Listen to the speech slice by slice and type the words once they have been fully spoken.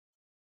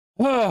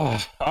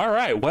Oh, all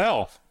right.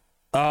 Well,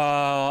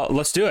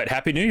 let's do it.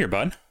 Happy New Year,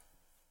 bud.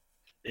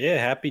 Yeah,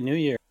 Happy New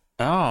Year.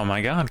 Oh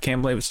my God,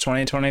 can't believe it's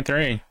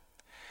 2023.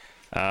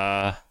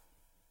 Uh,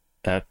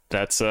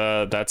 that's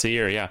a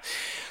year, yeah.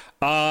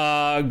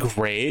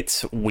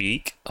 Great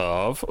week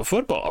of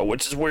football,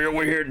 which is where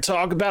we're here to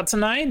talk about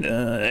tonight.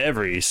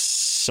 Every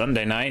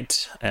Sunday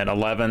night at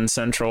 11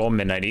 Central,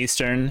 midnight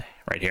Eastern,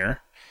 right here,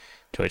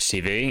 Twitch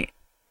TV,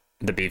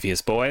 the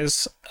beefiest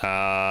boys.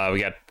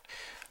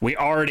 We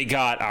already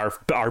got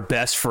our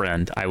best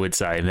friend, I would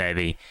say,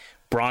 maybe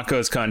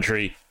Broncos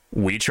country.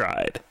 We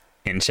tried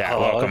in chat. Oh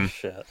Welcome,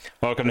 shit!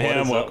 welcome to What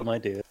him. is up, Welcome, my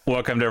dude?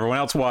 welcome to everyone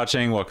else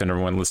watching. Welcome to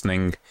everyone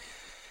listening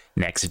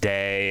next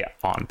day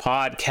on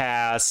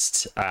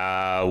podcast.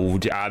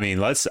 I mean,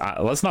 let's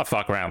not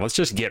fuck around. Let's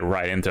just get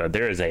right into it.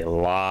 There is a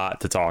lot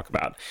to talk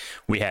about.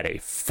 We had a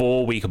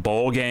full week of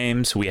bowl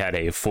games. We had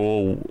a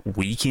full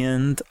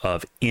weekend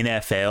of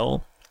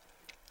NFL.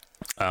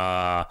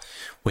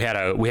 We had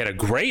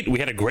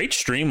a great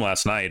stream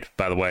last night,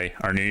 by the way.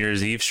 Our New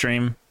Year's Eve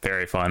stream,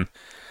 very fun.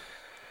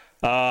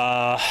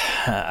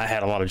 I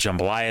had a lot of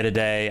jambalaya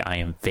today. I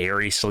am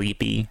very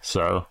sleepy,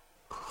 so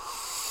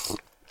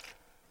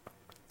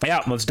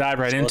yeah, let's dive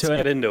right into Let's it.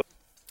 get into it.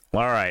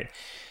 All right.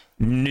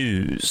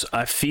 News.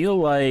 I feel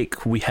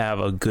like we have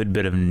a good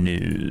bit of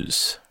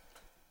news.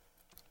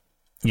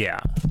 Yeah,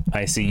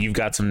 I see you've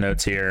got some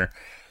notes here.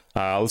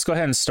 Let's go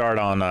ahead and start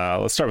on.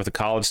 Let's start with the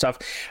college stuff.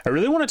 I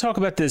really want to talk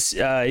about this.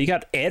 You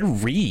got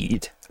Ed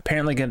Reed,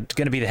 apparently going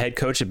to be the head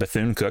coach at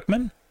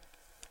Bethune-Cookman.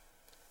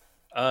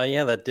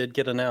 Yeah, that did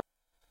get announced.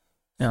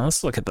 Now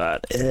let's look at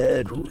that.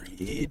 Ed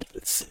Reed,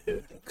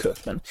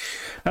 Bethune-Cookman.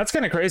 That's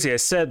kind of crazy. I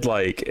said,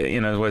 like,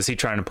 was he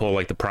trying to pull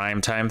like the prime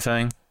time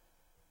thing?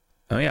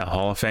 Oh yeah,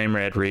 Hall of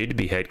Famer Ed Reed to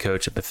be head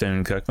coach at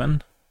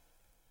Bethune-Cookman.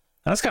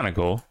 That's kind of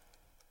cool.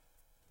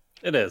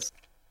 It is.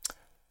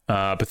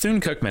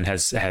 Bethune-Cookman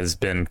has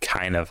been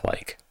kind of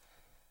like,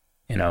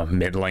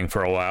 middling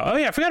for a while. Oh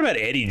yeah, I forgot about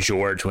Eddie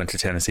George went to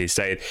Tennessee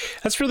State.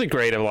 That's really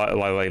great. A lot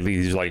like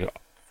these like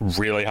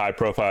really high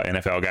profile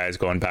NFL guys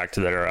going back to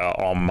their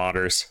alma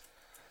maters.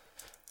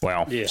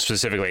 Well, Yeah.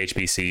 specifically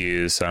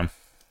HBCUs. So,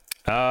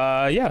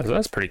 yeah,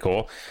 that's pretty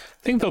cool.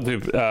 I think they'll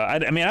do. I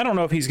don't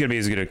know if he's going to be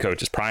as good a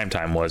coach as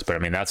Primetime was, but I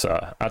mean that's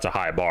a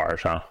high bar.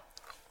 So,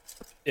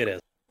 It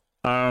is.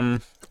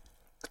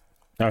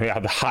 Oh yeah,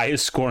 the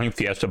highest scoring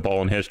Fiesta Bowl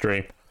in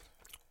history.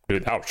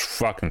 Dude, that was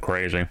fucking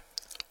crazy.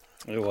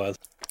 It was.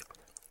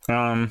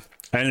 And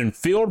in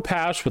Field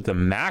Pass with the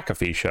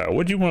McAfee show,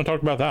 what do you want to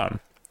talk about that?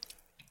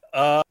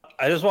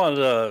 I just wanted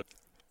to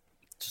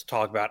just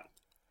talk about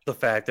the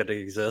fact that it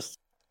exists.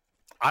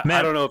 I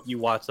don't know if you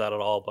watched that at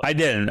all, but I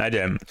didn't.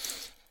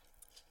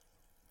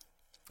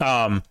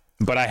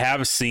 But I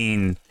have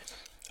seen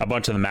a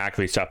bunch of the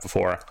McAfee stuff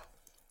before.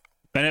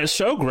 And it's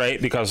so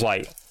great because,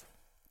 like,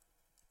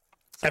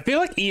 I feel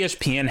like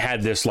ESPN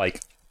had this,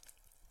 like,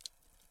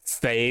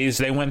 phase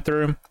they went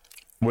through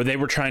where they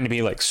were trying to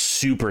be, like,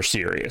 super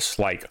serious.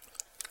 Like,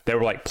 they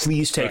were like,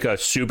 please take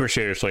us super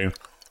seriously.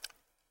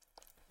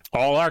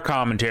 All our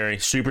commentary,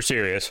 super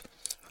serious.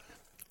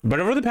 But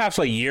over the past,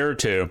 like, year or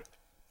two,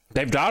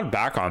 they've dialed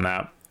back on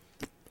that.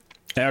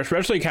 And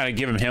especially kind of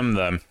giving him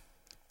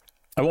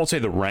I won't say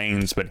the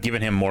reins, but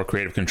giving him more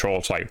creative control.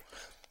 It's like,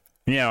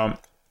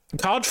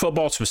 college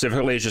football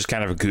specifically is just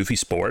kind of a goofy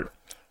sport.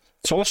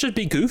 So let's just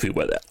be goofy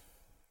with it.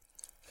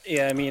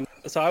 yeah, I mean,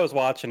 so I was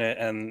watching it,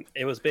 and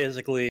it was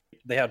basically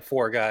they had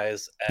four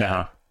guys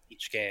at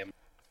each game,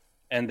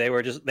 and they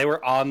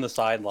were on the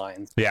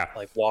sidelines, Yeah.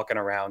 like walking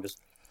around, just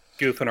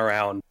goofing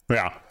around.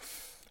 Yeah.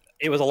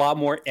 It was a lot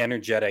more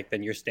energetic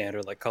than your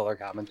standard like color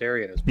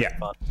commentary, and it was pretty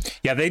fun.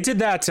 Yeah, they did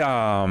that.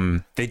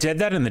 They did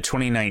that in the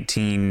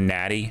 2019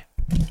 Natty.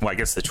 Well, I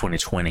guess the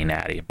 2020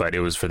 Natty, but it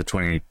was for the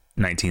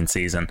 2019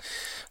 season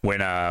when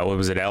what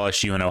was it?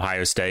 LSU and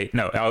Ohio State?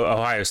 No,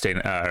 Ohio State.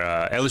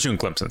 LSU and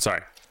Clemson.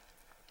 Sorry.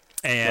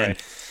 And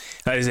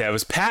like I said, it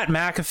was Pat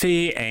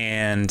McAfee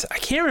and I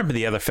can't remember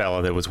the other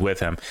fella that was with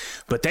him,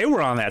 but they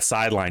were on that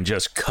sideline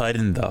just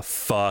cutting the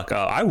fuck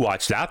up. I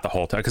watched that the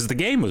whole time because the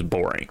game was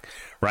boring,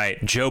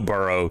 right? Joe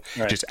Burrow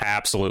just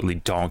absolutely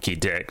donkey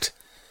dicked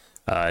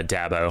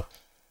Dabo,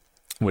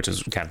 which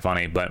is kind of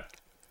funny, but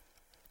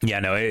yeah,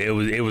 no,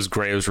 it was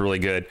great. It was really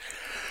good.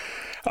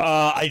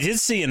 I did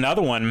see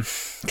another one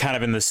kind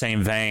of in the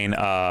same vein.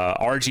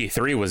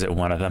 RG3 was at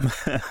one of them.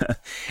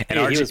 And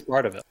Yeah, he was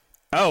part of it.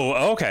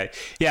 Oh, okay.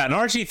 Yeah, and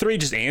RG3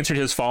 just answered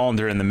his phone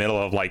during the middle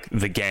of like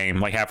the game,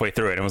 like halfway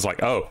through it, and was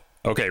like, "Oh,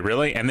 okay,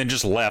 really?" And then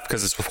just left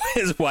because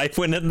his wife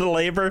went into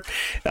labor.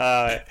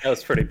 That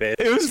was pretty bad.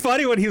 It was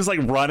funny when he was like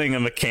running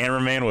and the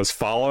cameraman was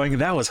following.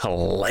 That was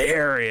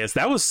hilarious.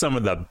 That was some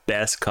of the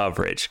best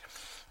coverage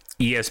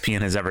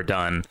ESPN has ever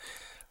done.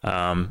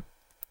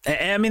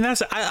 I mean,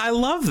 I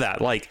love that.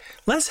 Like,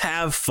 let's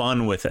have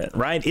fun with it,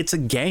 right? It's a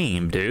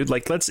game, dude.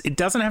 Like, it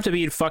doesn't have to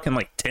be fucking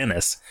like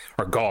tennis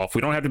or golf.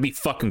 We don't have to be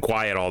fucking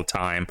quiet all the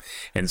time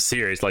and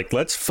serious. Like,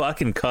 let's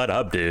fucking cut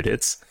up, dude.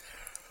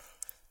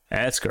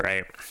 That's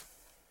great.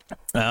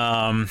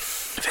 I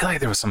feel like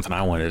there was something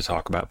I wanted to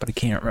talk about, but I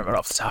can't remember it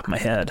off the top of my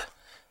head.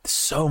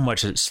 so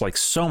much. It's like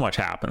so much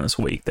happened this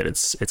week that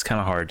it's kind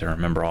of hard to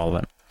remember all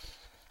of it.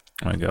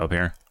 I'm gonna go up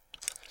here.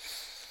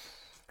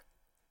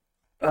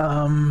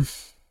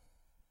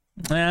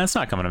 Yeah, it's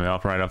not coming to me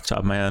off right off the top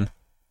of my head.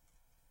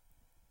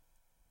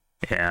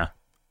 Yeah.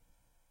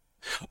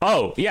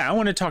 Oh, yeah, I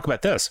want to talk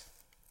about this.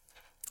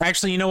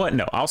 Actually, you know what?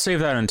 No, I'll save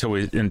that until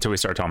we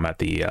start talking about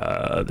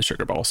the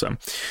Sugar Bowl. So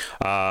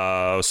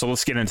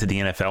let's get into the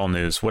NFL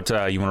news. What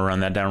you want to run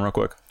that down real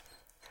quick?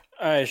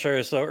 All right,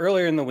 sure. So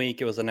earlier in the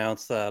week, it was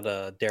announced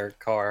that Derek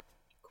Carr,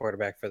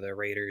 quarterback for the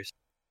Raiders,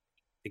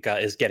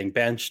 is getting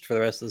benched for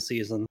the rest of the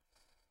season.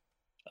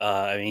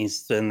 I mean,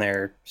 he's been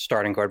their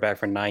starting quarterback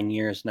for 9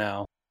 years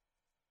now.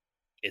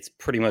 It's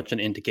pretty much an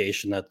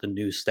indication that the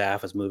new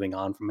staff is moving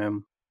on from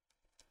him,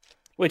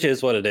 which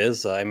is what it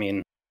is. I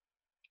mean,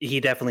 he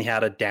definitely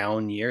had a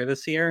down year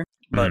this year,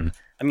 but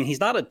I mean, he's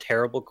not a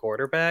terrible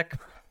quarterback,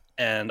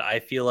 and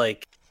I feel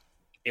like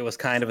it was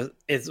kind of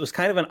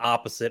an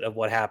opposite of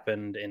what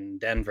happened in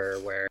Denver,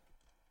 where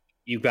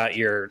you got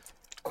your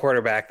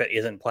quarterback that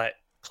isn't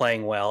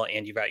playing well,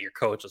 and you got your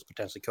coach that's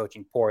potentially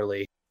coaching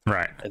poorly.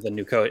 Right. As the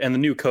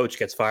new coach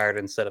gets fired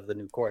instead of the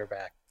new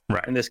quarterback.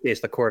 Right. In this case,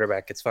 the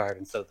quarterback gets fired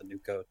instead of the new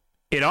coach.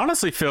 It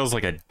honestly feels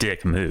like a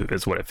dick move,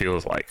 is what it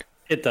feels like.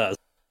 It does.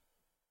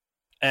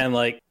 And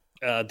like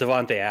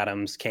Devontae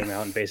Adams came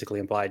out and basically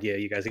implied, "Yeah,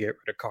 you guys get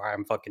rid of Carr.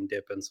 I'm fucking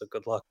dipping. So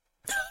good luck."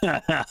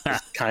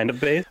 Kind of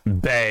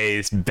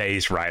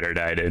base ride or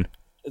die, dude.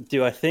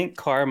 Do I think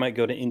Carr might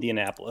go to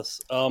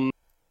Indianapolis?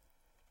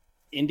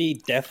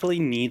 Indy definitely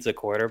needs a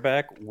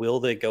quarterback. Will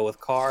they go with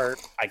Carr?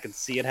 I could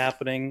see it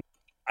happening.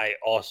 I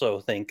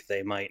also think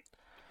they might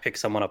pick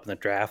someone up in the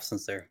draft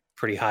since they're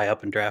pretty high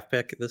up in draft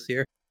pick this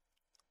year.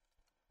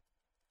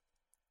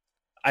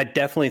 I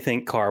definitely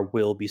think Carr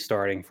will be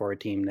starting for a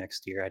team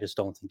next year. I just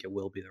don't think it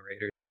will be the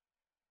Raiders.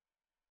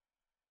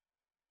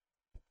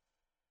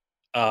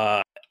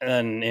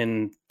 And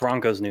in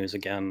Broncos news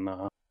again,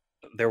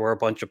 there were a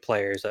bunch of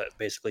players that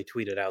basically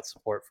tweeted out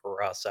support for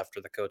Russ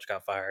after the coach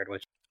got fired.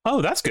 Which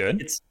that's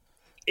good.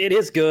 It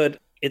is good.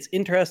 It's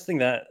interesting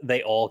that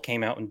they all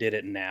came out and did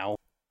it now,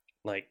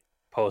 like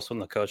post when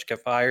the coach got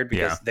fired,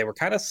 because they were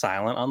kind of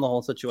silent on the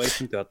whole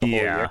situation throughout the whole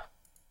year.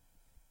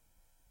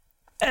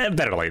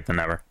 Better late than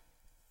never.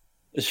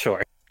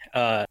 Sure.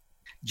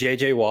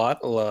 JJ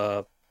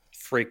Watt,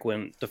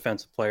 frequent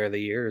defensive player of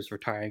the year, is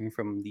retiring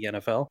from the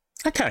NFL.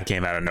 That kind of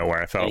came out of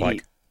nowhere, I felt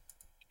like.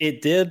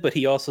 It did, but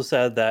he also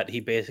said that he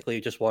basically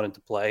just wanted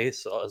to play,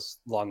 so as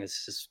long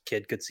as his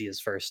kid could see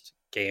his first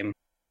game,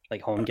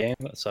 like home game.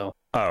 So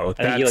I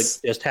think he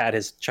just had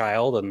his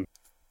child, and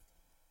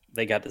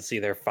they got to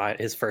see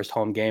his first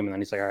home game, and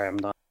then he's like, "All right, I'm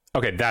done."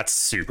 Okay, that's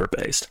super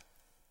based.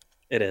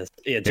 It is.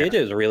 Yeah, JJ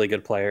is a really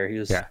good player. He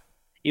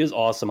was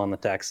awesome on the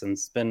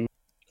Texans. Been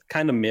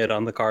kind of mid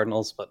on the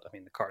Cardinals, but I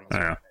mean, the Cardinals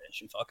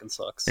organization fucking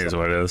sucks. It is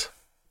what it is.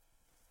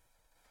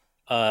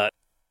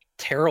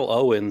 Terrell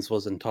Owens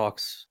was in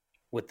talks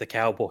with the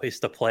Cowboys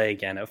to play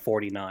again at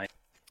 49.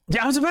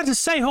 Yeah, I was about to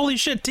say, holy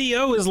shit,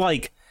 T.O. is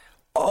like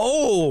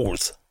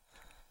old.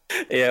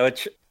 Yeah,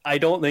 which I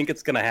don't think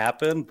it's gonna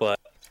happen, but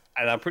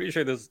I'm pretty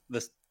sure this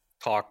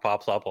talk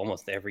pops up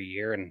almost every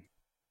year.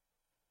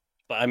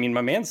 But I mean,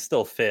 my man's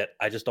still fit.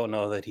 I just don't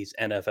know that he's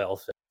NFL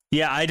fit.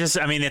 Yeah, I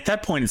mean, at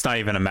that point, it's not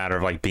even a matter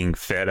of like being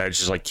fit. I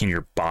just like, can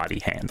your body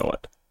handle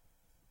it?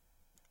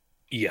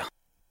 Yeah.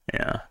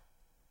 Yeah.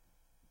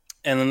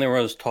 And then there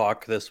was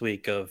talk this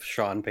week of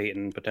Sean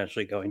Payton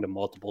potentially going to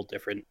multiple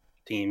different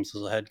teams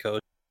as a head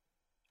coach.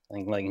 I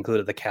think like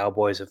included the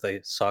Cowboys if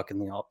they suck in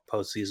the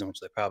postseason,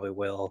 which they probably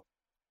will.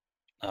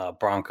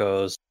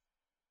 Broncos.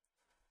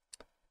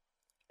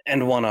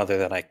 And one other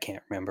that I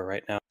can't remember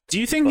right now. Do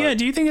you think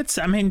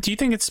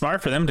it's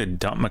smart for them to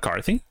dump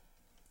McCarthy?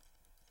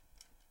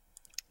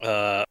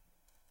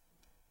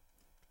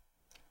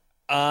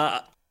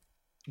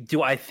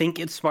 Do I think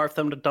it's smart for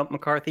them to dump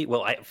McCarthy?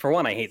 Well, for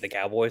one, I hate the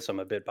Cowboys, so I'm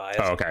a bit biased.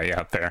 Oh, okay,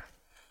 yeah, fair.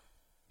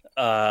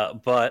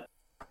 But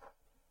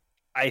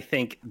I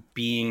think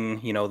being,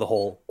 the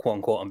whole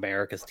quote-unquote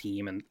America's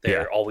team, and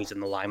they're always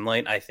in the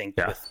limelight, I think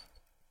with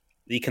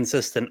the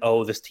consistent,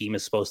 this team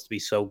is supposed to be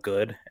so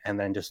good, and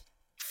then just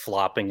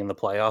flopping in the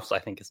playoffs, I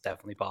think it's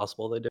definitely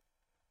possible they do.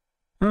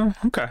 Oh,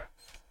 okay.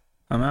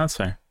 I mean, that's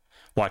fair.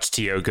 Watch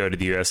T.O. go to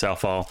the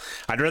USFL.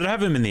 I'd rather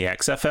have him in the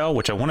XFL,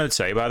 which I wanted to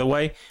say, by the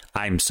way,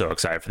 I'm so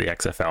excited for the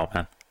XFL,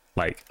 man.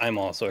 Like, I'm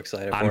also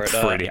excited for it.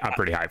 I'm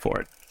pretty high for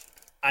it.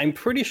 I'm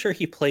pretty sure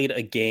he played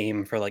a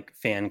game for like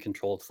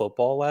fan-controlled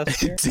football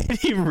last year. Did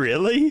he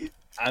really?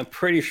 I'm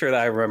pretty sure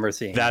that I remember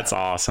seeing. That's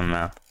awesome,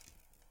 man.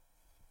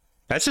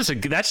 That's just a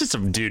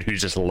dude who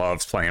just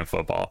loves playing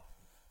football.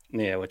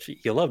 Yeah, which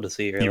you love to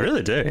see. Really. You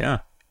really do, yeah.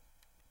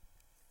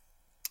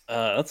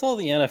 That's all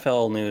the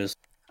NFL news.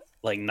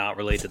 Like, not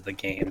related to the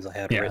games I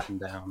had written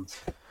down.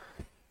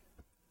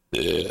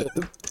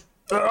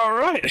 All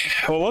right.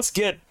 Well, let's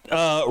get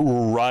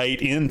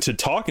right into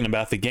talking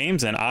about the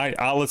games. And I'm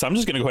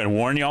just going to go ahead and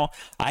warn y'all.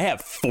 I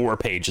have 4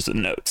 pages of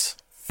notes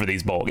for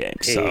these bowl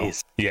games. Jeez.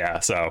 So, yeah.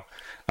 So,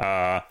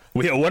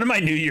 one of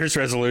my New Year's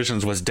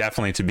resolutions was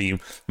definitely to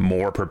be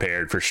more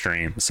prepared for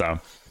stream.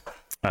 So,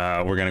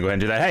 We're going to go ahead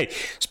and do that. Hey,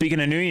 speaking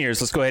of New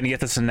Year's, let's go ahead and get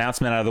this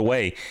announcement out of the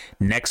way.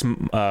 Next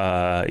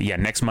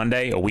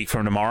Monday, a week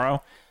from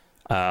tomorrow,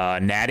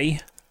 Natty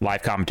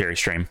live commentary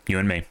stream. You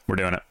and me, we're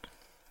doing it.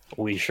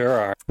 We sure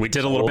are. We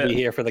did a little bit. We'll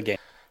be here for the game.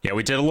 Yeah,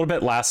 we did a little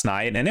bit last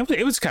night, and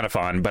it was kind of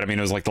fun. But I mean,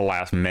 it was like the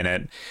last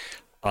minute.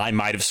 I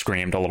might have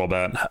screamed a little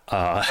bit.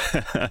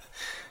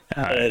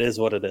 It is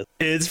what it is.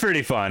 It's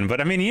pretty fun, but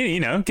I mean, you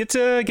know, get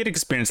to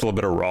experience a little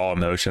bit of raw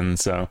emotion.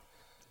 So,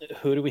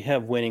 who do we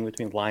have winning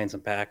between Lions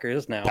and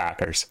Packers now?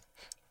 Packers.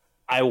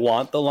 I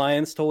want the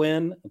Lions to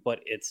win,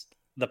 but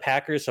the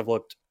Packers have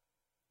looked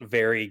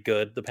very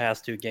good the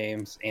past two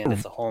games, and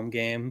it's a home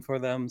game for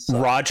them. So.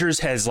 Rodgers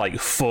has like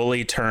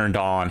fully turned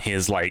on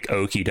his like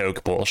okey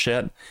doke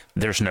bullshit.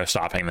 There's no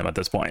stopping them at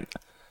this point.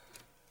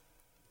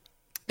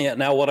 Yeah.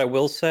 Now, what I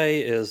will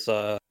say is,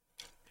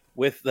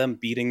 with them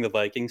beating the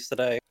Vikings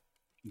today,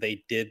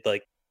 they did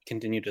like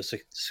continue to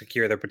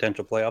secure their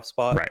potential playoff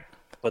spot. Right.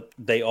 But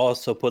they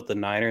also put the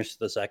Niners to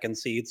the second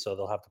seed, so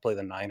they'll have to play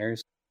the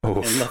Niners in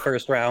the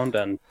first round.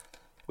 And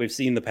we've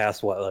seen the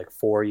past,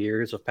 4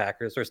 years of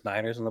Packers versus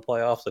Niners in the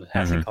playoffs, and it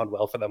hasn't gone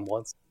well for them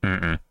once.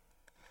 All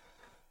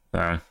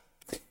right.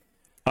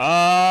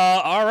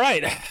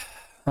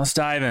 Let's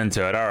dive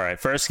into it. All right.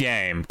 First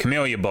game,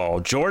 Camellia Bowl,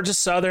 Georgia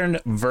Southern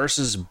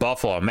versus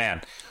Buffalo.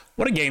 Man,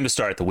 what a game to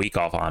start the week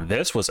off on.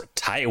 This was a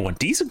tight one.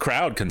 Decent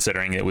crowd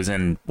considering it was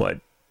in,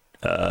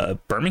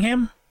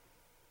 Birmingham?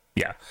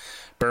 Yeah,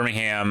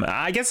 Birmingham.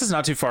 I guess it's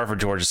not too far for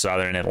Georgia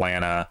Southern,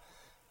 Atlanta.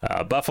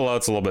 Buffalo,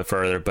 it's a little bit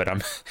further, but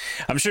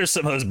I'm sure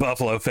some of those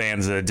Buffalo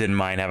fans didn't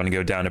mind having to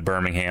go down to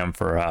Birmingham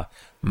for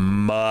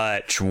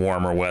much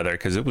warmer weather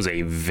because it was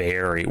a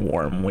very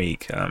warm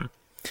week.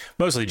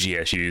 Mostly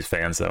GSU's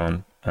fans,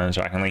 though,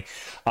 shockingly.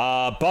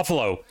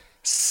 Buffalo,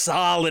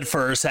 solid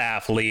first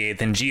half lead.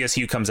 Then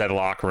GSU comes out of the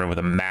locker room with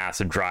a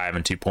massive drive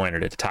and 2-pointer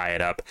to tie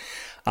it up.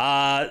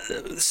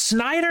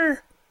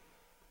 Snyder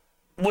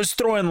was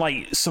throwing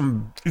like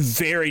some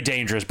very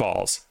dangerous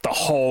balls the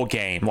whole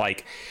game.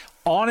 Like,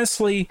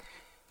 honestly,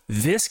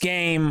 this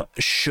game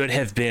should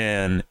have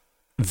been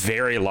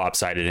very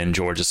lopsided in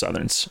Georgia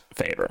Southern's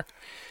favor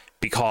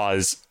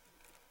because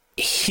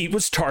he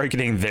was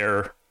targeting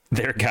their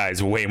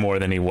guys way more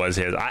than he was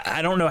his.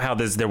 I don't know how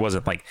there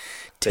wasn't like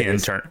 10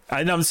 turn.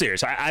 I'm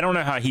serious. I don't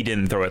know how he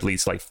didn't throw at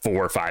least like 4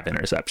 or 5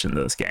 interceptions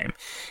this game.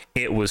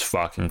 It was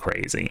fucking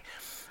crazy.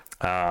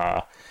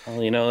 Well,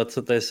 you know, that's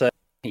what they say.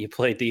 You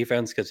play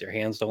defense because your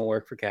hands don't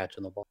work for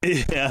catching the ball.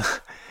 Yeah.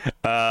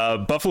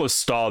 Buffalo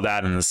stalled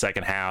that in the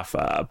second half,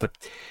 but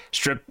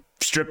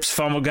Strips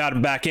fumble got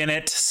him back in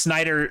it.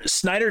 Snyder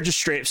just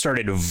straight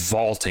started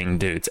vaulting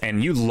dudes,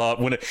 and you love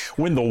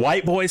when the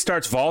white boy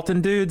starts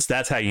vaulting dudes.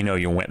 That's how you know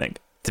you're winning,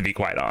 to be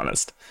quite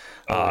honest.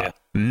 Yeah.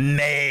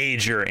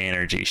 Major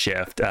energy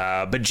shift.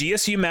 But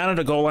GSU mounted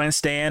a goal line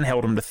stand,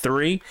 held him to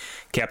 3,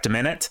 kept him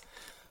in it.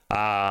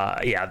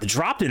 The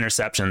dropped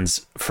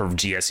interceptions for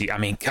GSU. I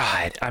mean,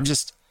 God, I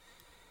just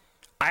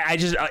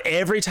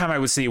every time I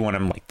would see one,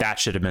 I'm like, that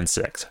should have been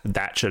 6.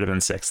 That should have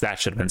been 6. That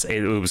should have been 6.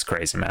 It was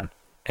crazy, man.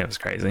 It was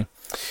crazy.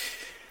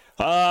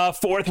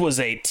 Fourth was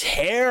a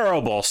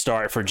terrible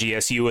start for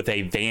GSU with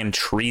a Van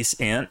Treese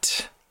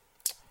int.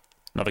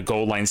 Another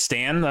goal line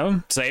stand,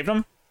 though, saved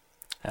them.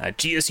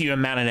 GSU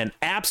mounted an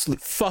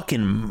absolute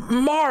fucking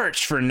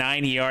march for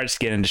 90 yards to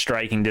get into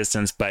striking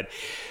distance, but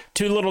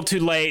too little too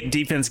late.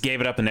 Defense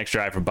gave it up the next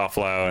drive for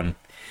Buffalo and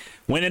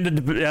went into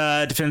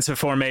defensive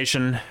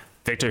formation,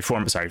 victory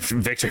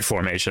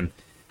formation,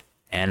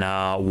 and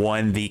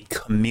won the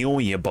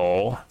Camellia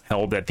Bowl,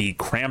 held at the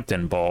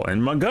Crampton Bowl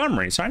in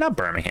Montgomery. Sorry, not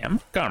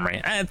Birmingham.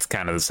 Montgomery. It's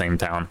kind of the same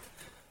town.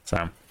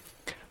 So,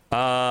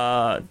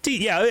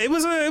 it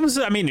was.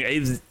 I mean,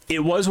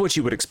 it was what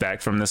you would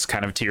expect from this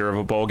kind of tier of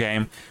a bowl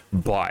game,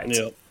 but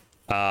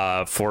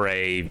for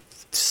a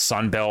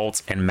Sun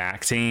Belt and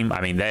MAC team,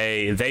 I mean,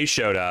 they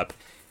showed up,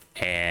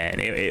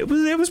 and it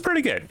was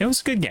pretty good. It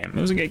was a good game.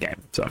 It was a good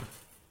game. So,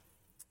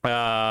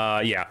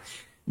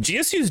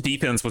 GSU's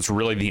defense was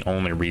really the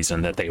only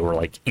reason that they were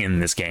like in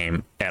this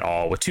game at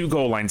all, with 2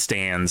 goal line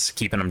stands,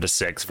 keeping them to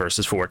 6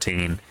 versus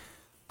 14.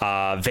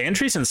 Van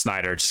Treese and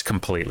Snyder just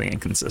completely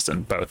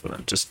inconsistent. Both of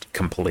them just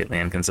completely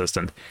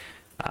inconsistent.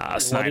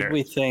 Snyder. What did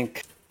we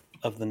think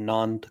of the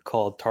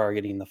non-called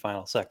targeting the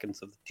final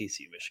seconds of the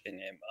TCU Michigan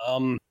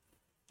game?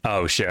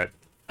 Oh shit.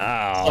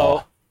 Oh.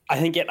 So I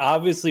think it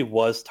obviously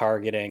was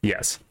targeting.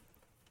 Yes.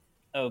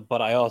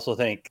 But I also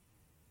think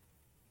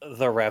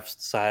the refs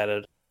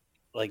decided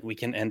like we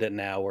can end it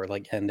now or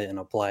like end it in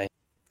a play.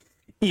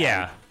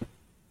 Yeah.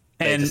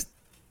 And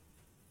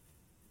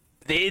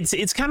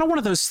it's kind of one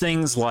of those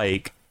things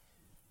like,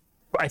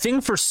 I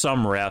think for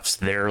some refs,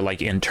 their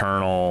like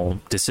internal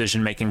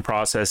decision-making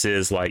process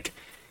is like,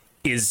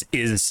 is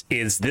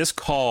this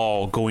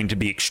call going to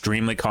be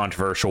extremely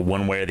controversial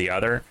one way or the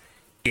other?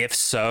 If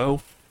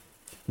so,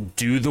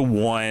 do the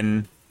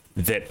one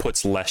that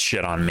puts less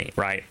shit on me,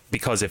 right?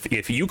 Because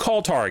if you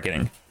call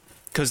targeting,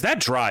 because that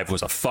drive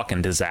was a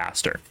fucking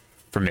disaster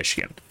for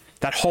Michigan.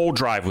 That whole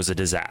drive was a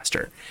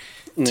disaster.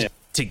 Yeah.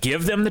 To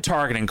give them the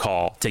targeting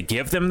call, to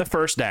give them the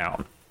first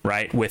down,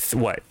 right? With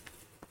what?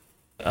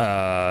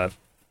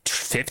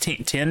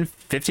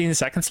 15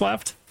 seconds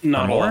left.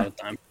 Not a lot of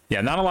time.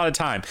 Yeah, not a lot of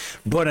time,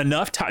 but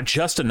enough time,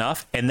 just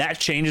enough, and that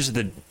changes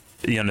the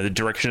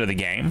direction of the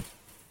game.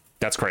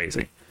 That's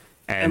crazy.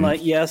 And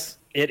like, yes,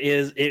 it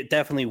is. It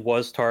definitely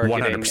was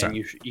targeting, 100%. and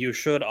you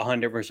should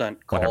 100%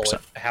 call 100%.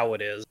 it how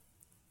it is.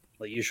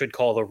 Like, you should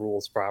call the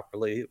rules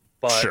properly.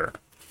 But Sure.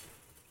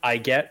 I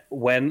get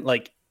when,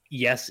 like,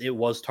 yes, it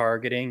was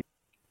targeting,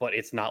 but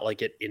it's not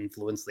like it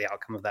influenced the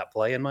outcome of that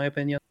play, in my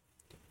opinion.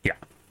 Yeah.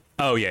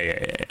 Oh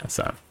yeah.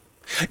 So,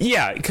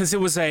 yeah, because it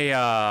was a.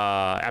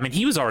 I mean,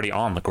 he was already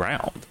on the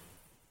ground.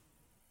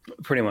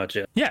 Pretty much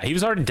it. Yeah, he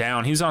was already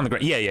down. He was on the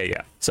ground.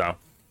 Yeah. So,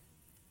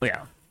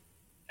 yeah.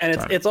 And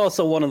it's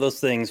also one of those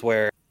things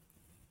where,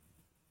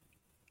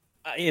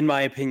 in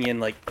my opinion,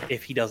 like,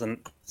 if he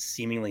doesn't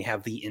seemingly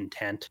have the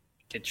intent,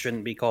 it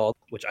shouldn't be called.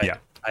 Which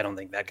I don't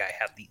think that guy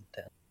had the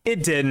intent.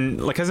 It didn't,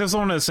 like, because it was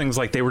one of those things,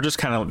 like, they were just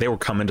they were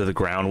coming to the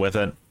ground with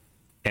it,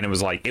 and it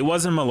was like, it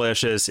wasn't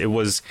malicious. It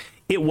was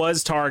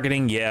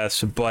targeting,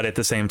 yes, but at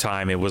the same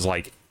time, it was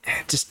like,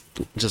 just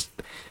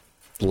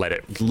let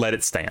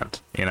it stand,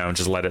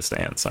 just let it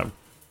stand. So,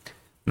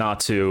 not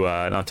too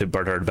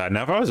butthurt about it.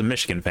 Now, if I was a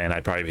Michigan fan,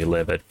 I'd probably be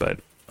livid, but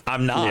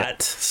I'm not. Yeah.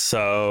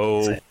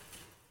 So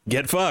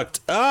get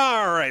fucked.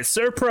 All right,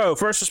 Sir Pro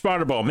First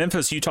Responder Bowl,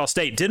 Memphis, Utah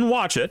State. Didn't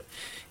watch it.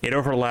 It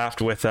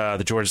overlapped with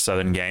the Georgia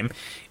Southern game.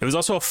 It was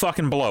also a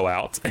fucking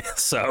blowout.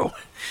 So,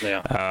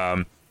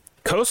 yeah.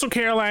 Coastal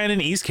Carolina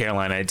and East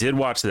Carolina. I did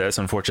watch this.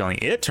 Unfortunately,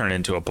 it turned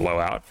into a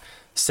blowout.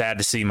 Sad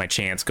to see my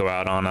chance go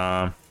out on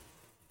a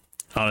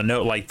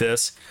note like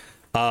this.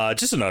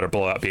 Just another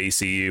blowout by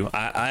ECU.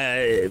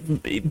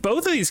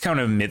 Both of these kind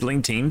of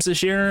middling teams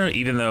this year,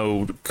 even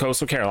though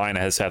Coastal Carolina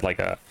has had like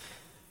a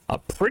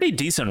pretty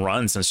decent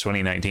run since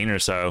 2019 or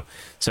so.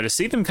 So to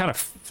see them kind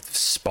of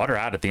sputter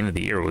out at the end of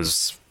the year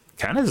was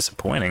kind of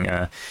disappointing.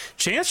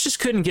 Chance just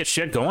couldn't get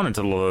shit going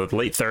until the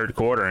late third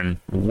quarter, and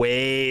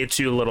way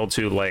too little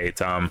too late.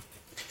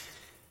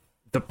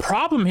 The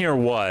problem here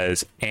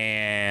was,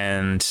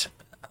 and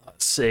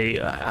let's see,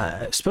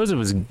 I suppose it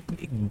was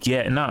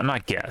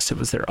not guess. It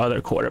was their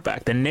other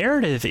quarterback. The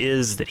narrative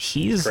is that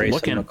he's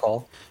Grayson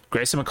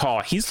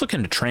McCall. He's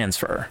looking to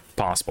transfer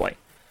possibly.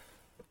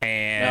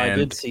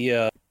 And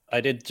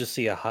I did just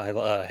see a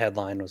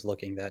headline was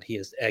looking that he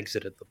has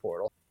exited the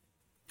portal.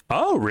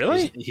 Oh,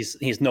 really?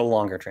 He's no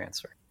longer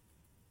transferred.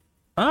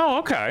 Oh,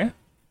 okay.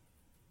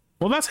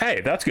 Well, that's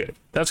good.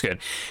 That's good.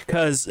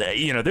 Because,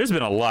 there's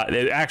been a lot,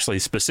 actually,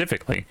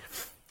 specifically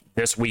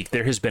this week,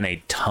 there has been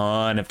a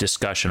ton of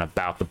discussion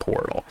about the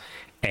portal.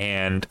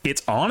 And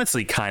it's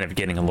honestly kind of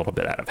getting a little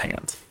bit out of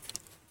hand.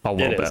 A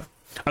little bit.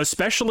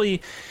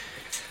 Especially,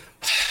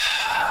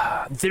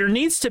 there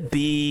needs to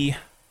be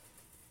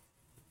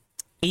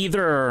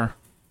it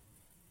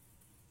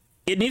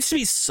needs to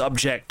be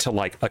subject to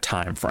like a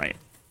time frame.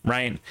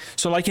 Right.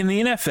 So like in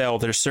the NFL,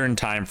 there's certain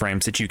time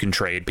frames that you can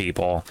trade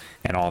people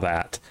and all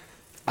that.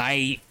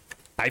 I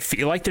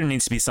feel like there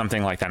needs to be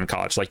something like that in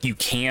college. Like you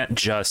can't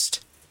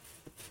just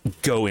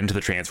go into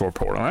the transfer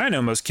portal. And I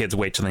know most kids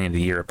wait till the end of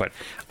the year, but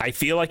I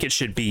feel like it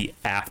should be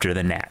after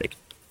the Natty,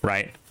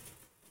 right?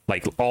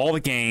 Like all the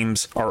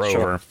games are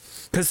over.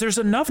 Because there's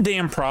enough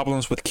damn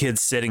problems with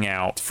kids sitting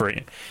out for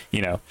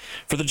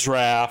the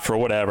draft or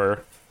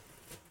whatever.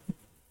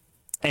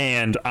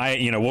 And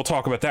we'll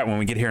talk about that when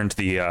we get here into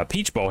the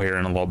Peach Bowl here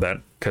in a little bit,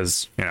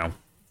 because,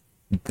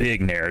 big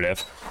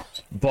narrative.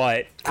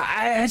 But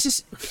I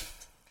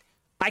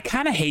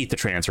kind of hate the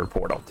transfer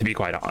portal, to be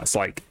quite honest.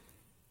 Like,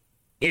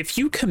 if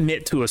you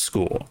commit to a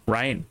school,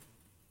 right,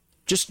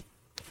 just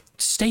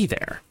stay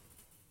there,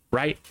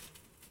 right?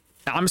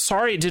 I'm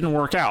sorry it didn't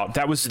work out.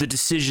 That was the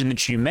decision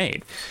that you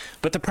made.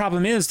 But the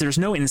problem is there's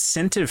no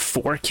incentive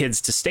for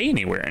kids to stay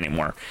anywhere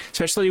anymore,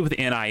 especially with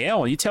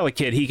NIL. You tell a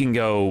kid he can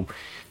go,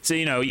 so,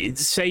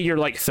 say you're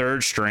like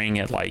third string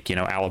at like,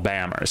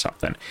 Alabama or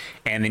something,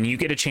 and then you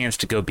get a chance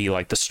to go be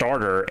like the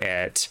starter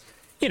at,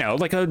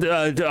 like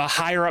a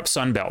higher up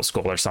Sun Belt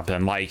school or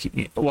something,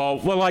 like, well,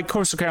 like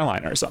Coastal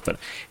Carolina or something.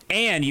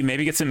 And you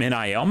maybe get some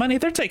NIL money.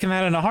 They're taking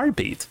that in a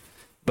heartbeat.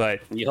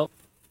 But yep.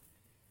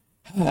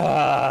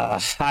 I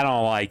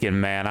don't like it,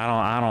 man.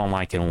 I don't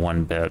like it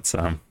one bit.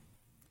 So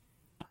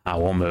I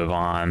will move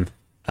on.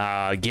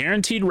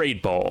 Guaranteed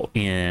Rate Bowl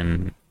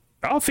in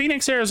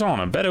Phoenix,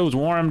 Arizona. Bet it was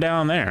warm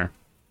down there.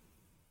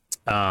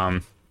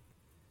 Do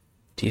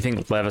you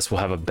think Levis will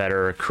have a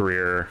better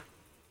career?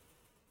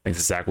 I think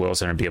Zach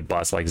Wilson would be a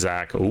bust like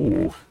Zach.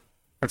 Ooh,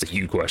 that's a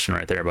huge question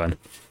right there, bud.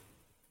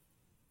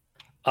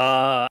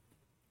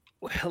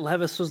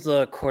 Levis was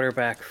the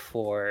quarterback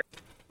for.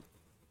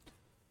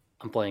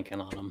 I'm blanking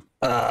on him.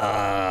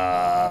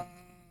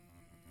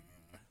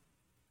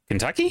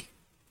 Kentucky?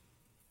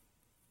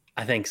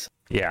 I think so.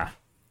 Yeah.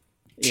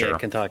 Sure. Yeah,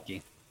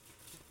 Kentucky.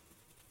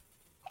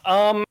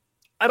 I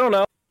don't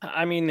know.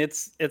 I mean,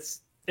 it's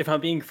if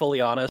I'm being fully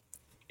honest,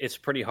 it's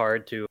pretty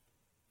hard to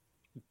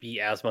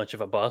be as much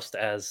of a bust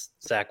as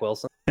Zach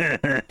Wilson.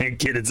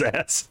 Get his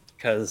ass.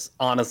 Because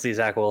honestly,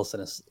 Zach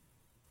Wilson is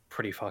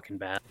pretty fucking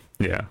bad.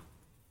 Yeah.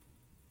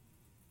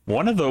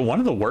 One of the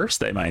worst,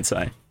 they might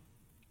say.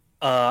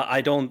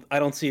 I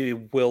don't see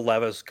Will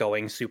Levis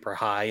going super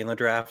high in the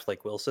draft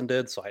like Wilson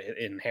did. So I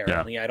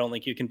don't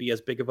think you can be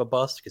as big of a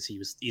bust because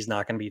he's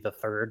not going to be the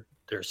third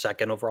or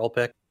second overall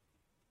pick.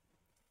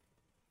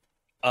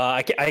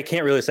 I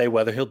can't really say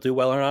whether he'll do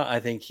well or not. I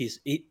think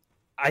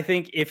I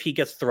think if he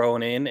gets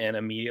thrown in and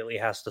immediately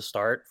has to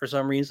start for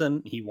some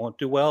reason, he won't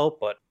do well.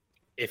 But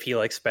if he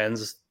like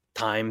spends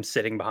time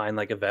sitting behind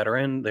like a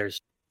veteran,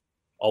 there's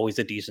always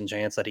a decent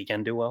chance that he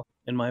can do well,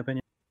 in my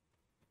opinion.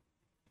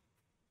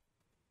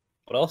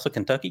 But also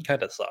Kentucky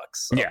kind of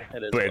sucks. So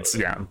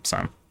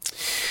so.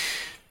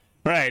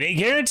 Right, a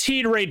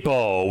guaranteed rate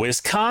bowl.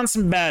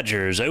 Wisconsin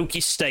Badgers,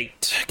 Okie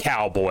State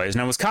Cowboys.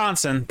 Now,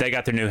 Wisconsin, they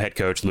got their new head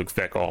coach, Luke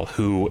Fickell,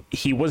 who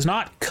he was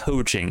not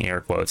coaching,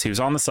 air quotes. He was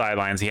on the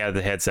sidelines. He had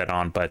the headset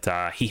on, but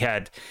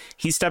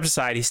he stepped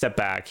aside, he stepped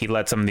back. He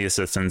let some of the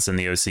assistants and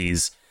the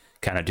OCs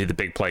kind of do the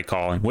big play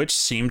calling, which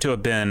seemed to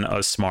have been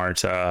a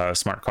smart call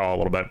a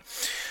little bit.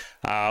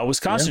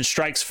 Wisconsin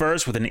strikes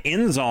first with an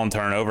end zone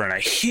turnover and a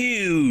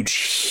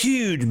huge,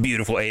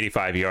 beautiful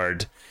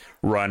 85-yard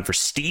run for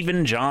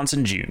Steven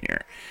Johnson Jr.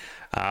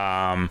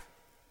 I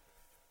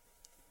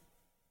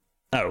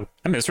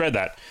misread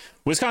that.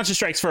 Wisconsin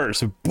strikes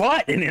first,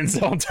 but an end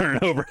zone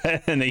turnover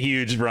and a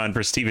huge run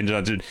for Steven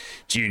Johnson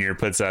Jr.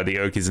 puts the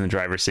Okies in the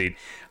driver's seat.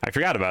 I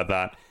forgot about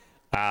that.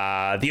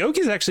 The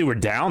Okies actually were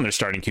down their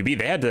starting QB.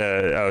 They had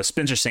to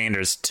Spencer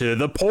Sanders to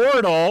the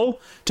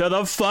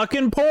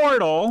fucking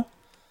portal.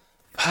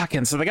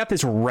 Fucking, so they got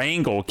this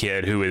Wrangle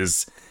kid who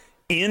is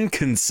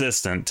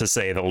inconsistent to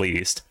say the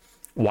least.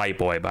 White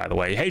boy, by the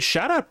way. Hey,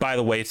 shout out, by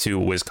the way, to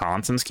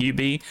Wisconsin's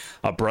QB,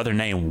 a brother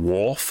named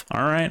Wolf.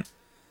 All right,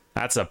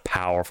 that's a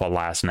powerful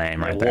last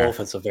name right there. Wolf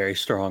is a very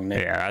strong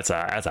name. Yeah,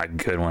 that's a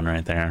good one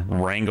right there.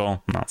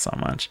 Wrangle, not so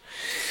much.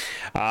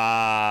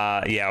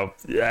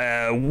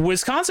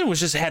 Wisconsin was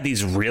just had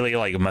these really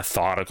like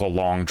methodical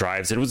long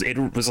drives. It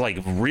was like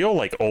real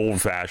like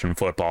old fashioned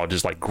football,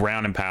 just like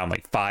ground and pound,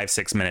 like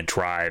 5-6 minute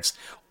drives,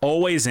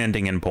 always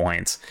ending in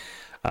points.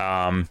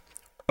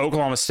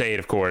 Oklahoma State,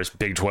 of course,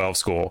 Big 12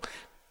 school,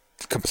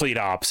 complete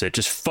opposite,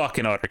 just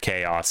fucking utter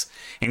chaos,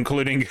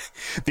 including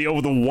the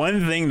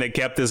one thing that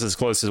kept this as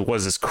close as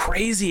was this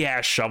crazy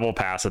ass shovel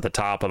pass at the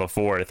top of the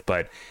fourth,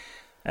 but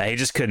he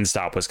just couldn't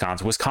stop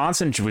Wisconsin.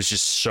 Wisconsin was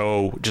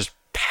just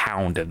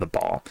pounded the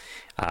ball.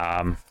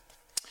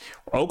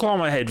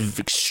 Oklahoma had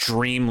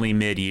extremely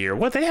mid-year.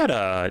 They had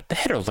a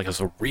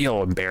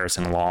real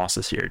embarrassing loss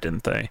this year,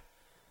 didn't they?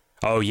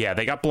 Oh, yeah,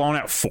 they got blown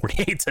out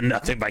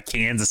 48-0 by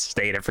Kansas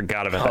State. I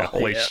forgot about that.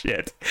 Holy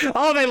shit.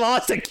 Oh, they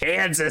lost to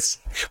Kansas.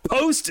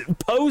 Post,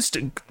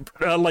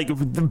 like,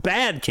 the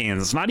bad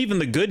Kansas, not even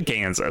the good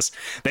Kansas.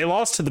 They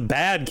lost to the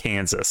bad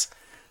Kansas.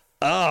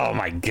 Oh,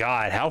 my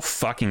God, how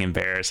fucking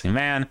embarrassing.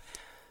 Man,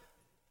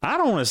 I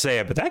don't want to say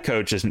it, but that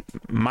coach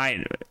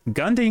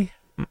Gundy,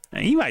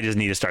 he might just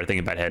need to start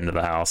thinking about heading to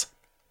the house.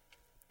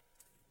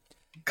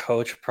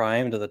 Coach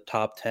Prime to the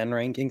top 10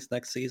 rankings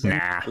next season?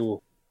 Nah.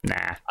 Ooh.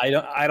 Nah,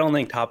 I don't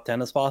think top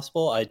 10 is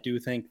possible. I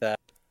do think that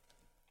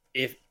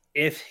if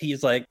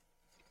he's like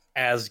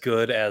as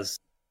good as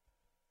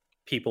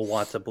people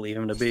want to believe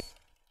him to be,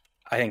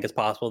 I think it's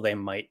possible they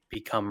might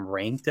become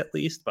ranked at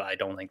least, but I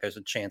don't think there's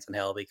a chance in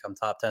hell to become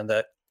top 10.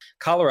 That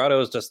Colorado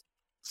is just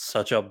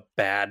such a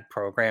bad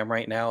program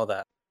right now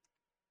that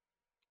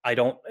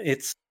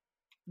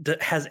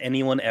has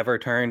anyone ever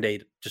turned a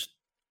just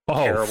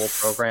terrible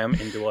program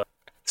into a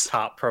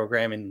top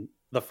program in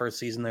the first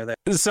season they're there?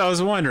 So I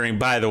was wondering,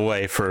 by the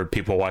way, for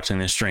people watching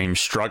this stream,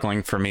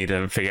 struggling for me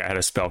to figure out how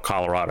to spell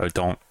Colorado,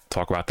 don't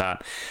talk about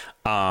that.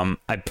 I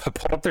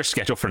pulled up their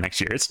schedule for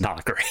next year. It's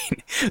not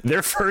great.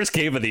 Their first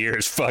game of the year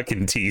is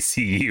fucking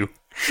TCU.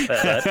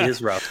 That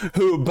is rough.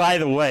 Who, by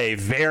the way,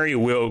 very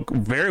well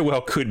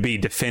could be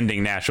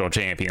defending national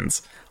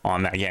champions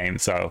on that game.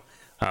 So,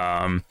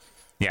 I mean,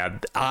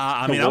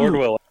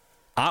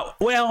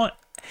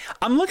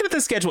 I'm looking at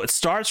the schedule. It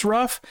starts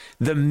rough.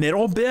 The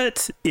middle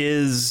bit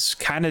is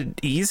kind of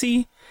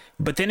easy,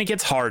 but then it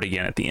gets hard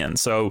again at the end.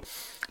 So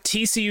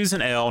TCU's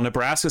an L.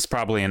 Nebraska's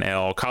probably an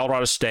L.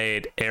 Colorado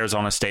State,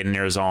 Arizona State, and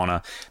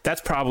Arizona. That's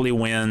probably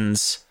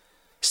wins.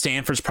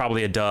 Stanford's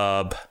probably a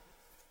dub.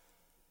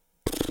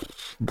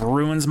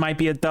 Bruins might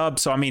be a dub.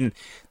 So, I mean,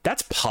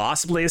 that's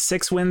possibly a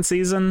 6-win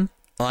season.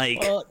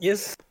 Like,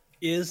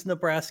 is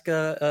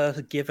Nebraska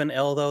a given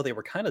L, though? They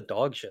were kind of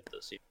dog shit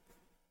this year.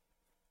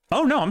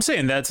 Oh, no, I'm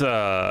saying that's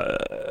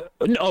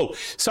no,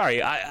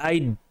 sorry,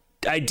 I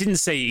didn't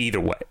say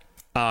either way.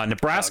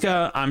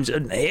 Nebraska,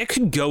 it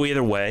could go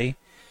either way,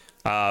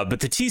 but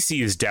the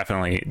TC is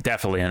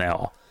definitely an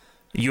L.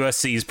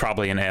 USC is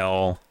probably an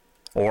L.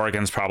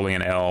 Oregon's probably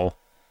an L.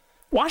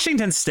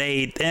 Washington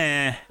State,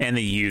 and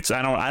the Utes.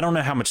 I don't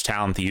know how much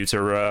talent the Utes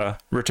are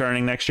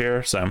returning next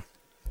year, so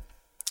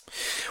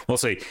we'll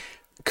see.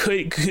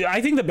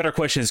 I think the better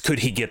question is, could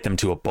he get them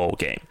to a bowl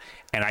game?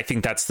 And I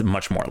think that's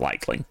much more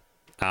likely.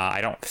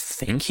 I don't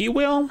think he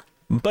will,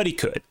 but he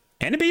could.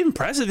 And it'd be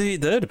impressive if he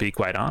did, to be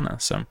quite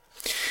honest. So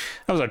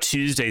that was our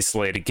Tuesday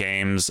slate of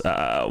games.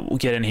 We'll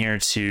get in here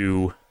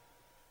to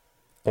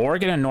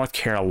Oregon and North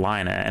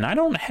Carolina, and I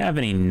don't have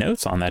any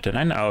notes on that. Did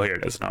I know? Oh, here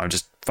it is. No, I'm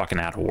just fucking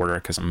out of order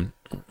because I'm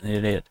an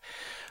idiot.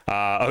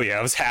 Oh yeah,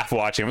 I was half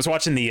watching. I was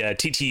watching the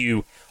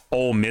TCU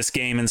Ole Miss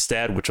game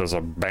instead, which was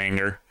a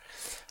banger.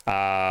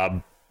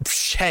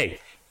 Hey,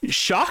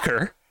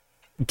 shocker!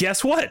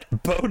 Guess what?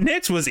 Bo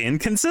Nix was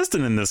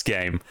inconsistent in this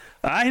game.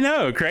 I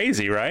know,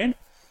 crazy, right?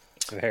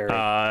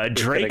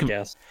 Drake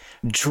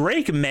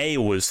May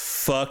was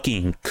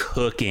fucking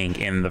cooking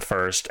in the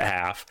first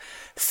half.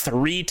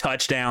 3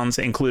 touchdowns,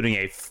 including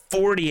a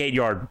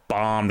 48-yard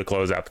bomb to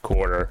close out the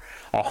quarter.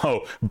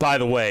 Oh, by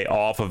the way,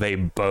 off of a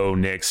Bo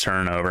Nix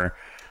turnover.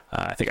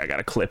 I think I got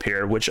a clip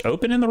here, which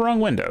opened in the wrong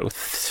window.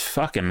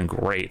 Fucking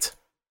great.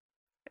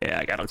 Yeah,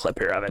 I got a clip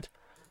here of it.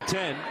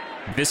 10.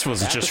 This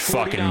was just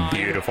fucking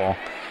beautiful.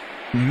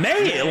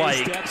 May,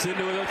 like, there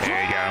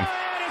you go.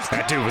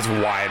 That dude was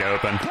wide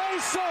open.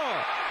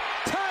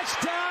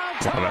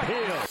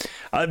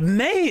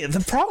 May, the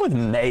problem with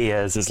May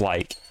is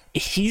like,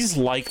 he's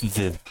like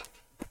the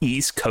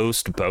East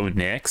Coast Bo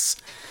Nix,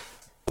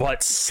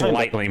 but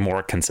slightly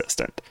more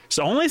consistent.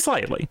 So only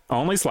slightly.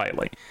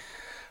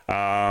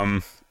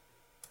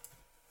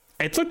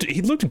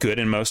 He looked good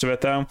in most of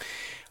it, though.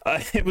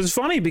 It was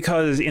funny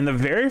because in the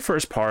very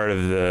first part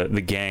of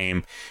the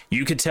game,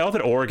 you could tell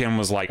that Oregon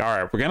was like, all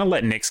right, we're going to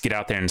let Nix get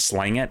out there and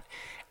sling it.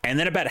 And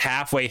then about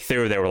halfway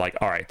through, they were like,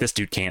 all right, this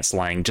dude can't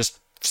sling. Just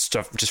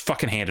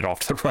fucking hand it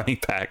off to the running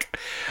back.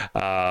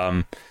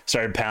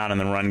 Started pounding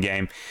the run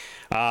game.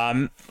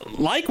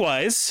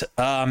 Likewise,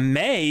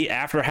 May,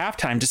 after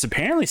halftime, just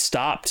apparently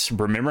stopped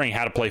remembering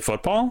how to play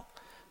football.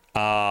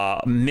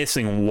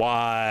 Missing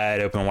wide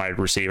open wide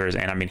receivers.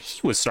 And I mean,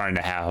 he was starting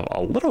to have a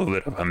little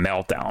bit of a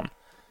meltdown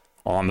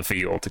on the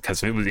field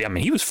because it was, I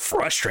mean, he was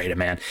frustrated,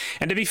 man.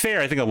 And to be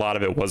fair, I think a lot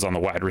of it was on the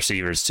wide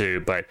receivers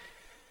too, but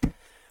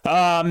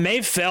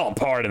May fell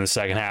apart in the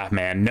second half,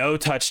 man. No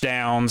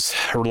touchdowns,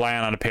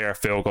 relying on a pair of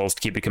field goals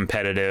to keep it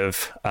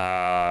competitive.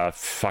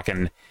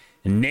 Fucking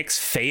Nix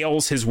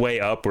fails his way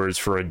upwards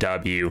for a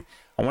W.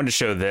 I wanted to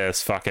show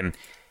this. Fucking,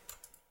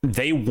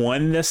 they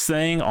won this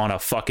thing on a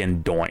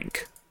fucking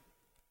doink.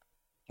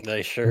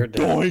 They sure did.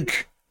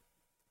 Doink.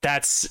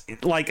 That's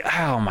like,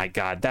 oh my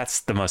god, that's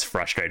the most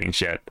frustrating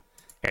shit.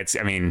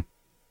 I mean,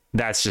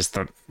 that's just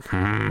the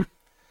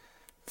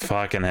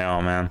fucking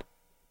hell, man.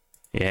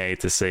 You hate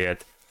to see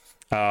it.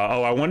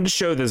 I wanted to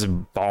show this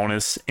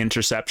bonus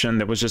interception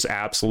that was just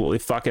absolutely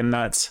fucking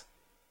nuts.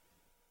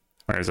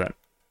 Where is it?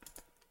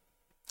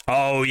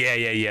 Oh,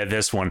 yeah,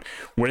 this one.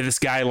 Where this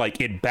guy,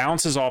 like, it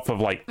bounces off of,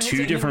 like,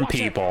 2 different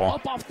people.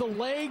 Off the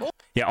leg.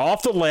 Yeah,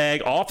 off the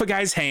leg, off a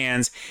guy's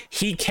hands.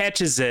 He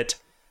catches it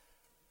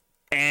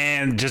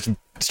and just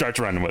starts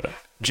running with it.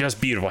 Just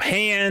beautiful.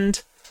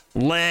 Hand,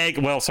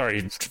 leg,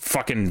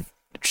 fucking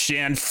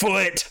shin,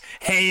 foot,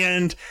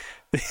 hand.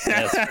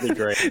 That's pretty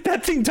great.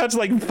 That thing touched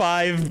like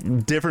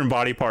 5 different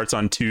body parts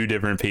on 2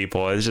 different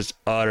people. It's just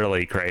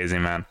utterly crazy,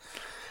 man.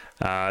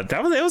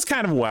 It was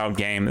kind of a wild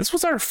game. This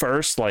was our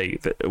first,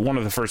 like, one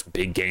of the first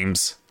big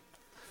games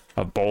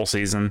of bowl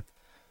season.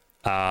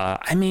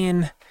 I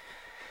mean,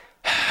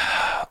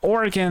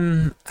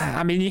 Oregon,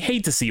 I mean, you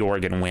hate to see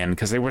Oregon win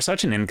because they were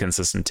such an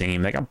inconsistent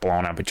team. They got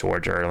blown out by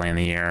Georgia early in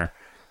the year.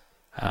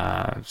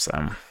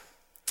 So,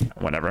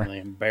 whatever. Really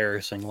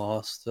embarrassing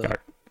loss to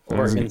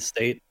Oregon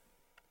State.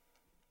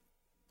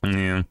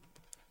 Yeah.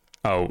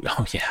 Oh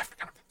yeah. I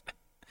forgot.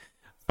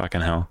 Fucking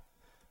hell.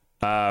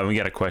 We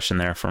got a question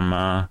there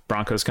from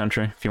Broncos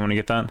country. If you want to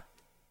get that.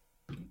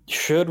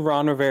 Should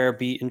Ron Rivera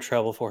be in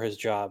trouble for his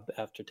job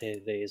after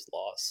today's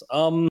loss?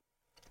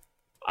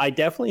 I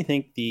definitely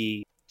think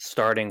the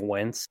starting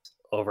Wentz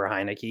over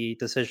Heineke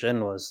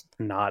decision was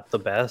not the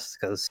best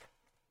because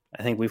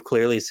I think we've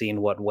clearly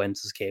seen what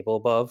Wentz is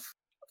capable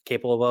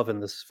of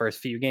in this first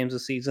few games of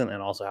the season,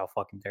 and also how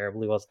fucking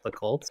terrible he was at the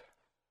Colts.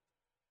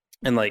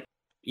 And like,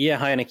 yeah,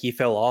 Heineke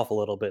fell off a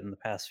little bit in the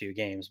past few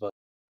games, but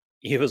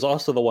he was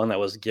also the one that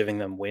was giving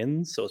them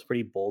wins, so it was a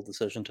pretty bold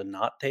decision to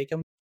not take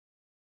him.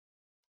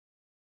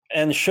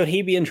 And should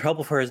he be in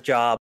trouble for his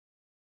job?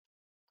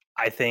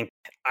 I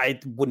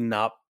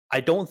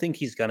don't think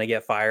he's going to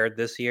get fired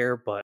this year,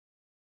 but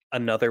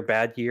another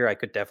bad year, I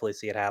could definitely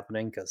see it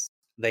happening because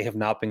they have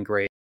not been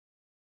great.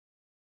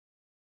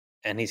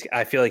 And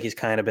I feel like he's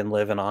kind of been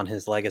living on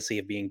his legacy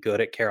of being good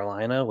at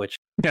Carolina, which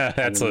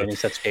that's in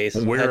such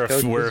cases we're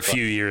a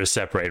few years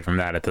separated from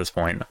that at this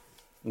point.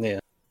 Yeah.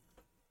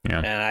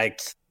 And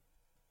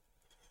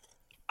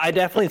I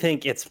definitely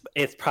think it's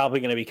probably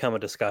going to become a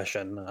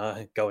discussion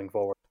going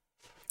forward,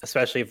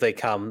 especially if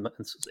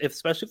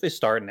they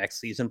start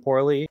next season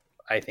poorly.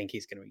 I think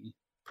he's going to be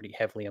pretty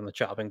heavily on the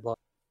chopping block.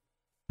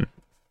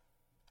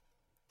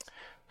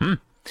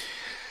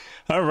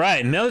 All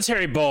right,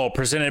 Military Bowl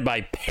presented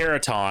by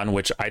Peraton,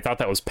 which I thought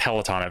that was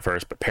Peloton at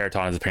first, but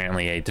Peraton is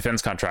apparently a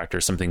defense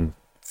contractor, something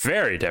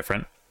very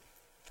different.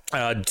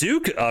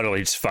 Duke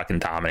utterly just fucking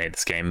dominated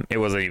this game. It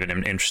wasn't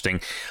even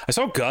interesting. I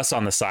saw Gus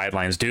on the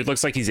sidelines. Dude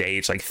looks like he's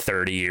aged like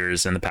 30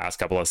 years in the past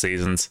couple of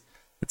seasons.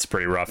 It's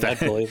pretty rough.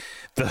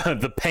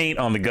 The paint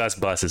on the Gus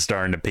bus is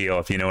starting to peel,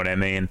 if you know what I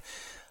mean.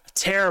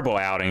 Terrible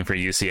outing for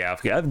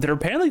UCF. They're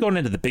apparently going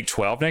into the Big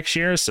 12 next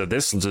year, so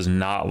this does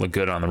not look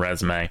good on the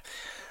resume.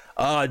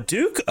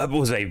 Duke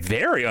was a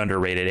very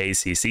underrated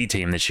ACC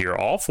team this year.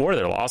 All 4 of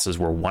their losses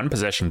were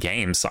one-possession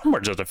games. Some were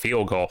just a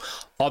field goal.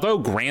 Although,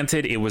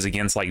 granted, it was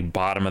against like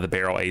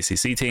bottom-of-the-barrel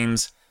ACC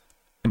teams,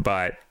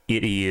 but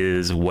it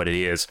is what it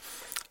is.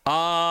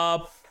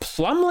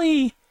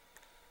 Plumlee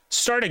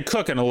started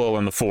cooking a little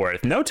in the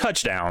 4th. No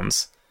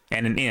touchdowns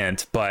and an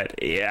int,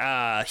 but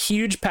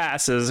huge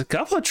passes. A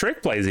couple of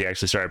trick plays he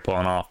actually started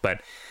pulling off, but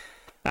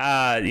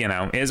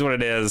is what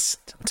it is.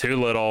 Too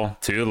little,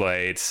 too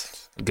late.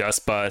 Gus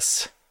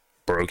Bus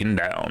broken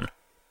down.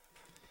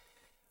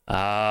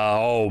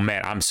 Oh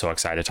man, I'm so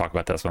excited to talk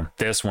about this one.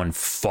 This one,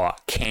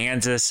 fuck.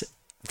 Kansas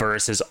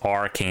versus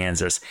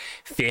Arkansas,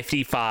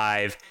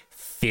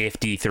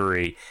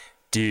 55-53.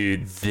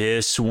 Dude,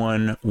 this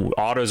one,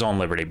 auto's on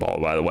Liberty Ball,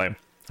 by the way.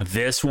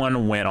 This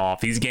one went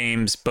off. These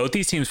games, both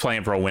these teams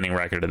playing for a winning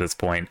record at this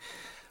point.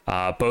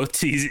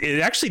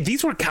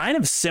 These were kind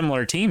of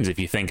similar teams if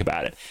you think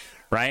about it,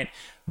 right?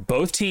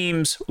 Both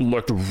teams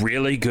looked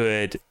really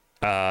good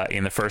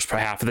in the first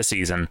half of the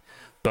season.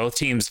 Both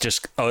teams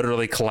just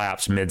utterly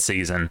collapsed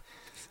mid-season.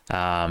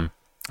 And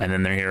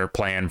then they're here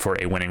playing for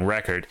a winning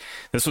record.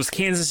 This was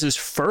Kansas's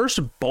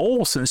first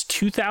bowl since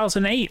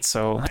 2008,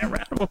 so a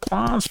round of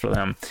applause for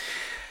them.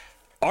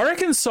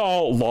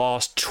 Arkansas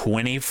lost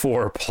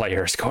 24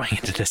 players going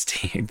into this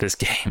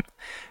game.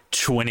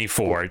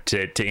 24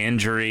 to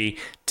injury,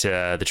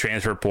 to the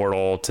transfer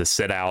portal, to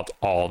sit out,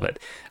 all of it.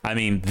 I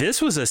mean,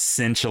 this was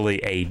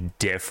essentially a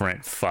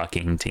different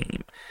fucking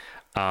team.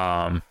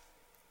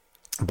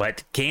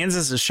 But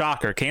Kansas is a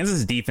shocker.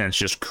 Kansas defense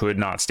just could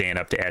not stand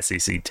up to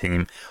SEC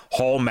team.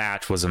 Whole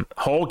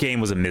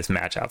game was a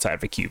mismatch outside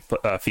of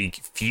a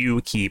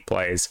few key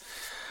plays.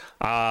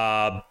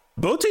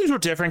 Both teams were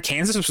different.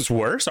 Kansas was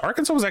worse.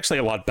 Arkansas was actually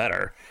a lot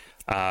better.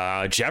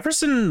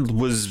 Jefferson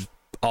was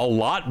a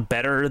lot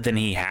better than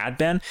he had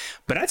been.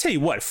 But I tell you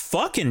what,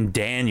 fucking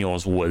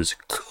Daniels was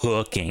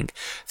cooking.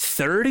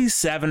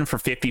 37 for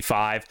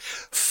 55,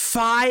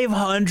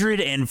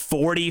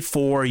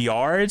 544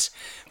 yards.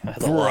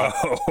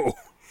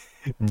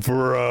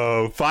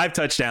 Bro, 5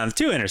 touchdowns,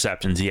 2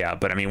 interceptions. Yeah,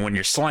 but I mean, when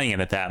you're slinging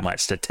it that much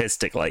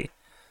statistically.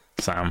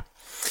 So,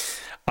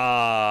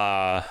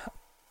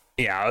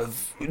 yeah,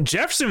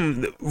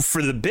 Jefferson,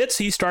 for the bits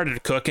he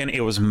started cooking,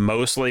 it was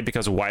mostly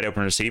because of wide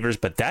open receivers,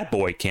 but that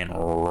boy can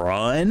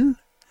run.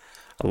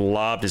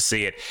 Love to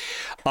see it.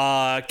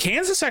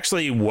 Kansas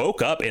actually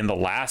woke up in the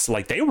last,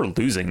 they were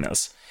losing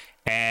this,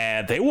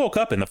 and they woke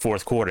up in the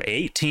 4th quarter,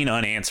 18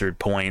 unanswered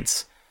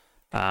points,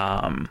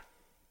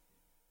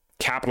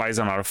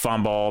 capitalizing on a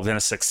fumble, then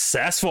a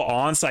successful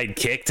onside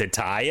kick to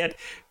tie it.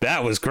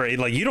 That was great.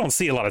 You don't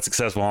see a lot of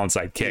successful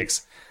onside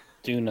kicks.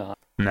 Do not.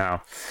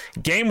 No.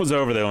 Game was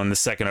over, though, in the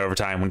second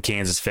overtime when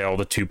Kansas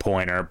failed a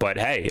 2-pointer. But,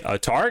 hey, a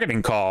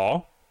targeting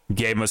call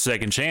gave him a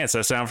second chance.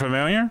 That sound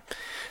familiar?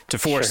 To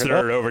force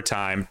third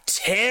overtime.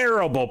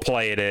 Terrible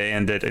play to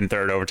end it in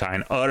third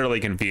overtime. Utterly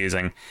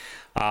confusing.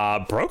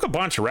 Broke a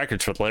bunch of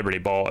records for the Liberty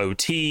Bowl.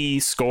 OT,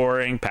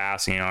 scoring,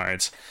 passing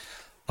yards.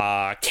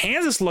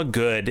 Kansas looked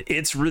good.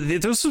 This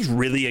was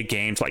really a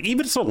game.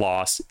 Even it's a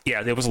loss.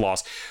 Yeah, it was a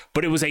loss.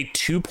 But it was a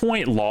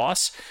 2-point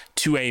loss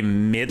to a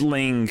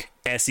middling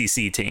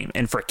SEC team.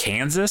 And for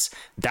Kansas,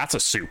 that's a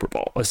Super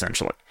Bowl,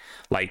 essentially.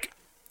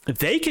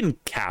 They can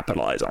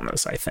capitalize on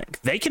this, I think.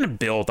 They can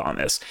build on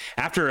this.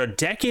 After a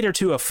decade or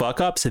two of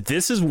fuck-ups,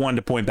 this is one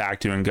to point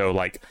back to and go,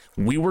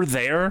 we were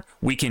there.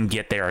 We can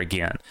get there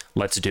again.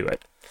 Let's do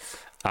it.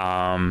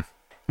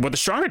 With a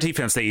stronger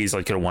defense, they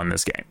easily could have won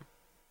this game.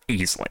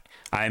 Easily.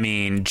 I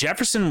mean,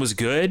 Jefferson was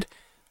good,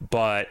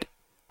 but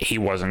he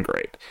wasn't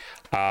great.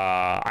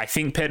 I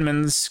think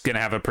Pittman's going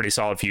to have a pretty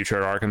solid future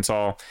at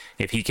Arkansas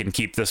if he can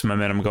keep this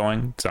momentum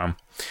going. So,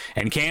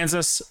 and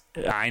Kansas,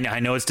 I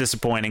know it's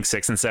disappointing,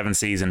 6-7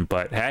 season,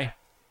 but hey,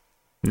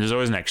 there's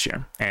always next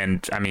year.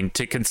 And I mean,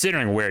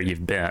 considering where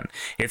you've been,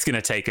 it's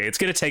going to take a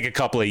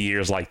couple of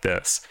years like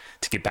this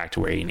to get back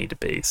to where you need to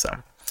be. So,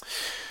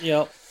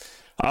 yep.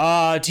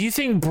 Do you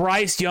think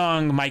Bryce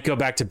Young might go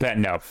back to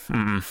Benton? No,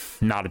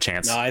 not a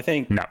chance. No, I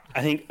think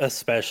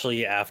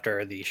especially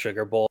after the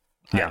Sugar Bowl,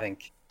 I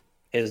think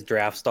his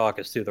draft stock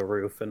is through the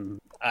roof, and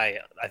I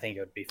think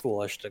it would be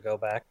foolish to go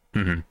back.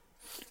 Mm-hmm.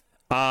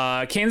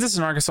 Kansas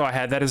and Arkansas, I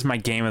had that as my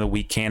game of the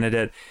week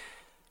candidate.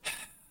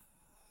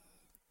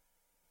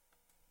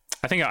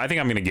 I think I'm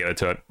going to give it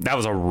to it. That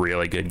was a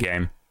really good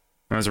game.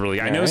 That was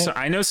really. I know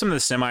some of the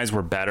semis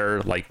were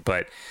better,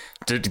 but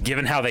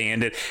given how they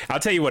ended, I'll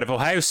tell you what. If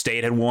Ohio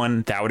State had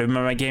won, that would have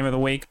been my game of the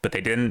week, but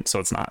they didn't, so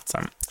it's not.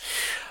 So,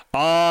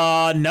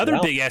 another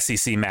big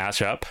SEC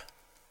matchup.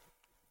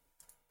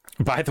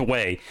 By the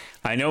way,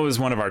 I know it was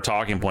one of our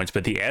talking points,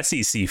 but the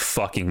SEC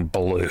fucking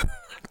blew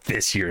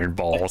this year in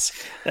balls.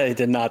 They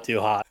did not do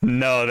hot.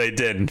 No, they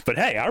didn't. But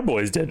hey, our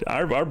boys did.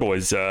 Our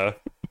boys.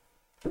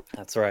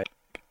 That's right.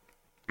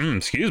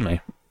 Excuse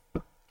me.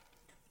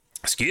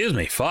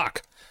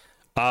 Fuck.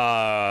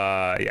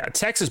 Yeah,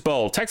 Texas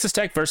Bowl, Texas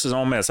Tech versus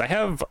Ole Miss. I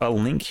have a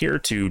link here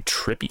to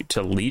tribute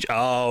to Leach.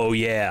 Oh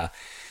yeah,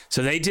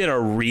 so they did a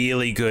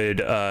really good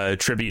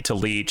tribute to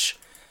Leach.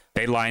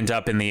 They lined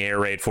up in the air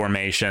raid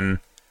formation,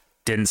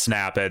 didn't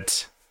snap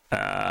it.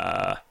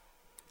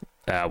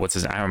 What's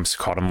his name? I almost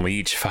called him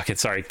Leach. Fucking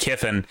sorry,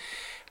 Kiffin.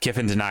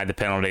 Kiffin denied the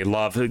penalty.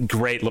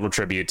 Great little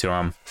tribute to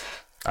him.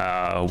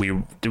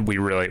 We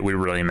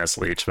really miss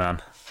Leach,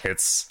 man.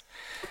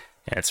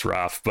 It's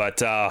rough,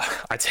 but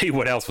I tell you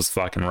what else was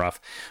fucking rough.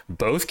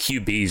 Both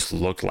QBs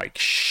looked like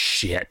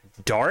shit.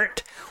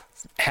 Dart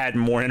had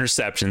more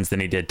interceptions than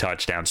he did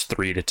touchdowns,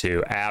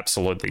 3-2.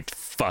 Absolutely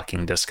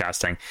fucking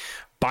disgusting.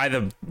 By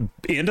the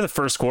end of the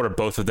first quarter,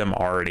 both of them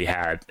already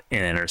had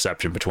an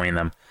interception between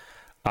them.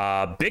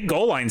 Big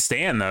goal line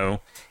stand,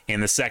 though,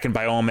 in the second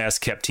by Ole Miss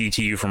kept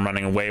TCU from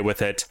running away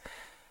with it.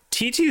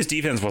 TCU's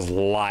defense was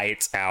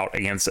lights out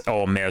against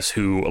Ole Miss,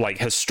 who, like,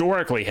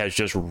 historically has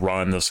just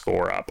run the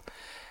score up.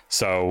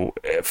 So,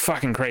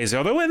 fucking crazy.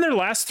 Although in their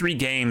last 3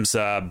 games,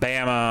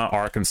 Bama,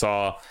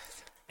 Arkansas,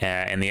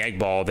 and the Egg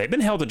Bowl, they've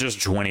been held to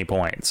just 20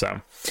 points.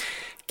 So,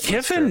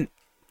 Kiffin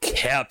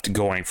kept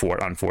going for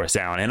it on fourth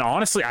down. And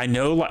honestly, I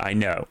know.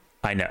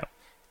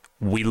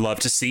 We love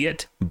to see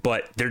it,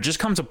 but there just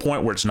comes a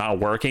point where it's not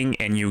working,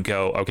 and you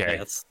go, okay.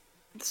 Yeah, it's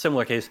a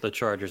similar case to the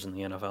Chargers in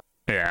the NFL.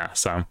 Yeah,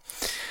 so...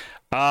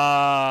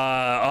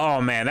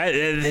 oh man,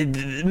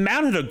 that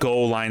mounted a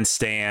goal line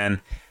stand.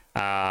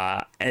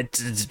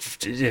 It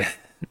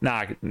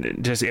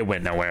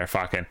went nowhere.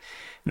 Fucking,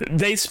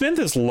 they spent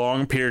this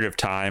long period of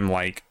time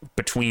like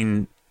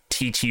between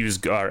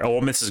TCU's or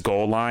Ole Miss's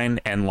goal line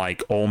and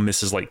like Ole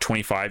Miss's like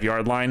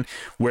 25-yard line,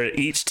 where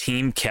each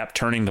team kept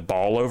turning the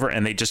ball over,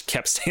 and they just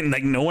kept saying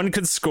like no one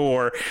could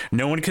score,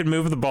 no one could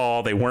move the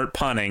ball, they weren't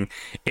punting.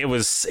 It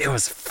was a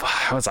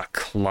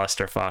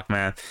clusterfuck,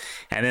 man.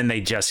 And then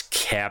they just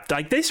kept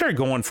like they started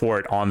going for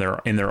it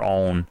in their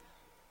own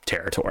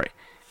territory.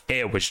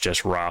 It was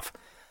just rough.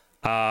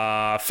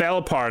 Fell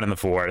apart in the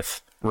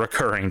fourth,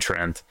 recurring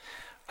trend.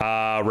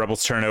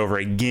 Rebels turnover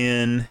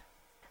again.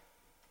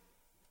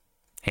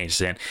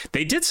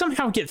 They did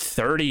somehow get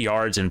 30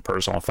 yards in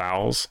personal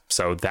fouls,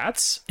 so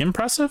that's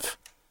impressive.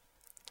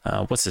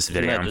 What's this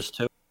video? Isn't that just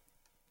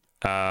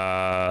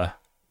 2?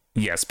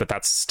 Yes, but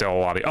that's still a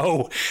lot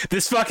of...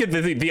 this fucking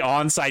the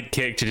onside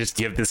kick to just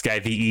give this guy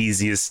the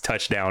easiest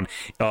touchdown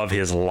of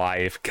his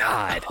life.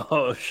 God.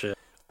 Oh shit.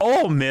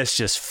 Ole Miss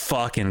just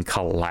fucking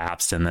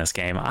collapsed in this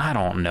game. I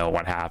don't know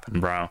what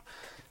happened, bro.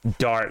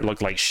 Dart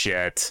looked like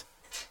shit.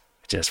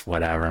 Just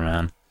whatever,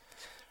 man.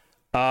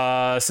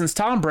 Since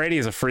Tom Brady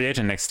is a free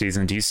agent next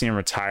season, do you see him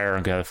retire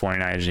and go to the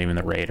 49ers and even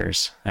the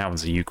Raiders? That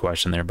was a you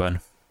question there, bud.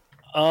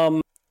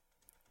 I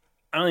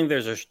don't think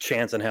there's a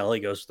chance in hell he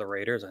goes to the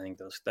Raiders. I think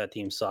that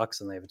team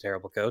sucks and they have a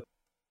terrible coach.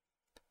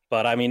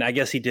 But I mean, I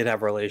guess he did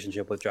have a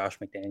relationship with Josh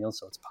McDaniels,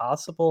 so it's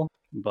possible.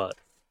 But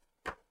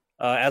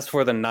as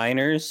for the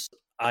Niners,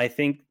 I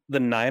think the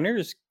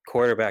Niners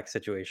quarterback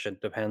situation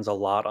depends a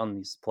lot on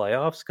these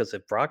playoffs, because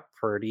if Brock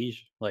Purdy,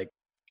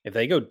 if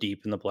they go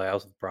deep in the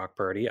playoffs with Brock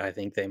Purdy, I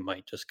think they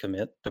might just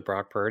commit to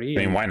Brock Purdy.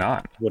 I mean, why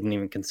not? Wouldn't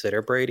even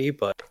consider Brady,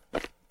 but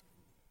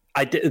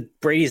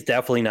Brady's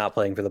definitely not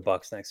playing for the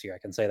Bucs next year. I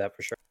can say that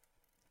for sure.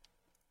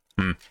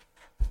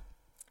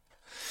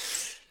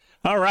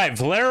 All right,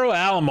 Valero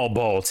Alamo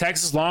Bowl,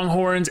 Texas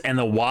Longhorns and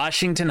the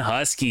Washington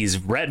Huskies.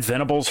 Brett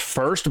Venables'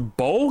 first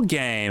bowl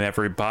game,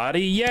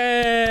 everybody.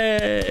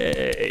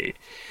 Yay!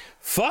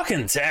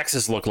 Fucking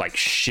Texas look like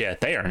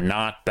shit. They are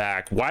not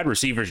back. Wide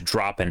receivers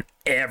dropping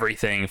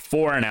everything,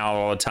 4 and out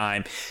all the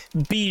time.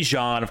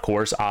 Bijan, of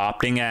course,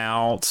 opting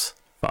out.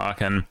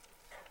 Fucking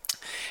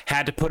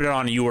had to put it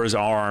on Ewer's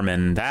arm,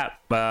 and that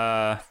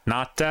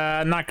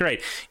not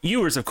great.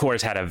 Ewers, of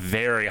course, had a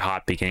very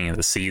hot beginning of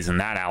the season.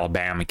 That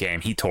Alabama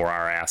game, he tore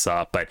our ass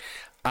up. But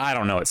I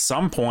don't know. At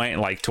some point,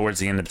 like towards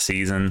the end of the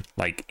season,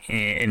 like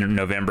in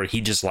November,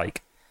 he just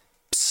like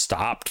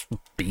stopped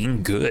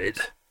being good.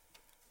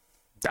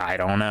 I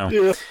don't know.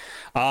 Yeah.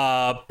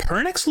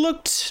 Pernix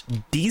looked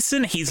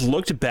decent. He's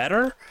looked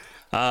better.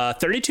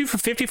 32 for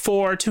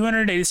 54,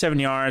 287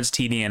 yards,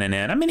 TD and an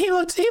N. I mean, he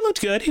looked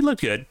good. He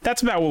looked good.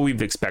 That's about what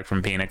we'd expect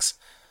from Penix.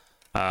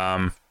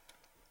 I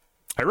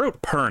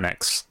wrote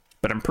Pernix,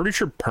 but I'm pretty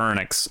sure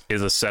Pernix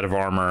is a set of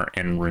armor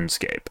in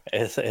RuneScape.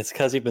 It's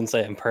because you've been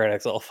saying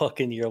Pernix all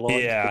fucking year long.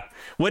 Yeah.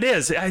 What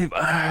is?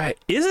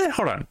 Is it?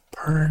 Hold on.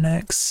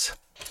 Pernix.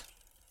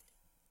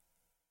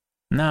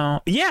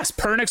 No. Yes,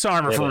 Pernix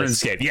armor for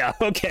RuneScape. Yeah,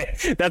 okay.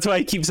 That's why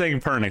I keep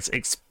saying Pernix.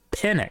 It's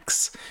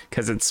Penix,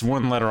 because it's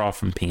one letter off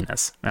from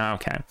penis.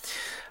 Okay.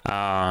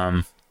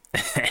 Yeah,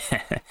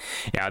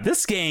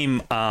 this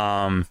game,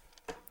 how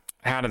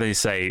do they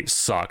say,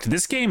 sucked.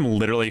 This game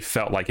literally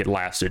felt like it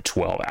lasted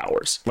 12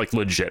 hours. Like,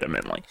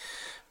 legitimately.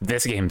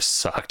 This game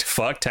sucked.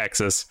 Fuck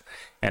Texas.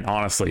 And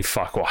honestly,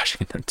 fuck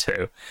Washington,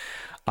 too.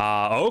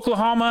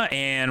 Oklahoma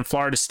and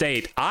Florida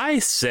State. I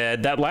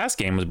said that last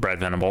game was Brett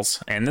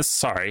Venables, and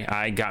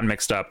I got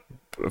mixed up.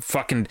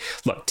 Fucking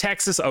look,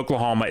 Texas,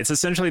 Oklahoma, it's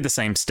essentially the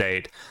same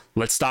state.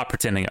 Let's stop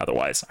pretending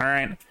otherwise. All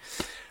right.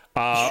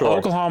 Sure.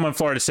 Oklahoma and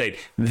Florida State.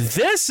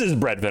 This is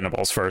Brett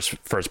Venables'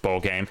 first bowl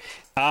game.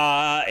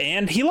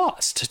 And he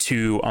lost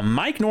to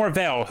Mike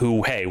Norvell,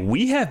 who, hey,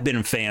 we have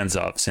been fans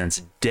of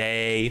since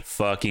day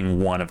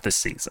fucking one of the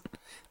season.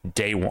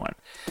 Day one.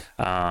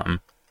 I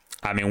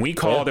mean, we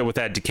called it with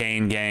that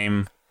Duquesne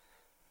game,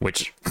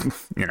 which,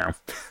 you know,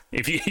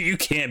 if you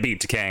can't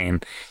beat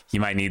Duquesne, you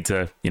might need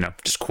to, you know,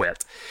 just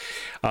quit.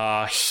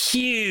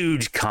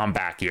 Huge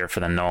comeback year for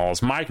the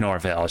Noles. Mike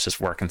Norvell is just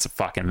working some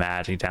fucking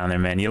magic down there,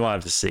 man. You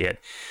love to see it.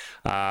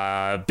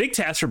 Big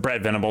task for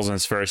Brett Venables in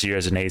his first year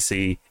as an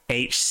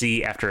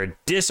HC after a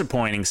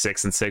disappointing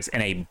 6-6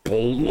 and a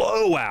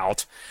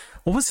blowout.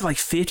 What was it, like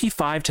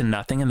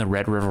 55-0 in the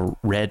Red River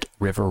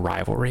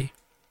rivalry?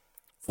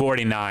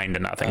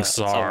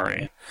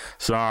 49-0.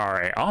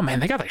 Sorry. Oh man,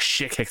 they got like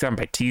shit kicked out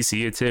by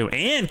TCU too,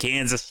 and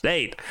Kansas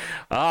State.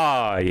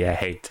 Oh yeah,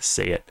 hate to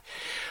see it.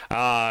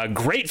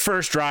 Great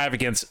first drive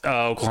against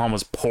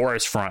Oklahoma's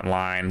porous front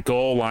line.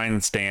 Goal line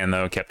stand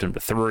though kept him to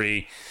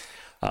 3.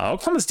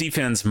 Oklahoma's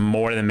defense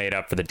more than made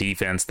up for the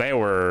defense. They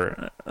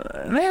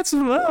had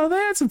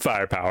some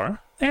firepower.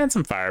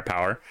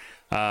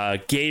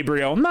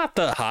 Gabriel, not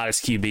the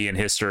hottest QB in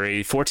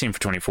history. 14 for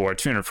 24,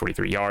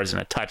 243 yards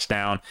and a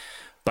touchdown.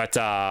 But,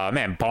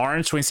 man,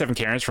 Barnes, 27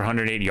 carries for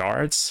 108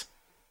 yards.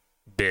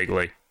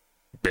 Bigly.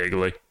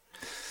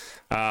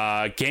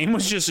 Game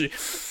was just...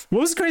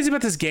 What was crazy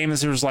about this game is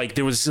there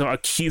was a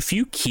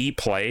few key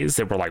plays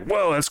that were like,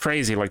 whoa, that's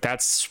crazy. Like,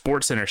 that's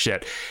Sports Center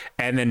shit.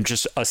 And then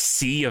just a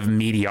sea of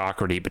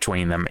mediocrity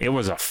between them. It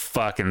was a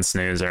fucking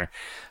snoozer.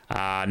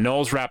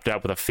 Knowles wrapped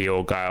up with a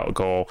field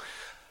goal.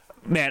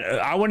 Man,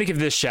 I want to give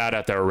this shout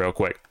out there real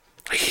quick.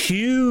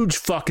 Huge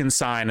fucking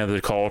sign of the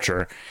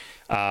culture.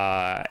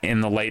 In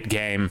the late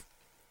game,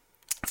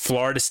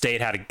 Florida State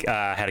had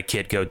a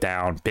kid go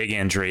down, big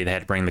injury. They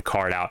had to bring the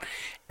cart out,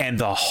 and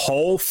the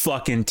whole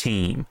fucking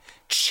team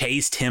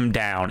chased him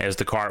down as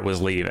the cart was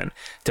leaving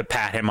to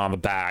pat him on the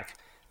back.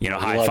 You know,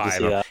 high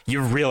five him.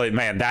 You really,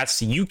 man,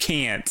 you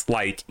can't,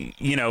 like,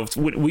 you know,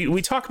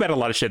 we talk about a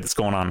lot of shit that's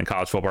going on in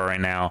college football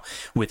right now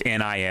with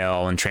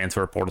NIL and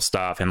transfer portal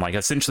stuff and like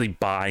essentially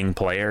buying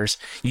players.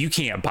 You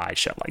can't buy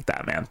shit like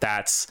that, man.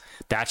 That's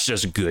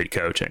just good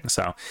coaching.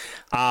 So,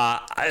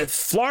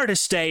 Florida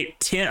State,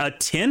 a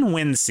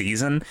 10-win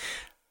season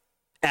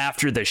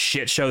after the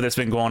shit show that's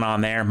been going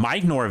on there.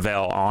 Mike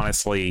Norvell,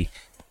 honestly,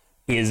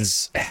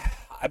 is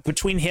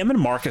between him and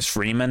Marcus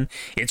Freeman,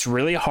 it's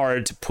really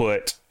hard to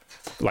put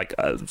like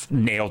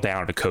nail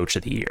down to coach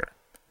of the year.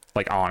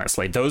 Like,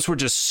 honestly, those were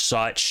just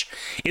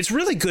it's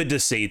really good to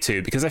see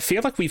too, because I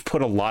feel like we've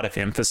put a lot of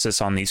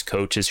emphasis on these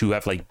coaches who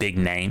have like big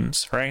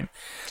names, right?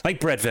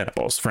 Like Brett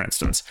Venables, for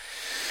instance.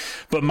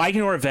 But Mike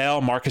Norvell,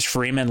 Marcus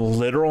Freeman,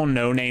 literal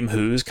no-name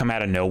who's come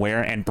out of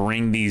nowhere and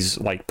bring these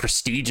like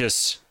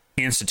prestigious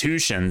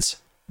institutions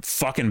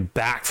fucking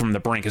back from the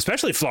brink,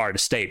 especially Florida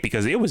State,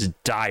 because it was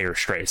dire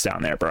straits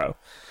down there, bro.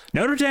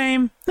 Notre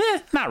Dame,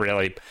 not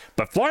really.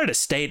 But Florida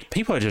State,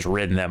 people have just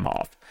ridden them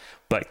off.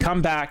 But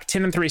come back,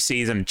 10-3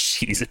 season,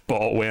 Cheez It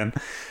Bowl win.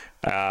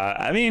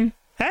 I mean,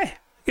 hey,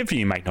 good for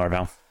you, Mike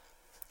Norvell.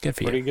 Good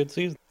for you. Pretty good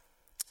season.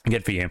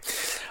 Good for you.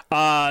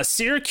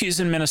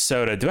 Syracuse and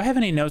Minnesota. Do I have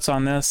any notes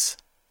on this?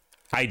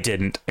 I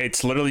didn't.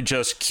 It's literally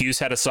just Cuse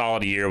had a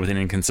solid year with an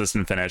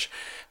inconsistent finish.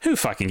 Who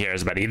fucking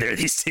cares about either of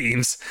these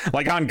teams?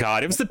 Like, on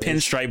God, it was the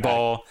Pinstripe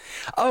Bowl.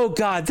 Oh,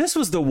 God, this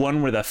was the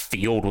one where the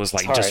field was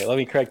like All right, let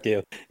me correct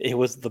you. It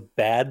was the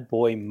Bad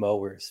Boy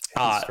Mowers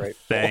Pinstripe Bowl.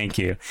 Thank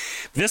you.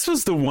 This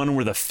was the one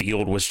where the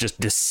field was just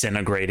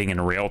disintegrating in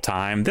real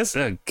time.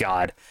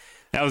 God,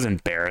 that was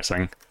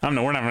embarrassing. We're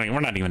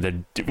not even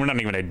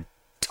to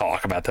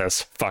talk about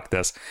this. Fuck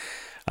this.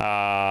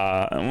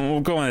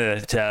 We'll go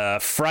into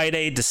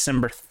Friday,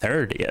 December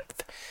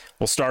 30th.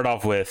 We'll start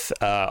off with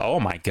oh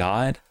my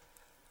god,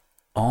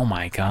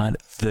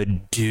 the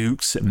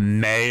Duke's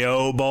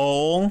Mayo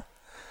Bowl.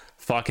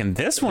 Fucking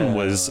this one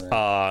was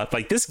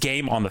like, this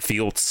game on the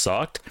field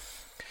sucked,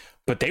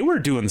 but they were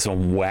doing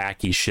some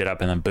wacky shit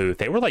up in the booth.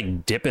 They were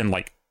like dipping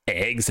like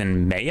eggs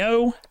in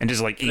mayo and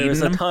just like eating them.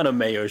 There was a ton of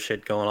mayo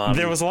shit going on.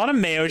 There was a lot of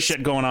mayo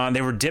shit going on.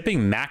 They were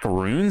dipping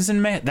macaroons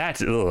in mayo.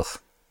 That's ugh.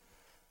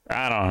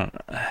 I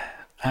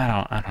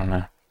don't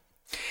know.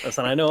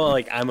 Listen, I know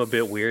like I'm a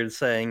bit weird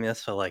saying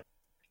this, but like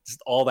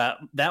just all that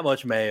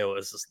much mayo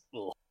is just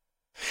ugh.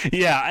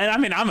 Yeah, and I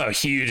mean, I'm a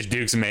huge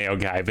Duke's Mayo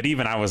guy, but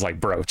even I was like,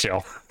 bro,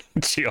 chill.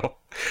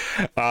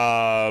 But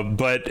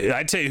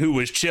I tell you who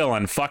was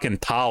chilling, fucking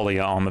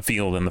Talia on the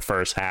field in the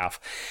first half.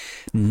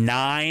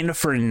 9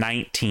 for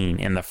 19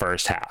 in the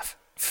first half.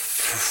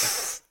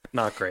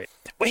 Not great.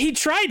 Well, he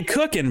tried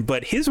cooking,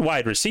 but his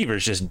wide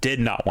receivers just did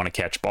not want to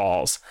catch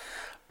balls.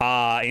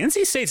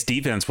 NC State's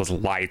defense was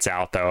lights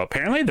out, though.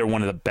 Apparently, they're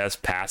one of the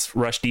best pass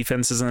rush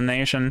defenses in the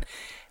nation,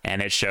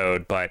 and it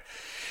showed. But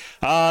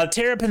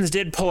Terrapins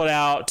did pull it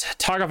out.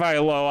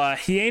 Tagovailoa,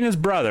 he ain't his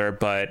brother,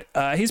 but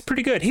he's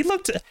pretty good. He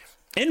looked,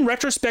 in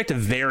retrospect, a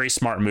very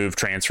smart move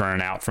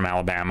transferring out from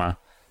Alabama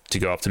to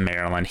go up to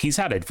Maryland. He's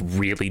had a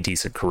really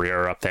decent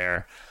career up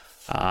there.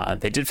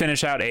 They did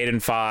finish out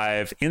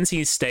 8-5.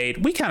 NC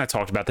State, we kind of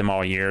talked about them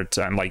all year.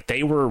 Like,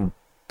 they were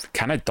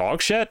kind of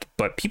dog shit,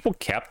 but people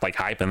kept like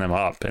hyping them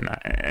up.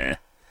 And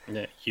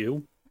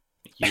you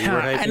were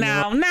hyping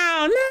them up?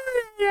 Nah.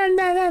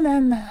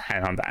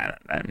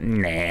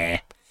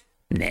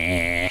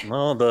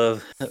 Well,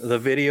 the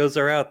videos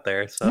are out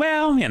there. So.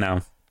 Well, you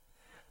know,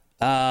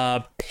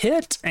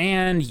 Pitt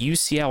and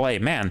UCLA,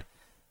 man,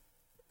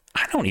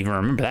 I don't even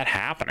remember that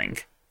happening.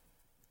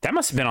 That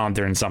must have been on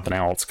during something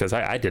else, because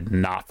I did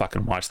not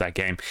fucking watch that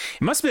game.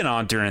 It must have been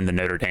on during the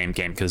Notre Dame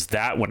game, because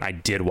that one, I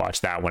did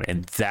watch that one,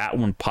 and that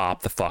one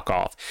popped the fuck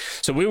off.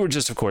 So we were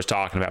just, of course,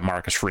 talking about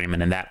Marcus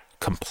Freeman and that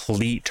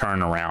complete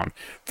turnaround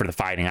for the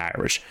Fighting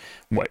Irish,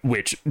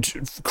 which,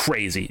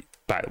 crazy,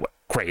 by the way,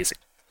 crazy.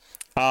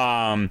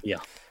 Yeah.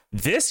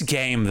 This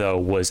game, though,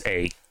 was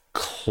a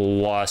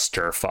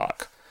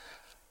clusterfuck.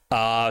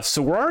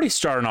 So we're already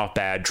starting off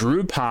bad.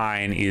 Drew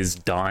Pine is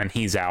done.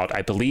 He's out.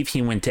 I believe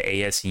he went to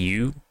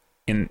ASU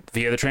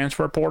via the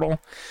transfer portal.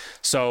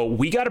 So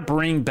we got to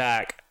bring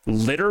back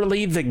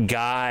literally the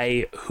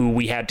guy who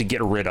we had to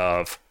get rid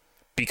of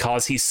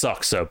because he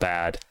sucks so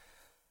bad.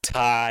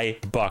 Ty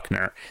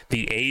Buckner,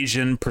 the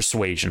Asian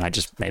Persuasion. I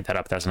just made that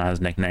up. That's not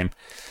his nickname.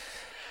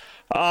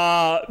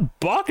 Buckner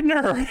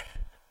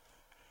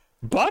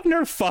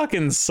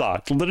fucking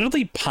sucked.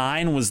 Literally,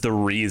 Pine was the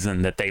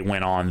reason that they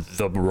went on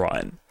the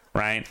run.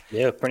 Right?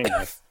 Yeah, pretty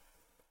much.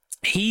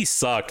 He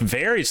sucked.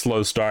 Very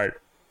slow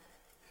start.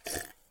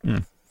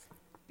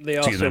 They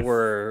also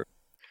were,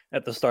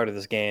 at the start of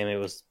this game, it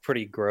was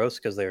pretty gross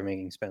because they were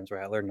making Spence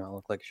Rattler not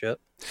look like shit.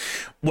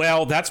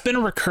 Well, that's been a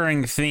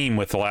recurring theme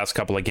with the last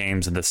couple of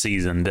games of the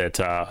season that,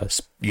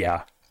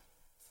 yeah.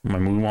 I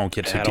mean, we won't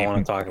get to. I don't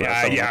want to talk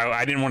about it. Yeah,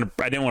 I didn't want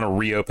to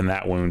reopen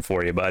that wound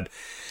for you, bud.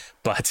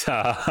 But,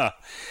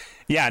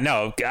 yeah,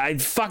 no,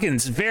 fucking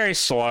very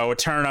slow. A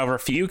turnover,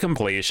 few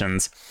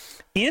completions.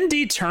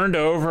 Indy turned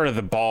over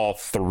the ball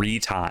 3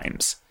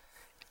 times,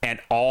 and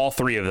all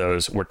 3 of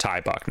those were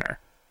Ty Buckner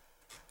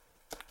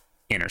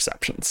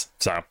interceptions.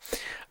 So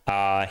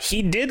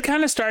he did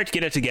kind of start to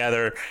get it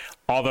together,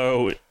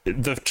 although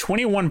the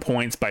 21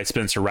 points by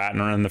Spencer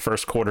Rattler in the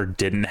first quarter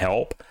didn't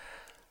help.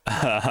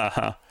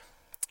 Yeah,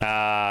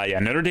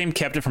 Notre Dame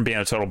kept it from being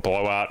a total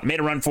blowout, made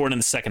a run for it in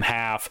the second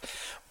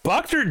half.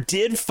 Buckner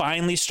did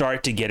finally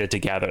start to get it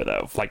together,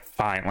 though. Like,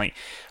 finally.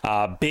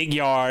 Big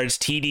yards,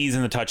 TDs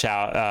in the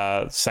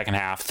touchout second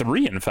half.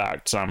 3, in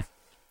fact. So,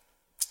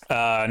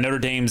 Notre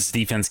Dame's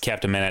defense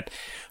kept him in it,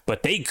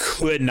 but they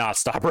could not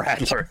stop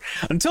Rattler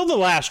until the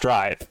last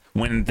drive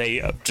when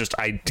they just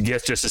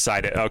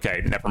decided,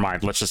 okay, never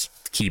mind. Let's just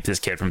keep this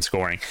kid from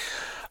scoring.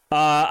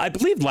 I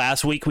believe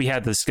last week we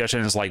had the discussion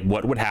is like,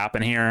 what would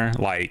happen here?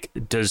 Like,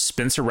 does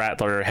Spencer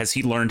Rattler, has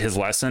he learned his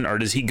lesson, or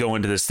does he go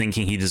into this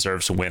thinking he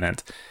deserves to win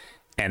it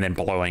and then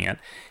blowing it?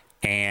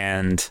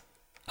 And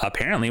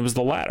apparently it was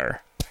the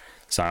latter.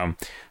 So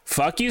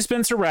fuck you,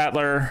 Spencer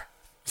Rattler.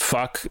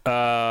 Fuck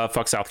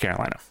South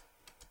Carolina.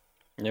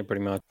 Yeah,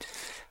 pretty much.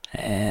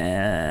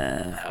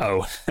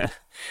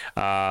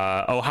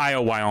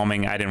 Ohio,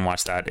 Wyoming. I didn't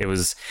watch that. It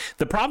was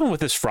the problem with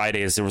this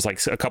Friday is there was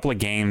like a couple of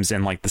games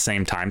in like the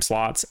same time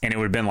slots, and it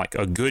would have been like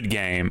a good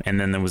game, and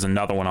then there was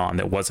another one on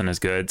that wasn't as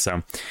good.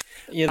 So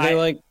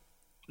yeah,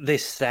 they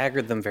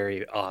staggered them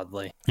very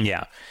oddly.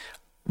 Yeah,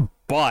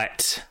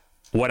 but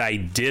what I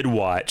did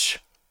watch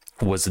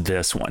was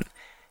this one: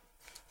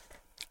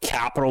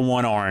 Capital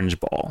One Orange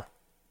Bowl,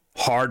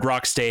 Hard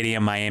Rock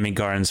Stadium, Miami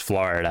Gardens,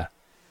 Florida.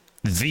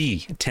 The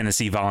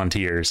Tennessee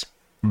Volunteers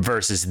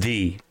versus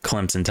the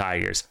Clemson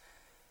Tigers.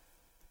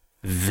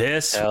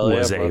 This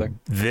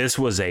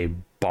was a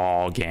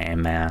ball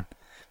game, man.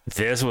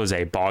 This was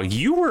a ball.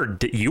 You were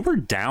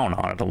down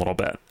on it a little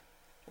bit.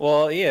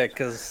 Well, yeah,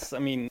 because I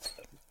mean,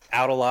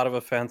 out a lot of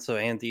offensive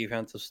and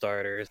defensive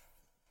starters.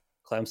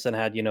 Clemson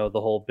had,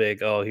 the whole big,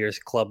 here's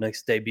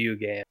Klubnik's debut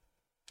game.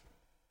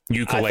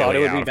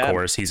 Ukulele out, of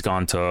course. He's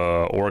gone to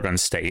Oregon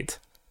State.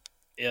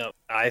 Yeah,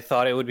 I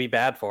thought it would be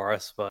bad for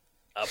us, but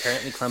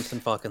apparently Clemson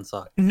fucking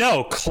sucked.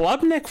 No,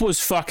 Klubnik was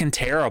fucking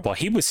terrible.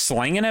 He was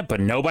slinging it, but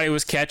nobody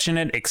was catching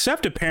it,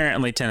 except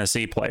apparently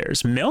Tennessee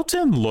players.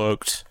 Milton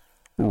looked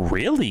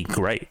really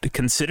great,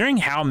 considering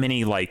how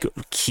many, like,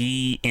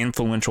 key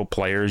influential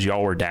players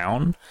y'all were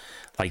down.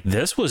 Like,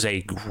 this was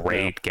a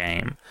great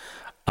game.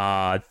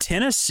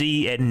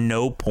 Tennessee at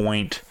no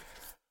point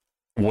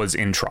was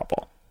in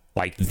trouble.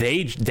 Like,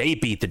 they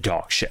beat the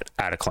dog shit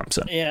out of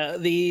Clemson. Yeah,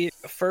 the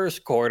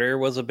first quarter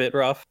was a bit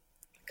rough.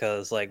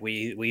 Because like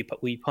we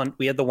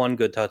had the one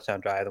good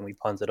touchdown drive, and we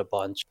punted a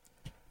bunch,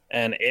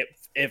 and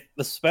it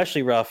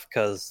especially rough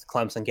because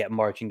Clemson kept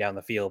marching down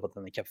the field, but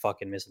then they kept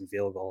fucking missing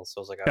field goals. So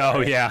I was like,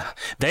 right. Yeah,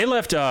 they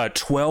left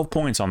 12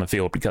 points on the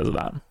field because of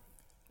that.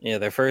 Yeah,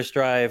 their first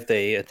drive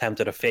they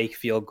attempted a fake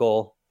field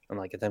goal and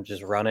like attempted to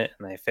just run it,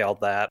 and they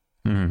failed that.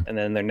 Mm-hmm. And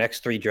then their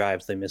next 3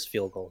 drives they missed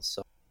field goals.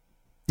 So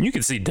you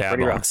could see Dab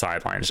on the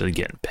sidelines just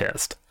getting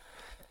pissed.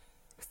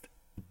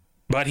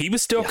 But he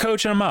was still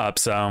coaching them up,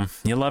 so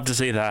you love to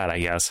see that, I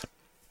guess.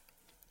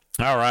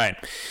 All right.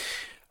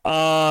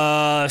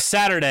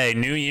 Saturday,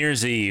 New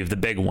Year's Eve, the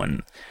big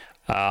one.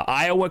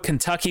 Iowa,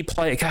 Kentucky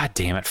play. God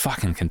damn it,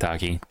 fucking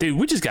Kentucky, dude.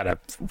 We just gotta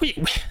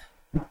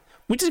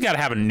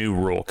have a new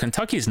rule.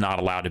 Kentucky's not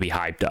allowed to be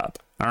hyped up.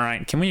 All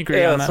right, can we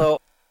agree on that?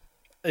 So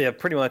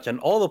pretty much. And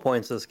all the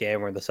points this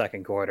game were in the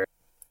second quarter,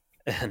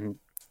 and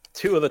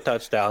 2 of the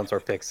touchdowns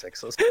were pick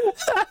sixes.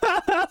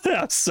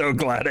 I'm so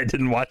glad I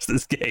didn't watch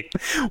this game.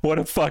 What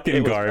a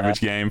fucking garbage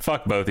game.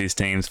 Fuck both these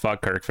teams.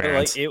 Fuck Kirk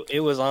fans. Like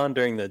it was on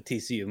during the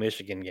TCU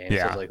Michigan game.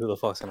 Yeah. So like, who the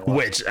fuck's gonna watch?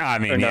 Which I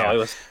mean, no, it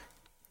was.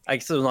 I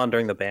guess it was on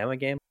during the Bama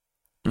game.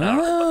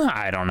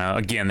 I don't know.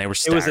 Again, they were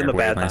staggered. It was in the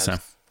bad times. So,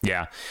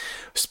 yeah.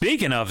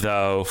 Speaking of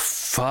though,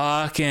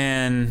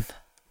 fucking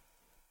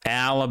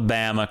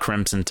Alabama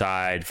Crimson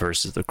Tide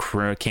versus the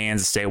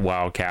Kansas State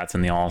Wildcats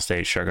in the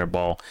All-State Sugar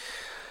Bowl.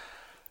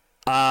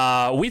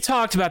 We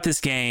talked about this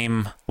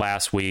game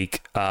last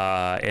week.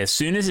 As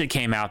soon as it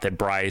came out that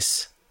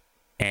Bryce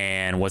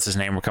and what's his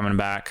name were coming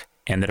back,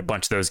 and that a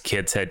bunch of those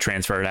kids had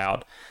transferred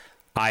out,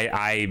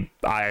 I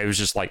was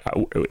just like,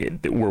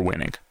 we're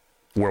winning.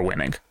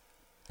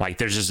 Like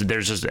there's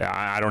just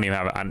I don't even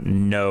have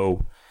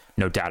no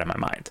doubt in my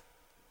mind.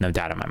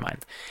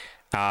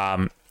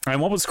 And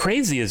what was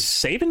crazy is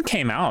Saban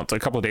came out a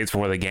couple of days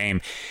before the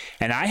game,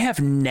 and I have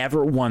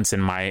never once in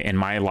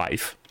my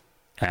life,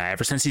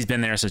 ever since he's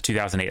been there since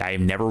 2008, I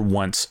have never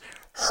once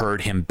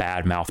heard him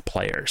badmouth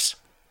players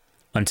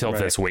until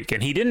this week.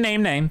 And he didn't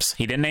name names.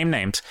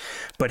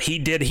 But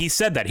he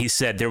said that. He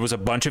said there was a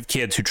bunch of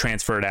kids who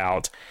transferred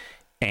out,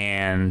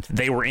 and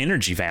they were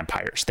energy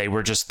vampires. They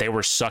were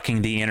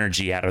sucking the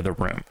energy out of the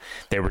room.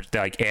 They were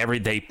like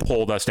they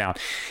pulled us down.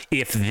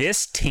 If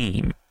this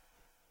team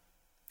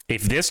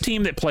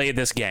that played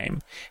this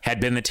game had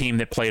been the team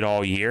that played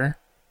all year,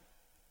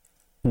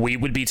 we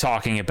would be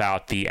talking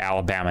about the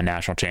Alabama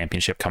national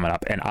championship coming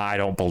up, and I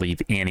don't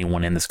believe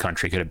anyone in this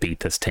country could have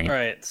beat this team. All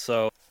right,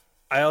 so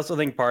I also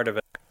think part of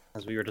it,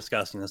 as we were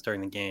discussing this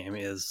during the game,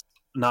 is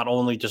not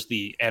only just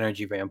the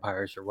energy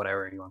vampires or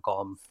whatever you want to call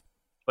them,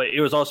 but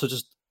it was also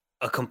just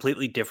a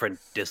completely different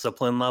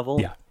discipline level.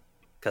 Yeah.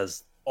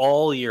 Because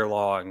all year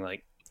long,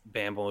 like,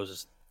 Bama was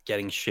just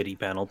getting shitty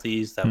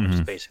penalties that were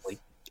just basically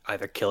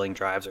either killing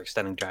drives or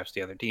extending drives to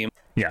the other team.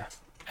 Yeah.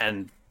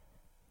 And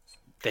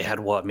they had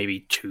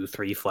maybe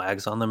 2-3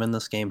 flags on them in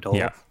this game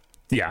total.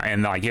 Yeah,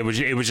 and like it was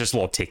just a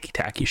little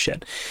ticky-tacky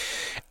shit.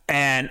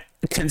 And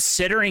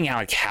considering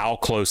like how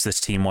close this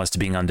team was to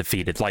being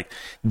undefeated, like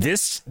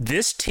this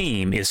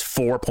team is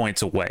 4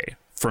 points away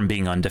from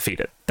being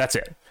undefeated. That's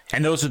it.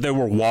 And there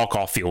were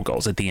walk-off field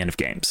goals at the end of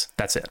games.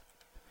 That's it.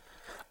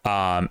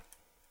 I've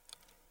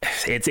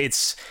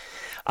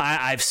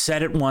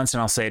said it once and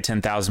I'll say it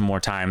 10,000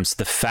 more times.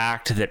 The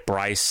fact that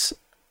Bryce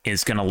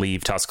is going to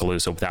leave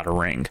Tuscaloosa without a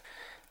ring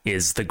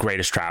is the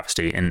greatest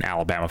travesty in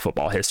Alabama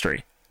football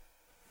history,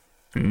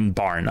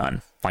 bar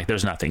none. Like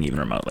there's nothing even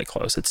remotely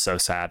close. It's so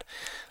sad.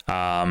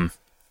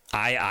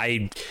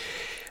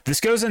 This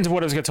goes into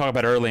what I was going to talk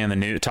about early in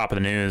the top of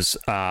the news.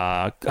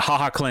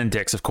 Clinton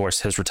Dix, of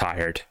course, has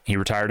retired. He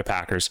retired to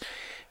Packers.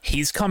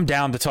 He's come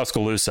down to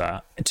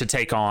Tuscaloosa to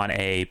take on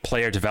a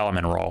player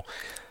development role.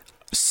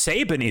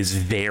 Saban is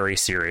very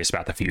serious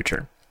about the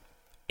future.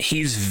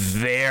 He's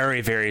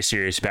very, very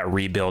serious about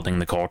rebuilding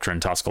the culture in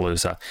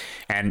Tuscaloosa.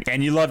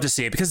 And you love to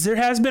see it because there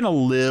has been a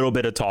little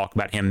bit of talk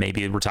about him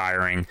maybe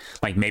retiring,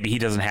 like maybe he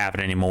doesn't have it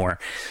anymore.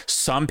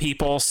 Some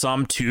people,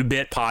 some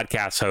 2-bit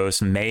podcast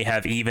hosts may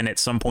have even at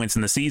some points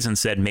in the season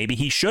said maybe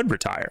he should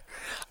retire.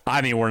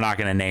 I mean, we're not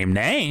going to name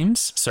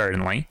names,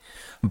 certainly,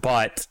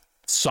 but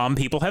some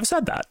people have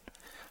said that.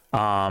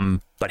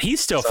 But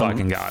he's still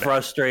fucking got it.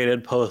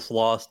 Frustrated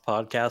post-lost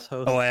podcast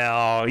host.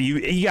 Well,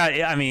 you got,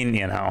 I mean,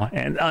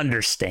 and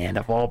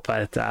understandable,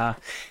 but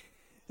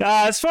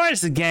as far as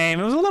the game,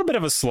 it was a little bit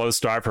of a slow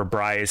start for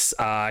Bryce.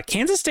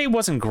 Kansas State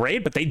wasn't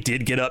great, but they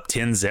did get up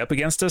 10-zip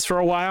against us for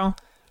a while.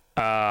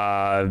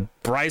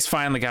 Bryce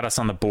finally got us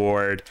on the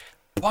board.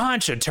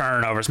 Bunch of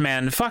turnovers,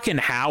 man. Fucking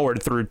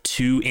Howard threw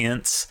 2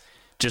 ints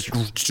just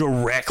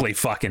directly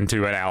fucking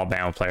to an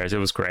Alabama players. It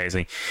was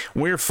crazy.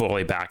 We're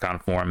fully back on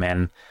form,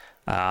 man.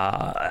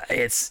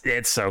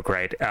 It's so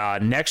great.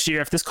 Next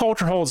year, if this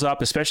culture holds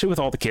up, especially with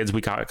all the kids we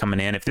got coming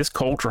in, if this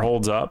culture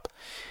holds up,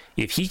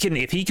 if he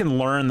can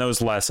learn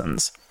those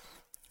lessons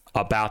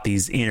about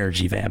these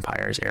energy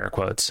vampires, air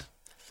quotes,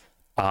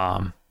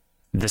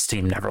 this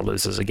team never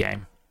loses a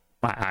game.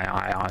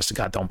 I honestly,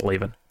 God, don't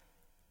believe it.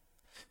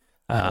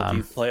 Do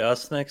you play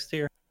us next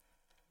year?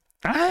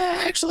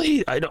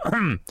 Actually, I don't.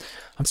 I'm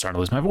starting to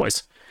lose my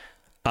voice.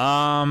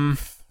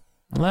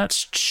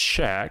 Let's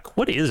check.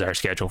 What is our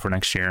schedule for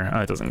next year? Oh,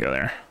 it doesn't go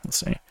there. Let's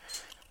see.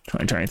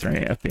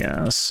 2023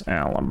 FBS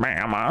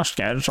Alabama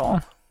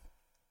schedule.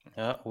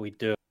 Yeah, we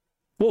do.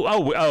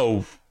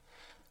 Well,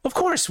 of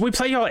course, we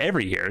play y'all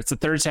every year. It's the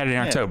third Saturday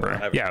in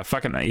October. Yeah,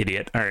 fucking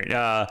idiot. All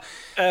right.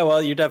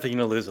 Well, you're definitely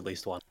gonna lose at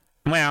least one.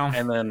 Well,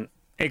 and then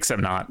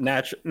except not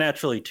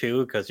naturally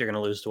 2, because you're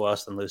gonna lose to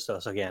us and lose to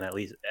us again at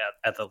least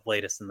at the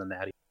latest in the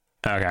Natty.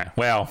 Okay,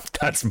 well,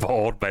 that's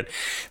bold, but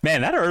man,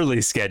 that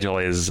early schedule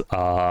is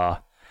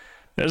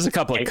there's a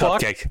couple of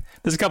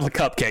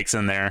cupcakes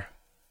in there.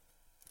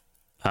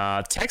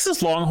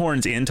 Texas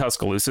Longhorns in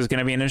Tuscaloosa is going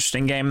to be an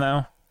interesting game,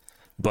 though.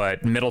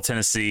 But Middle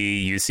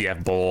Tennessee,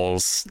 UCF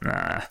Bulls.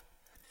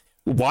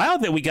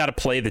 Wild that we got to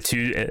play the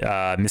two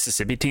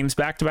Mississippi teams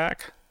back to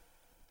back.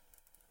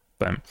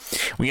 But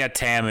we got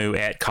TAMU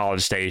at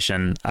College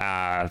Station.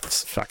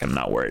 Fucking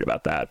not worried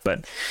about that.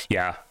 But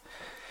yeah.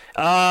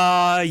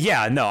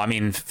 No, I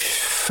mean,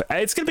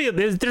 it's going to be,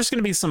 there's going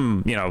to be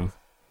some,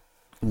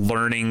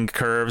 learning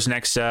curves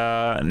next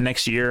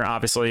year,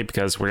 obviously,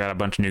 because we got a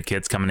bunch of new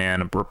kids coming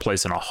in and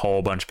replacing a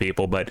whole bunch of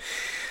people. But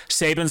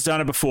Saban's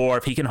done it before.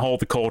 If he can hold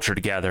the culture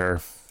together,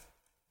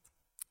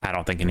 I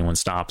don't think anyone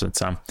stops it.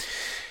 So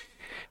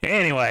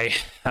anyway,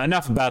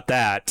 enough about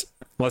that.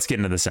 Let's get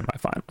into the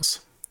semifinals.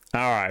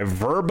 All right,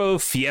 Verbo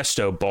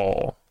Fiesta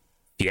Bowl.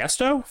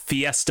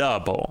 Fiesta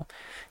Bowl.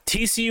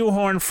 TCU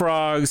Horned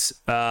Frogs,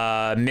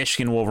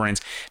 Michigan Wolverines.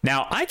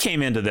 Now, I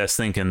came into this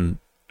thinking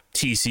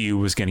TCU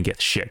was going to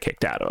get shit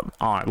kicked out of them,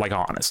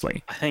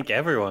 honestly. I think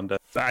everyone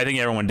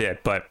did.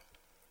 But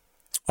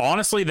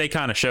honestly, they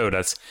kind of showed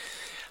us.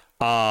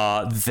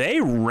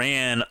 They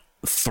ran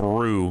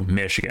through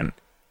Michigan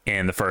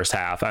in the first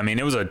half. I mean,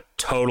 it was a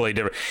totally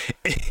different...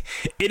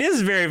 It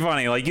is very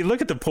funny. Like, you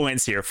look at the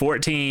points here,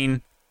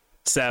 14-7,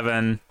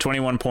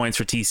 21 points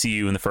for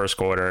TCU in the first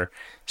quarter,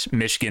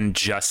 Michigan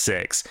just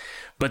 6.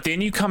 But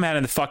then you come out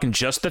in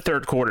just the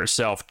third quarter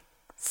itself,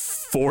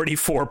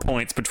 44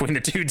 points between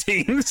the two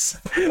teams.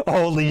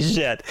 Holy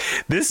shit.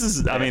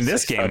 This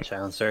game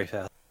touchdowns very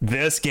fast.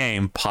 This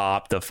game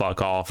popped the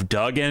fuck off.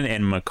 Duggan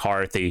and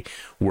McCarthy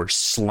were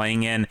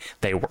slinging.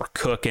 They were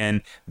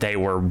cooking. They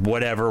were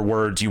whatever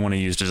words you want to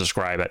use to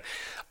describe it.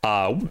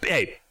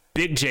 Hey,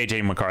 big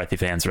JJ McCarthy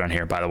fans around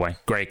here, by the way.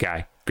 Great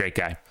guy.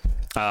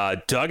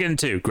 Duggan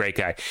too, great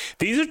guy.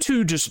 These are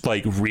two just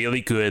like really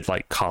good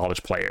like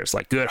college players,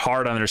 like good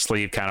heart on their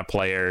sleeve kind of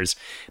players.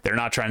 They're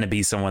not trying to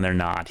be someone they're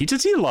not. You'd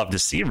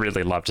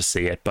really love to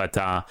see it. But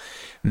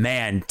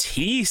man,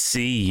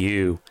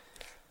 TCU,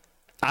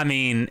 I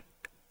mean,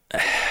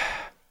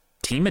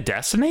 team of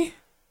destiny?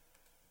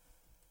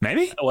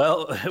 Maybe?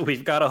 Well,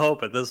 we've got to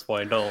hope at this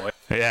point, don't we?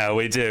 Yeah,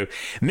 we do.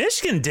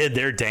 Michigan did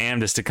their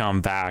damnedest to come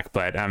back,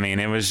 but I mean,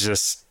 it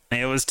was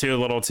too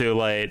little too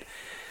late.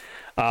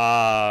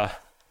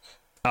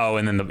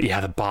 And then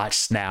the botch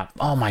snap.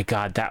 Oh my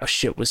god, that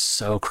shit was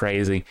so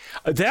crazy.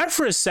 That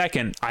for a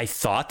second, I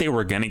thought they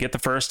were gonna get the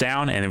first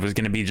down and it was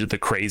gonna be just the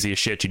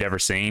craziest shit you'd ever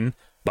seen.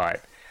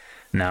 But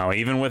no,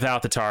 even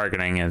without the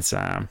targeting,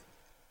 I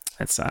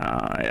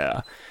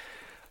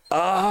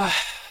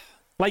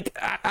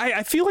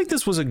feel like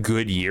this was a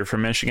good year for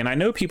Michigan. I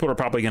know people are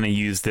probably going to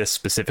use this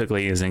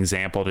specifically as an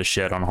example to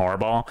shit on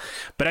Harbaugh,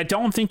 but I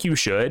don't think you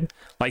should.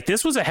 Like,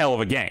 this was a hell of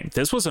a game.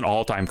 This was an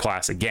all-time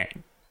classic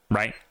game,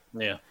 right?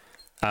 Yeah.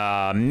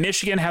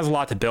 Michigan has a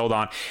lot to build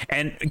on.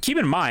 And keep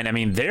in mind, I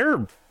mean,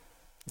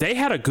 they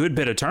had a good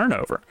bit of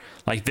turnover.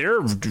 Like,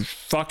 their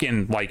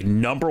fucking, like,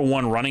 number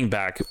one running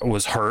back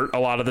was hurt a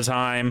lot of the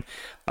time.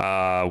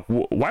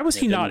 Why was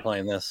he not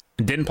playing this?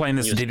 Didn't play in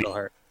this. He was still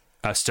hurt.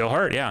 Still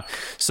hurt, yeah.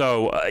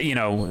 So,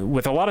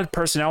 with a lot of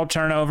personnel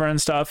turnover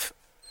and stuff,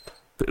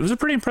 it was a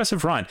pretty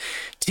impressive run.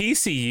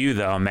 TCU,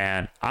 though,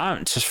 man,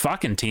 I'm just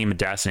fucking team of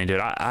destiny, dude.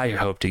 I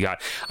hope to God.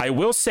 I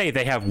will say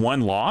they have one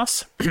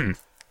loss, and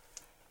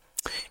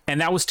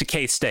that was to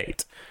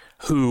K-State,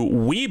 who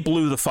we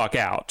blew the fuck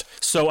out.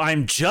 So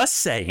I'm just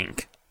saying.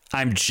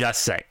 Yeah,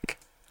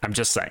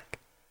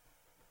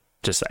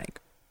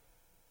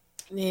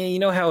 you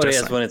know how it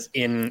is when it's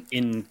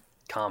in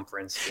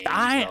conference games.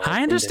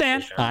 I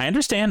understand. I'm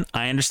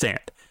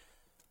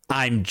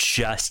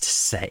just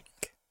saying.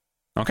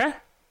 Okay?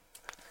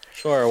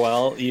 Sure,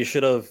 well, you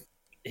should have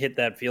hit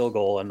that field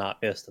goal and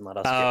not missed and let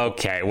us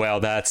okay, well,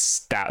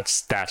 that's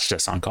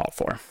just uncalled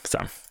for. So,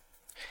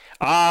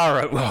 all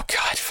right. Oh,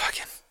 God,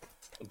 fucking.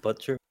 But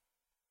true.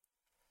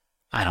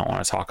 I don't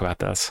want to talk about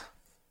this.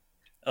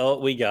 Oh,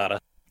 we gotta.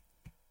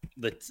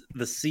 The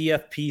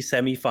CFP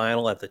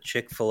semifinal at the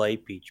Chick-fil-A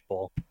Peach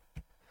Bowl.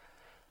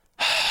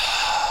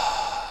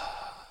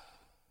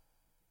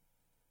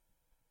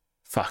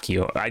 Fuck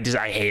you. I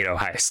hate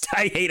Ohio State.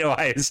 I hate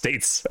Ohio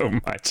State so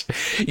much.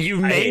 You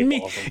made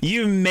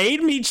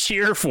me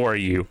cheer for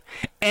you,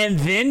 and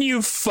then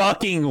you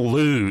fucking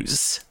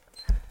lose.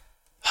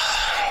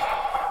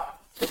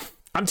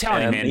 I'm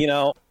telling you, man. You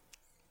know,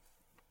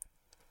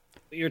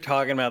 you're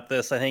talking about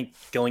this, I think,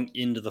 going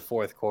into the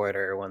fourth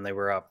quarter when they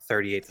were up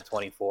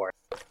 38-24.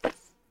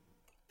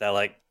 That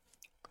like,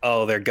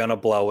 oh, they're gonna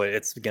blow it.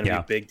 It's gonna be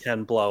Big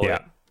Ten blow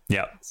it.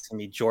 Yeah. It's going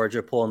to be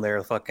Georgia pulling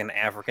their fucking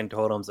African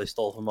totems they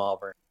stole from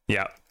Auburn.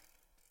 Yeah.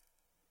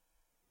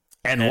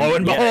 And lo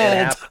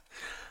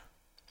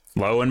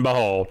and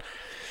behold,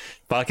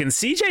 fucking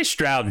CJ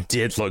Stroud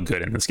did look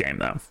good in this game,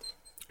 though.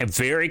 A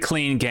very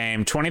clean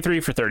game,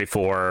 23 for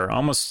 34,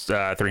 almost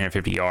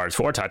 350 yards,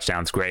 4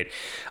 touchdowns, great.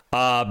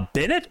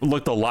 Bennett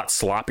looked a lot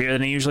sloppier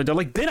than he usually did.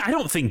 Like, I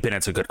don't think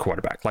Bennett's a good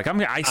quarterback. Like, I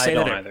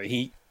don't either.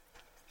 He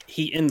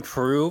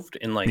improved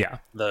in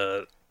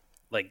the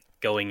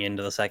going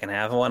into the second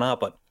half and whatnot,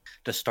 but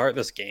to start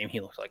this game, he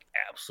looked like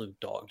absolute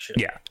dog shit.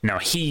 Yeah, no,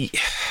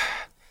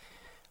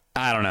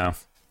 I don't know.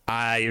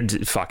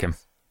 Fuck him.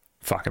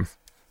 Fuck him.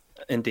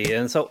 Indeed.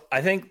 And so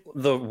I think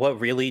what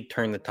really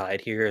turned the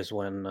tide here is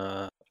when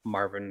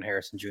Marvin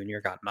Harrison Jr.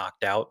 got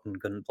knocked out and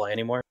couldn't play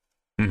anymore.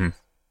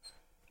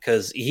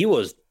 Because he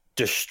was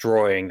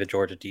destroying the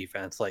Georgia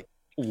defense, like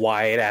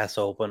wide ass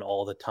open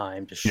all the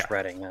time, just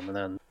shredding them. And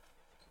then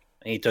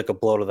he took a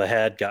blow to the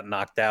head, got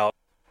knocked out,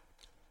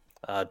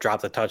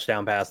 dropped a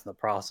touchdown pass in the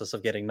process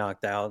of getting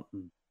knocked out.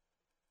 And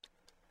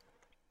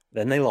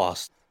then they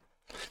lost.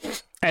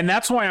 And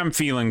that's why I'm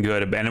feeling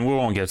good about, and we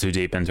won't get too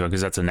deep into it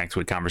because that's a next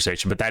week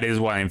conversation, but that is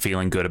why I'm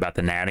feeling good about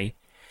the Natty,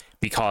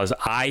 because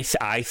I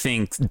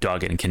think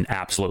Duggan can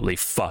absolutely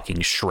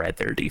fucking shred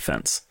their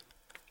defense.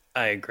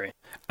 I agree.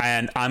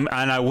 And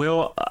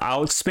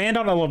I'll expand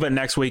on it a little bit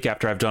next week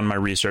after I've done my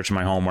research and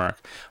my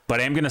homework. But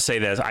I'm going to say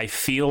this. I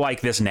feel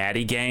like this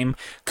Natty game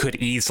could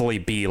easily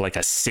be like a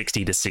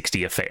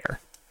 60-60 affair.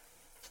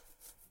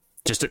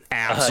 Just an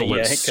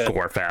absolute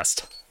score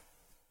fest.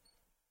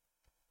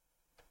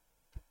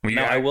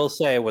 Now, I will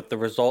say, with the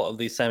result of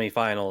these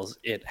semifinals,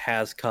 it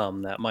has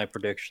come that my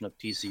prediction of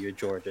TCU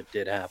Georgia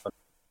did happen.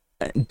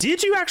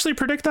 Did you actually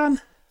predict that?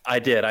 I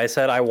did. I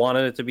said I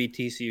wanted it to be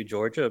TCU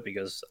Georgia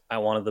because I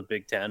wanted the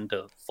Big Ten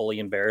to fully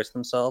embarrass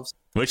themselves,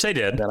 which they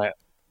did.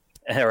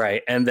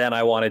 And then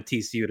I wanted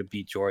TCU to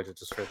beat Georgia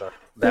just for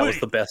that was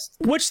the best.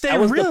 Which they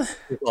really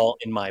the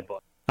result in my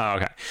book. Oh,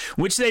 okay.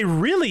 Which they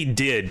really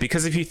did,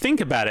 because if you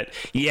think about it,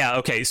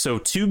 so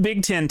 2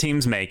 Big Ten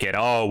teams make it.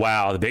 Oh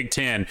wow, the Big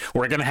Ten.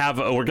 We're gonna have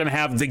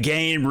the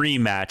game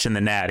rematch in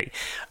the Natty.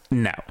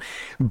 No,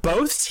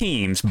 both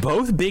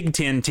Big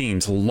Ten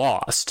teams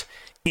lost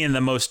in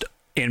the most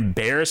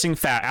embarrassing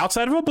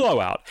outside of a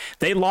blowout.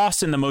 They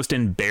lost in the most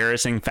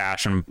embarrassing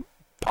fashion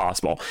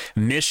possible.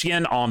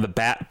 Michigan on the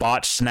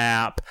botch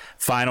snap,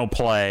 final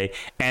play,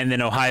 and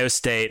then Ohio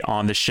State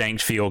on the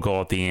shanked field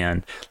goal at the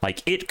end.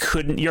 Like, it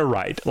couldn't. You're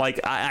right. Like,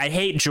 I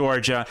hate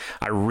Georgia.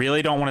 I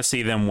really don't want to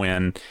see them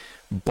win,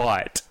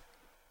 but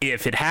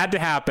if it had to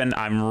happen,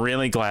 I'm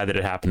really glad that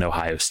it happened to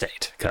Ohio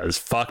State, because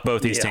fuck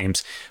both these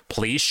teams.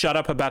 Please shut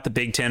up about the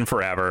Big Ten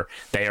forever.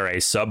 They are a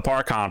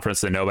subpar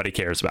conference that nobody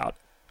cares about.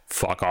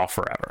 Fuck off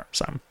forever.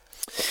 So,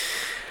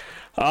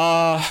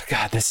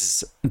 God, this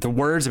is the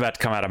words about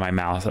to come out of my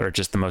mouth are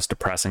just the most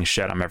depressing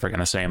shit I'm ever going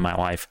to say in my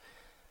life.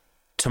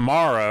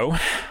 Tomorrow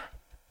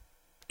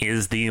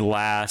is the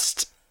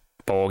last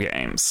bowl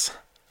games.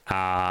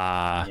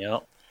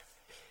 Yep.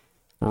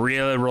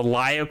 Really,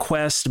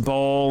 ReliaQuest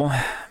Bowl,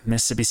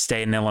 Mississippi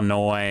State and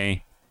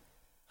Illinois.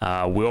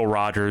 Will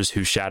Rogers,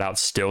 who shout out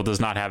still does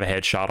not have a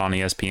headshot on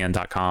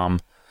ESPN.com.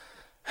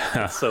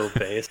 It's so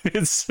base.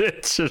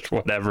 it's just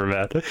whatever,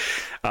 man.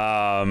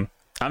 I'm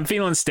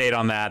feeling State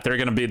on that. They're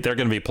gonna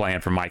be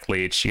playing for Mike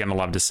Leach. You're gonna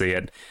love to see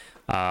it.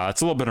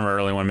 It's a little bit of an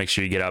early one. Make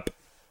sure you get up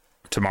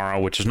tomorrow,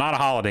 which is not a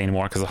holiday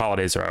anymore because the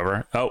holidays are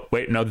over. Oh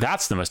wait, no,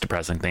 that's the most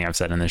depressing thing I've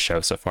said in this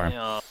show so far.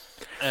 Yeah,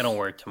 I don't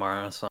work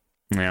tomorrow, so.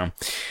 Yeah.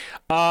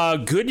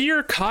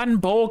 Goodyear Cotton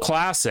Bowl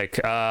Classic.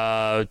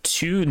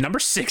 Number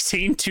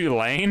 16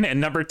 Tulane and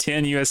number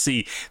 10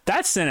 USC.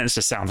 That sentence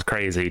just sounds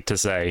crazy to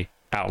say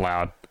out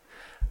loud.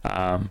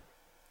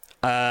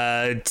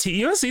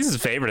 USC's is a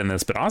favorite in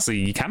this, but honestly,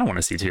 you kind of want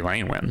to see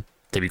Tulane win,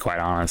 to be quite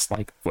honest.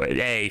 Like,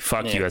 A,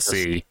 fuck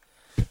USC.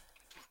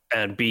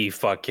 And B,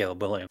 fuck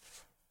Caleb Williams.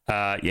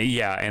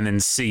 Yeah, and then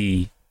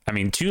C, I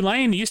mean,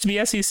 Tulane used to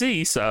be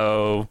SEC,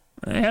 so,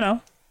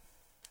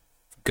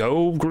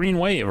 go Green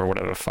Wave or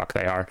whatever the fuck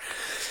they are.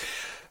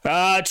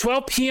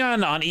 12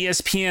 p.m. on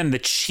ESPN, the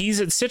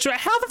Cheez-It situation.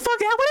 How the fuck,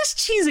 what does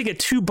Cheez-It get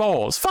 2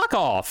 bowls? Fuck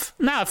off.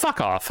 Nah,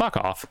 fuck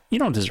off. You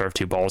don't deserve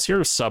 2 bowls.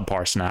 You're a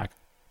subpar snack.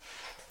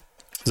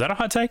 Is that a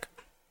hot take?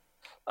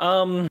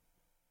 A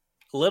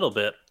little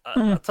bit.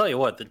 I'll tell you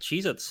what, the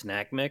Cheez-It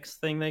snack mix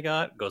thing they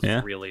got goes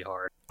really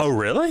hard. Oh,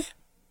 really?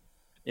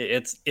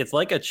 It's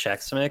like a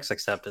Chex Mix,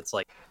 except it's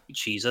like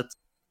Cheez-It.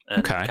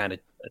 And kind of.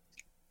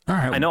 All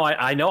right. I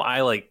know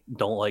I like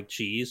don't like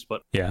cheese,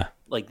 but yeah,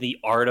 like the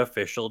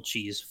artificial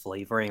cheese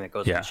flavoring that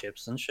goes with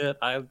chips and shit,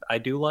 I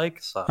do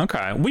like. So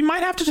okay, we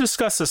might have to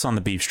discuss this on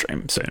the beef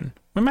stream soon.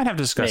 So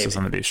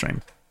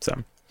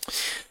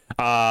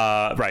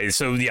right,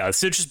 so yeah,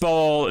 Citrus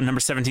Bowl, number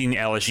 17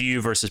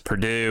 LSU versus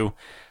Purdue.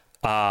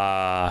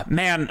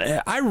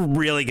 Man, I'm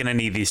really gonna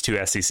need these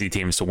 2 SEC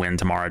teams to win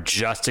tomorrow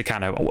just to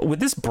kind of, would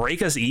this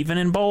break us even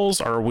in bowls,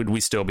 or would we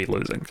still be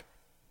losing?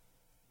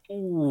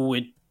 Ooh,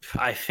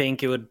 I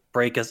think it would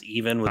break us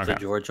even with the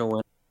Georgia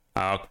win.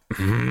 Oh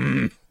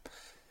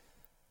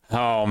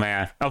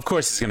man, of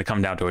course it's going to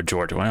come down to a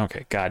Georgia win.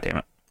 Okay, god damn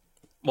it.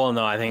 Well,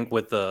 no, I think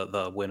with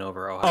the win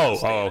over Ohio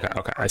State.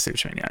 Okay, I see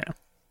what you mean.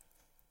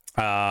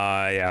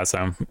 Yeah.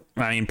 So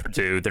I mean,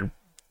 Purdue, they're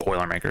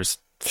Boilermakers.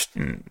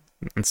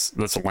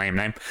 That's a lame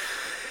name.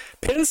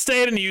 Penn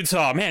State and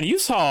Utah. Man,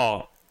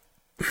 Utah.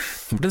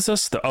 What is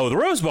this? The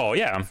Rose Bowl.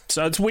 Yeah.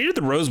 So it's weird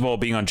the Rose Bowl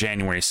being on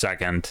January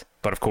 2nd,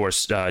 but of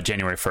course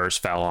January 1st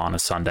fell on a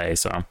Sunday,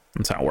 so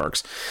that's how it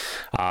works.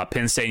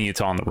 Penn State and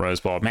Utah in the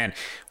Rose Bowl. Man,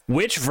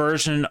 which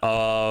version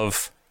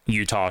of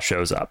Utah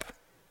shows up?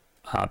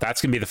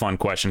 That's gonna be the fun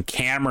question.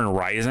 Cameron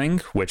Rising,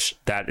 which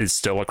that is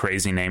still a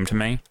crazy name to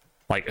me.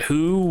 Like,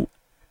 who?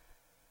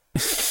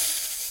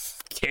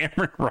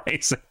 Cameron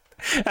Rice.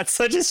 That's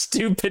such a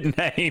stupid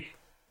name.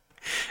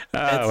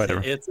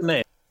 Whatever. It's a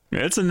name.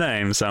 It's a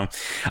name. So,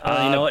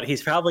 you know what?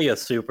 He's probably a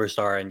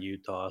superstar in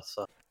Utah.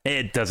 So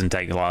it doesn't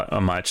take a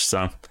lot much.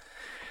 So,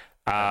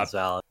 that's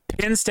valid.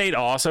 Penn State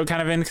also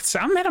kind of in.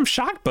 I'm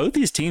shocked both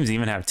these teams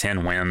even have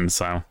 10 wins.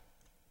 So,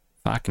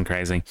 fucking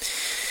crazy.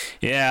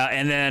 Yeah,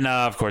 and then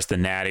of course the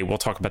Natty. We'll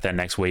talk about that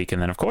next week.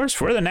 And then of course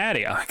for the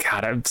Natty, oh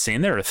God, I've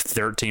seen there are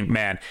 13.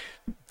 Man,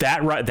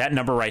 that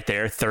number right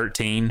there,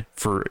 13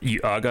 for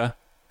UGA.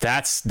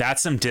 That's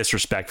some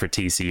disrespect for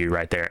TCU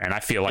right there. And I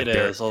feel like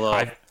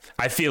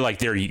I feel like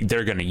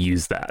they're going to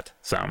use that.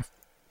 So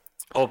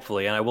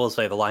hopefully, and I will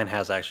say the line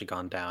has actually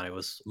gone down. It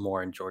was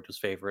more in Georgia's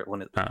favorite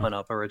when it went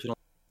up originally.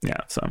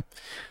 Yeah, so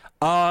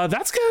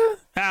that's good.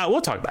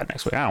 We'll talk about it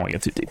next week. I don't want to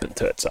get too deep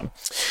into it. So,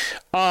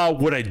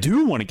 what I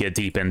do want to get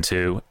deep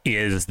into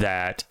is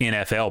that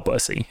NFL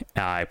bussy.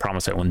 I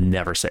promise I will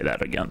never say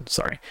that again.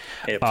 Sorry.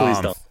 Hey, please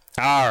don't.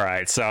 All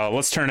right, so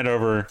let's turn it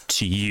over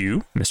to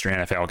you, Mr.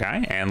 NFL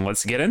guy, and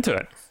let's get into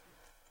it.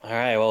 All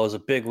right. Well, it was a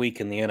big week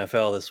in the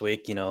NFL this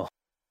week. You know,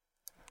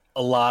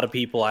 a lot of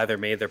people either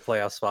made their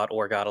playoff spot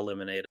or got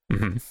eliminated.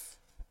 Mm-hmm.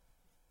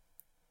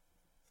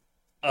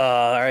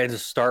 All right,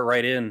 just start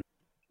right in.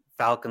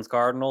 Falcons,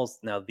 Cardinals.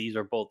 Now, these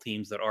are both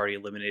teams that already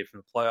eliminated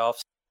from the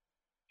playoffs.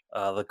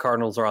 The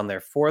Cardinals are on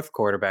their fourth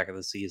quarterback of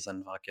the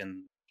season,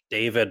 fucking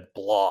David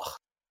Bloch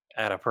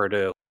out of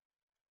Purdue.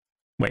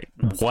 Wait,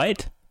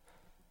 what?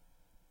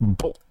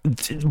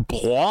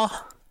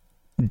 Bloch?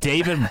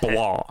 David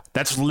Bloch.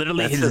 That's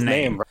literally his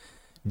name. Right?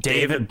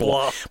 David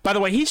Bloch. By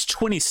the way, he's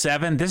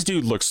 27. This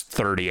dude looks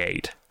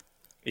 38.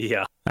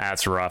 Yeah.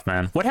 That's rough,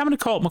 man. What happened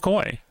to Colt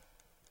McCoy?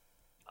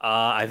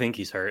 I think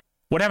he's hurt.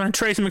 What happened to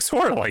Tracy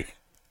McSorley?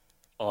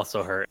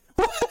 Also hurt.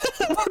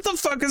 What the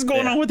fuck is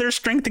going on with their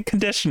strength and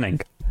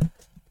conditioning?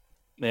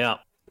 Yeah.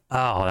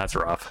 Oh, that's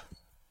rough.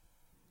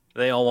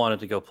 They all wanted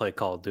to go play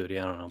Call of Duty.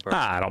 I don't know, bro.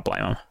 I don't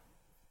blame them.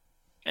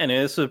 And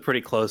this was a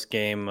pretty close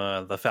game.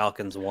 The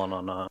Falcons won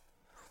on a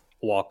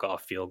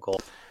walk-off field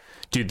goal.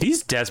 Dude,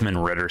 these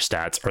Desmond Ritter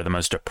stats are the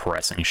most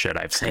depressing shit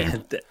I've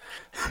seen.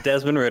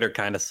 Desmond Ritter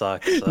kind of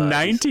sucks.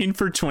 19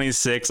 for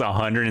 26,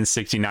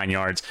 169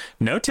 yards.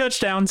 No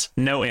touchdowns,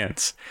 no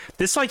ends.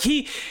 This, like,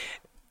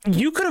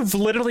 you could have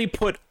literally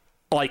put,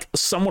 like,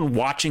 someone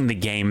watching the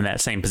game in that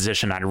same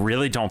position. I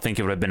really don't think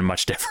it would have been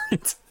much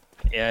different.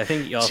 Yeah, I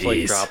think he also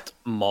like, dropped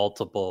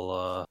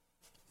multiple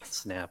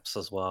snaps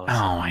as well.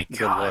 Oh, my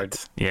God. Lord.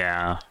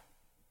 Yeah.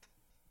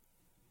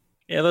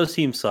 Yeah, those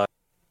teams suck.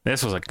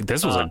 This was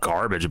a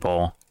garbage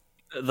bowl.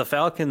 The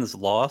Falcons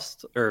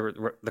lost,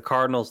 or the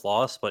Cardinals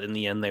lost, but in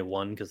the end they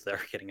won because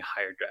they're getting a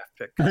higher draft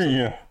pick.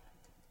 Yeah.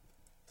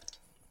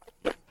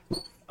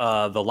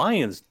 The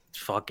Lions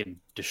fucking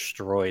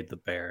destroyed the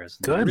Bears.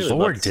 Good really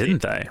Lord,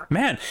 didn't they?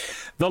 Man,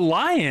 the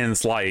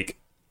Lions, like,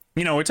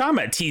 you know, we're talking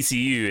about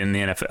TCU in the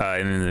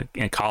NFL,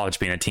 in college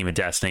being a team of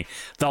destiny.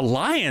 The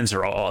Lions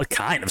are all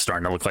kind of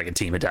starting to look like a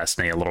team of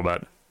destiny a little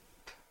bit.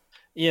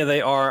 Yeah,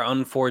 they are.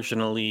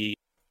 Unfortunately,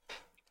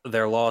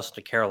 their loss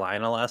to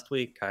Carolina last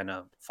week kind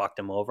of fucked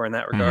them over in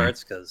that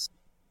regards. Because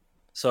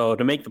so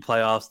to make the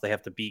playoffs, they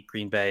have to beat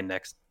Green Bay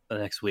the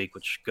next week,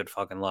 which good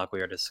fucking luck. We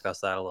already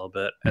discussed that a little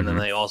bit, and then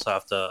they also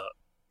have to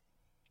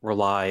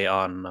rely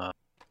on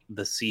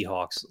the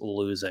Seahawks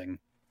losing.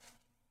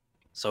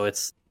 So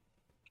it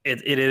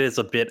is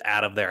a bit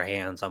out of their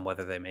hands on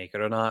whether they make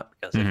it or not,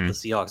 because if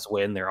the Seahawks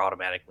win, they're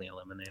automatically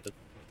eliminated.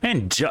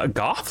 And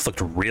Goff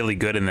looked really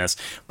good in this,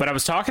 but I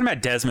was talking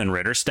about Desmond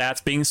Ritter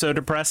stats being so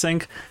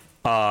depressing.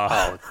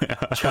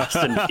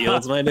 Justin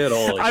Fields, my dude.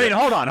 I mean,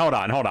 hold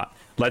on.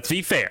 Let's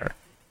be fair.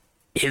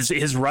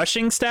 His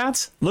rushing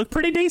stats look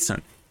pretty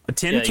decent.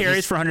 10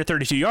 carries for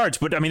 132 yards,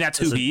 but I mean, that's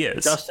who he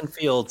is. Justin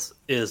Fields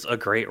is a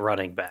great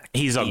running back.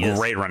 He's a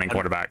great running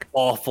quarterback.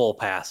 Awful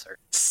passer.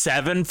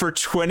 7 for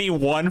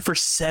 21 for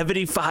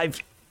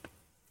 75.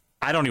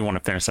 I don't even want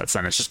to finish that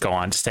sentence. Just go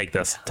on. Just take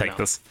this. Take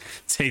this.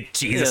 Take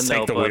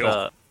the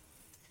wheel.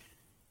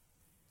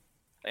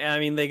 I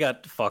mean, they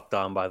got fucked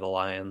on by the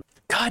Lions.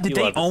 God, did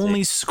they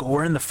only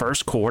score in the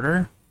first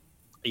quarter?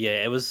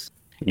 Yeah, it was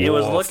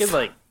looking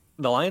like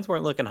the Lions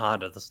weren't looking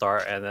hot at the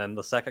start, and then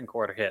the second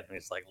quarter hit, and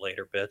he's like,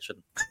 later, bitch.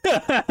 And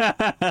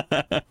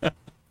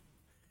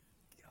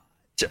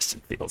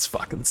Justin Fields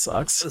fucking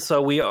sucks.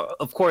 So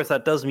of course,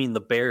 that does mean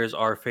the Bears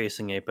are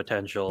facing a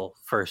potential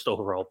first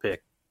overall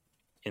pick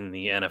in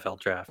the NFL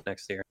draft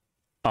next year.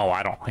 Oh,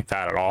 I don't like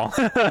that at all.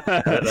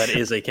 That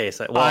is a case.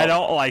 Well, I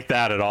don't like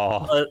that at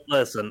all.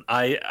 Listen,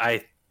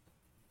 I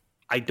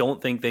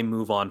don't think they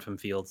move on from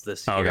Fields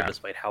this year,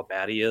 despite how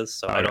bad he is.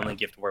 So I don't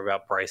think you have to worry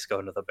about Bryce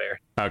going to the Bears.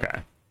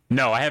 Okay.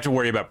 No, I have to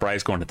worry about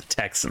Bryce going to the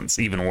Texans.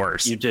 Even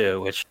worse. You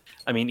do, which,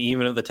 I mean,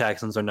 even if the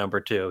Texans are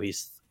number 2,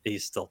 he's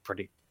still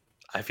pretty.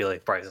 I feel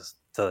like Bryce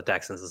to the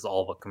Texans is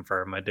all but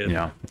confirmed, my dude.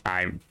 Yeah,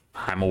 I'm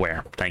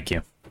aware. Thank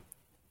you.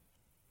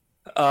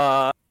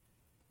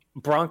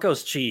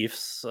 Broncos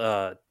Chiefs.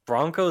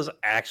 Broncos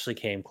actually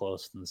came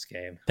close in this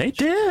game. They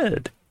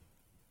did.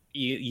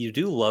 You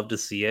do love to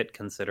see it,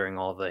 considering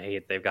all the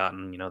hate they've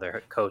gotten.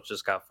 Their coach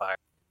just got fired.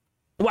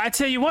 Well, I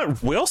tell you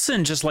what,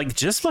 Wilson, just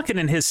looking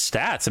at his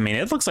stats, I mean,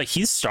 it looks like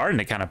he's starting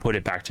to kind of put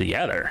it back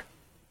together.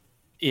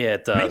 Yeah,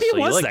 it does. Maybe it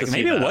was that.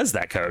 Maybe it was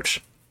that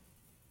coach.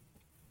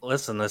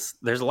 Listen,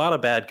 there's a lot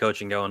of bad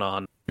coaching going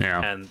on.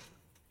 Yeah, and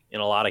in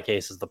a lot of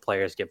cases, the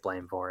players get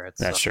blamed for it.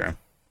 That's true.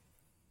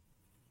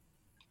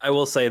 I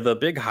will say the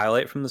big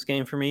highlight from this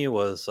game for me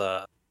was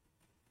it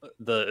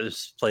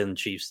was played in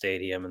Chiefs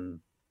Stadium, and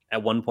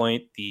at one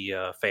point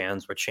the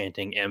fans were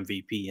chanting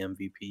MVP,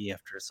 MVP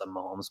after some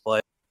Mahomes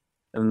play,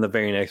 and then the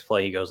very next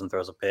play he goes and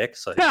throws a pick.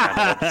 So you kind of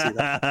love to see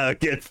that.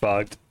 Get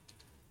fucked.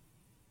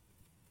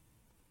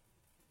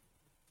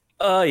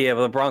 Yeah,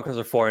 but the Broncos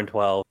are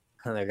 4-12,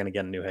 and they're gonna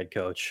get a new head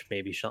coach,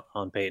 maybe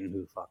Sean Payton.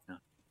 Who the fuck knows?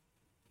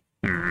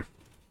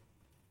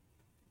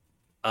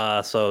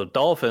 So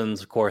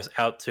Dolphins, of course,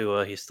 out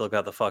Tua. He's still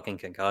got the fucking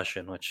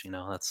concussion, which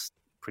that's a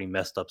pretty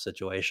messed up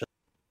situation.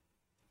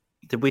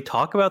 Did we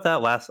talk about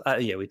that last?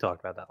 Yeah, we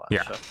talked about that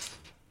last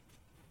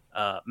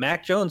show.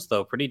 Mac Jones,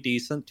 though, pretty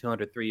decent.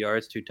 203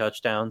 yards, 2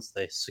 touchdowns.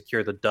 They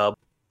secure the dub.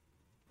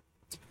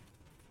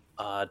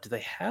 Do they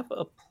have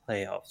a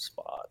playoff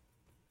spot?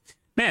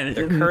 Man,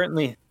 they're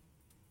currently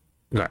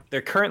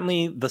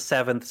the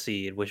 7th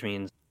seed, which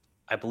means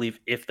I believe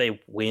if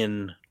they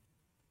win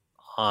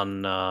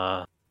on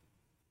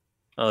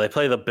they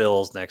play the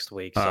Bills next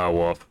week. So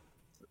whoop.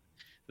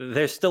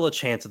 There's still a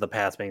chance of the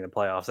Pats making the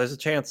playoffs. There's a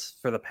chance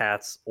for the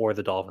Pats or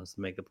the Dolphins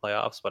to make the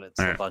playoffs, but it's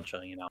a bunch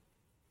of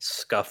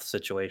scuffed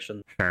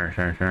situations. Sure.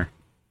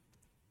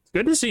 It's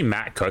good to see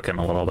Matt cooking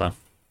a little, though.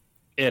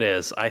 It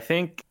is. I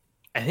think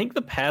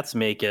the Pats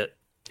make it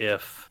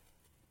if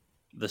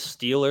the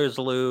Steelers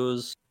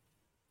lose,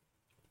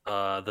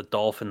 the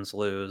Dolphins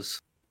lose,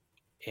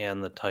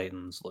 and the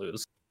Titans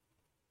lose,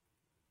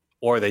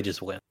 or they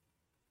just win.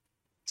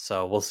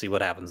 So we'll see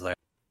what happens there.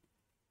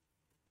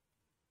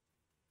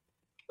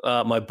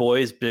 My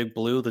boys, Big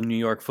Blue, the New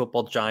York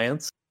Football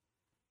Giants,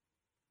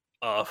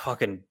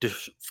 fucking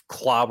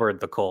clobbered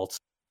the Colts,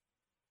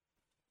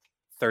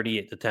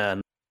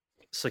 38-10.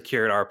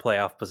 Secured our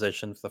playoff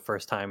position for the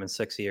first time in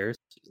 6 years.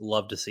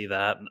 Love to see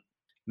that.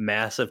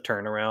 Massive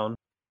turnaround.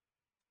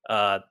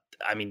 I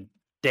mean,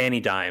 Danny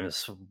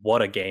Dimes,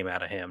 what a game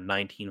out of him.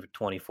 19 for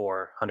 24,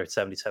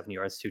 177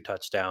 yards, 2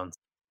 touchdowns,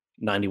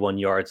 91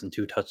 yards and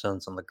 2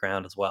 touchdowns on the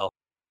ground as well.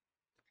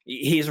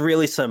 He's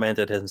really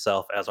cemented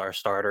himself as our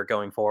starter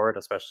going forward,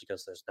 especially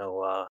because there's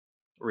no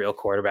real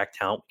quarterback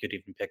talent we could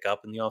even pick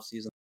up in the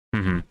offseason.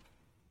 Mm-hmm.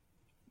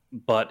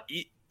 But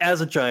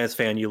as a Giants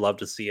fan, you love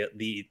to see it.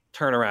 The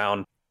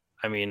turnaround,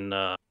 I mean,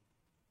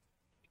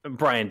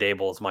 Brian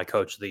Dable is my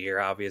coach of the year,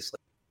 obviously,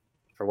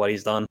 for what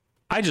he's done.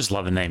 I just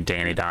love the name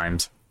Danny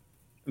Dimes.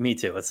 Me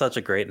too. It's such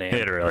a great name.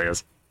 It really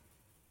is.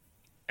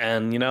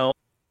 And,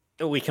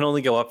 we can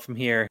only go up from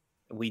here.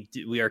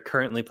 We are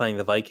currently playing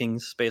the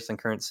Vikings based on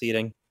current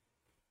seeding.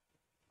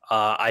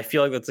 I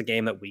feel like that's a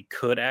game that we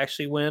could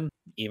actually win,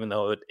 even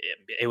though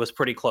it was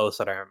pretty close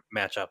at our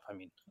matchup,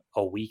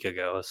 a week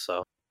ago.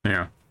 So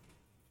yeah,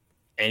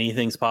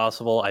 anything's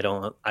possible. I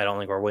don't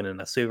think we're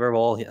winning a Super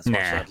Bowl. As much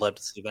as I'd love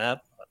to see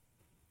that.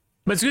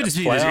 But it's good to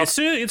see this.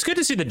 It's good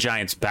to see the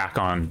Giants back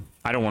on.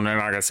 I'm not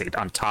gonna say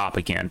on top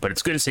again, but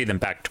it's good to see them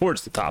back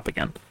towards the top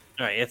again.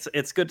 All right,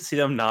 it's good to see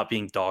them not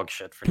being dog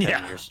shit for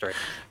 10 years straight.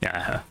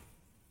 Yeah.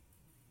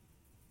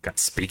 God,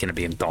 speaking of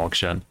being dog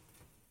shit.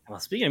 Well,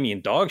 speaking of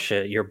being dog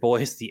shit, your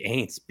boys, the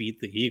Aints, beat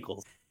the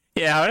Eagles.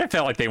 Yeah, I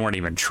felt like they weren't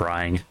even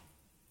trying.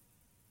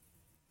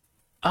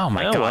 Oh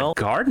my God, well,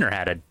 Gardner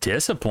had a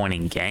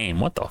disappointing game.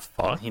 What the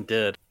fuck? He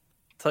did.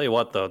 Tell you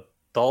what, though,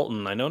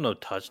 Dalton, I know no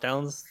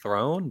touchdowns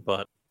thrown,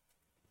 but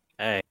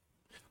hey.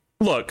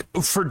 Look,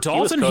 for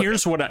Dalton,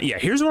 here's what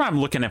I'm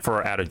looking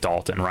for out of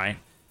Dalton, right?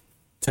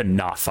 To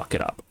not fuck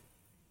it up.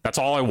 That's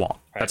all I want.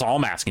 Right. That's all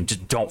I'm asking.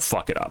 Just don't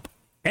fuck it up.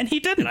 And he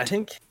didn't. And I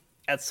think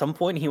at some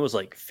point he was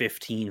like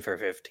 15 for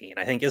 15.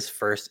 I think his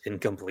first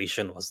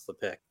incompletion was the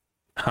pick.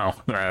 Oh,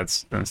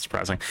 that's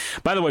surprising.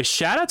 By the way,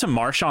 shout out to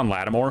Marshawn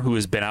Lattimore, who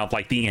has been out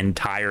like the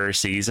entire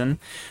season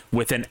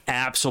with an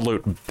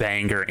absolute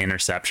banger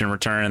interception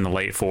return in the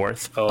late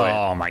fourth.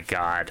 Oh my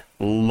God.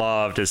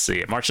 Love to see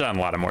it. Marshawn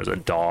Lattimore's a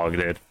dog,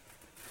 dude.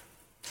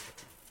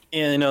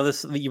 And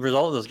the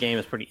result of this game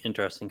is pretty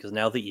interesting because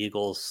now the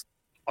Eagles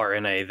are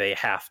they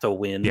have to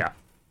win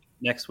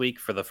next week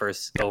for the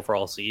first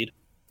overall seed.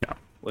 Yeah.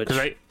 Which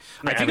I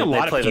think a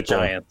lot of people, the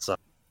Giants, so.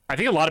 I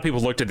think a lot of people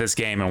looked at this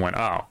game and went,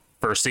 "Oh,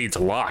 first seed's a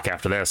lock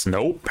after this."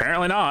 Nope,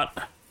 apparently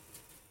not.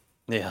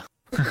 Yeah.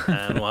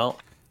 And well,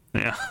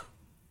 yeah.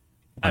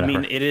 I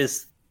mean, it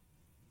is.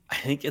 I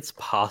think it's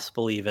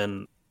possible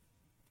even.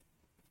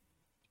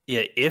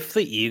 Yeah, if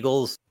the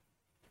Eagles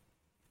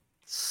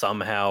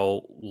somehow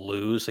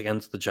lose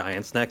against the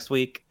Giants next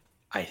week,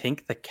 I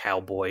think the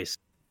Cowboys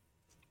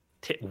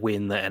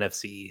win the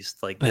NFC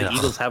East. Like the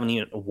Eagles haven't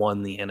even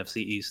won the NFC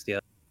East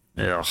yet.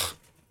 Yeah.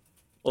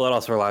 Well, it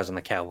also relies on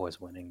the Cowboys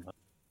winning.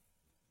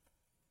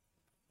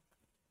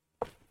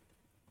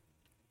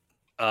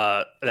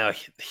 Now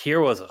here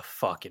was a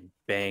fucking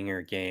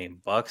banger game.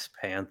 Bucks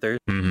Panthers.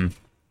 Mm-hmm.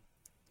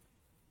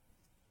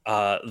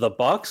 The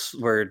Bucks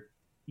were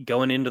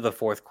going into the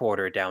fourth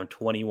quarter down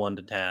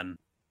 21-10.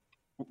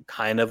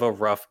 Kind of a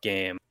rough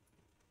game.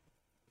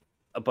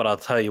 But I'll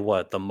tell you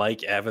what, the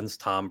Mike Evans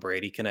Tom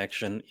Brady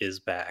connection is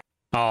back.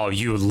 Oh,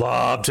 you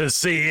love to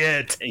see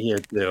it. You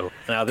do.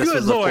 Now this Good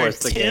was Lord, of course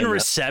the 10 game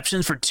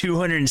receptions for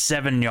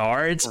 207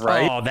 yards.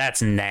 Right? Oh,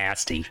 that's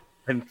nasty.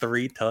 And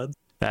 3 tuds.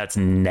 That's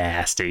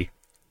nasty.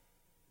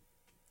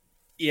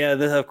 Yeah,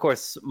 of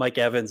course, Mike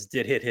Evans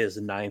did hit his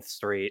 9th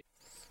straight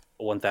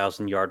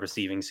 1,000-yard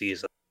receiving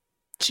season.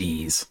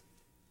 Jeez.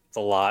 It's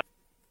a lot.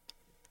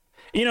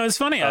 You know, it's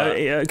funny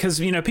because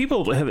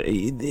people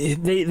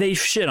they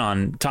shit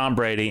on Tom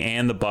Brady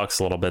and the Bucks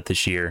a little bit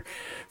this year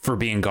for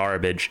being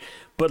garbage,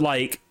 but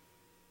like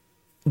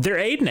they're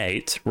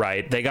 8-8,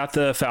 right? They got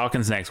the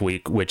Falcons next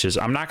week, which is,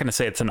 I'm not going to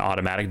say it's an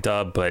automatic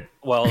dub, but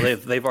well,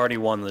 they've already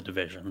won the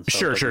division.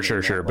 So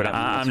sure. But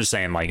I'm just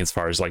saying, like, as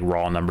far as like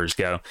raw numbers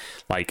go,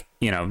 like,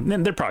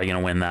 they're probably going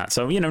to win that.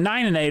 So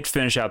 9-8 to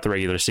finish out the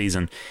regular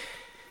season.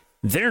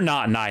 They're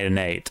not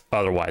 9-8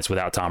 otherwise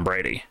without Tom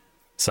Brady.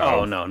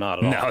 So no, not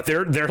at all. No,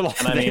 they're like,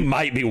 they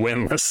might be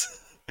winless.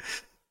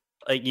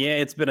 Like, yeah,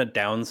 it's been a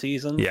down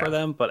season for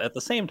them, but at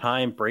the same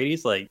time,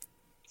 Brady's like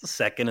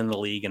second in the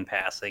league in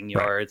passing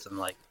yards and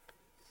like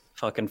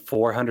fucking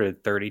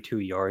 432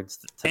 yards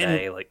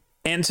today.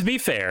 And to be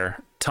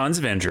fair, tons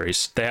of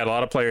injuries. They had a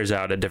lot of players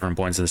out at different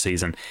points of the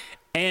season.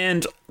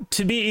 And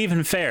to be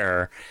even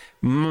fair,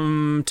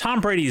 Tom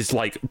Brady's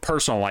like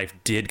personal life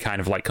did kind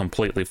of like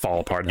completely fall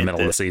apart in the middle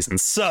of the season.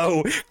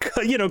 So,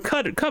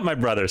 cut my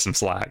brother some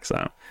slack.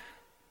 So,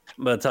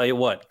 but I'll tell you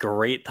what,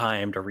 great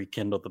time to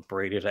rekindle the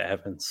Brady to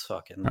Evans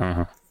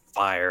fucking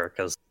fire,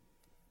 because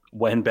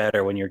when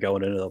better when you're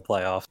going into the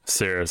playoffs.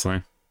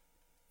 Seriously.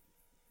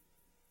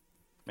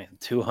 Man,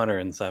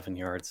 207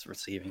 yards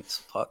receiving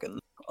is fucking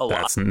a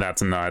lot.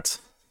 That's nuts.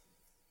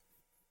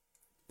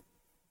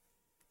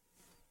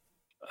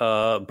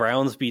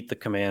 Browns beat the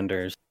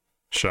Commanders.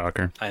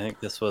 Shocker. I think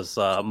this was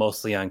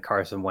mostly on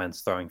Carson Wentz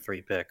throwing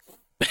 3 picks.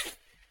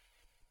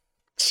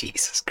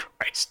 Jesus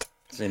Christ.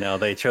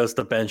 They chose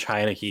to bench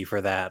Heineke for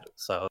that,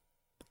 so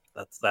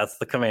that's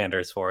the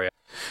Commanders for you.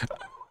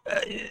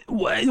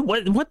 What's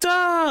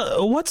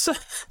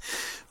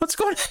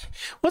going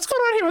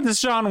on here with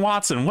Deshaun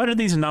Watson? What are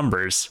these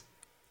numbers?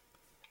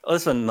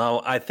 Listen,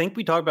 no, I think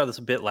we talked about this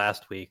a bit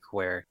last week,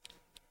 where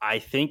I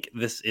think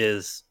this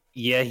is,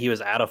 he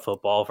was out of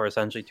football for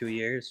essentially 2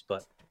 years,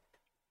 but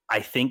I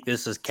think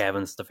this is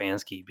Kevin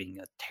Stefanski being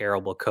a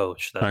terrible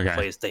coach that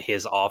plays to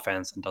his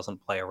offense and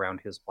doesn't play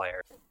around his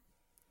players.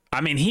 I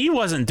mean, he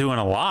wasn't doing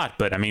a lot,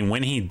 but I mean,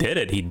 when he did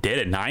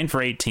it. 9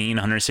 for 18,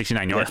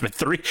 169 yards, but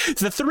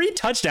the 3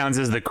 touchdowns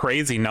is the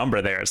crazy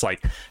number there. It's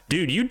like,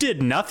 dude, you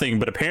did nothing,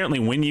 but apparently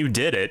when you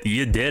did it,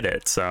 you did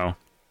it. So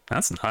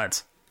that's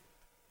nuts.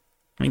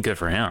 I mean, good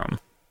for him.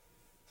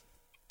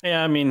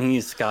 Yeah, I mean,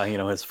 he's got,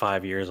 his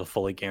 5 years of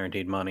fully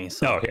guaranteed money.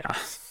 So. Oh, yeah.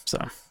 So.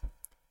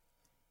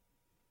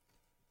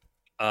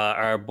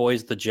 Our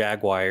boys, the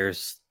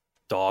Jaguars,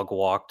 dog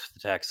walked the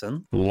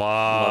Texans.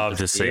 Love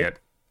to see it.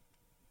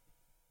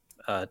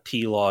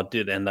 T-Law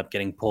did end up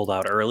getting pulled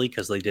out early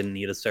because they didn't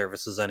need his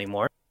services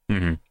anymore.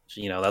 Mm-hmm.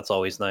 So, that's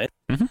always nice.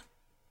 Mm-hmm.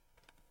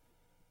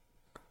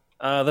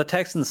 The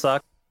Texans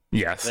suck.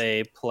 Yes.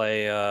 They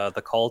play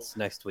the Colts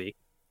next week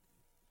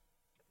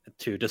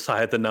to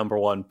decide the number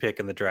 1 pick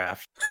in the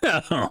draft.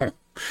 And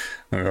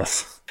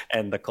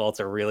the Colts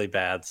are really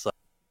bad, so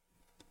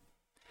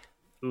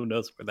who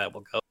knows where that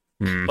will go.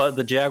 But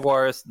the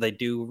Jaguars, they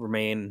do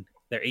remain,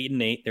 they're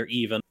 8-8, they're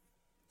even.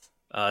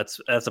 That's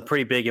a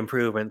pretty big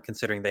improvement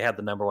considering they had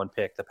the number 1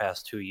 pick the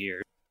past 2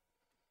 years.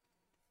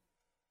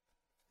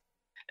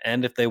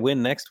 And if they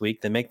win next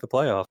week, they make the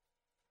playoff.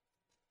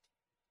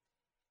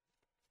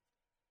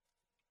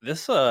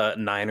 This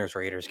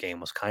Niners-Raiders game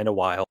was kind of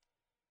wild.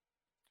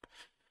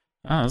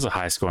 Oh, that was a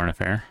high-scoring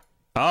affair.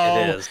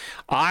 Oh, it is.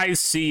 I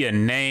see a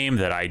name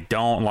that I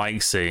don't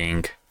like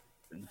seeing.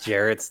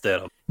 Jarrett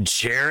Stidham.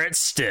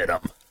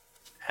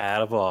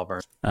 Out of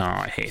Auburn. Oh,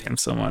 I hate him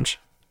so much.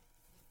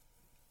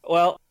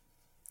 Well,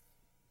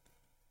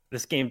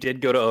 this game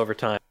did go to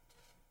overtime.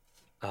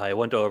 It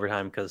went to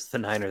overtime because the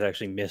Niners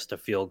actually missed a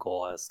field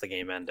goal as the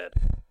game ended.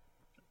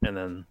 And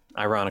then,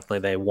 ironically,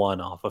 they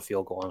won off a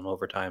field goal in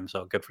overtime,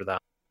 so good for them.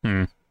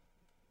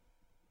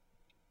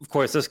 Of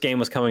course, this game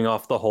was coming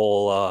off the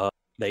whole,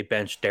 they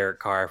benched Derek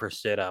Carr for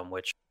Stidham,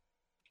 which,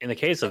 in the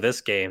case of this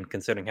game,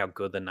 considering how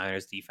good the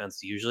Niners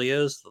defense usually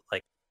is,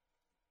 like,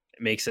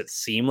 it makes it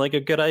seem like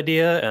a good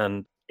idea,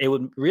 and it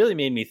would really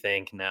made me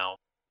think now.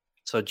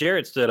 So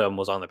Jarrett Stidham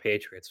was on the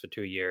Patriots for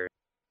 2 years.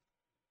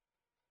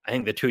 I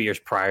think the 2 years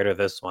prior to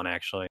this one,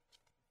 actually.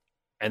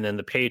 And then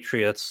the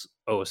Patriots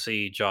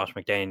OC, Josh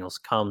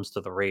McDaniels, comes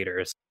to the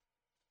Raiders.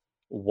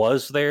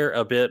 Was there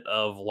a bit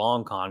of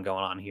long con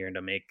going on here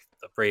to make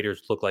the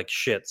Raiders look like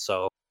shit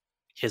so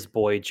his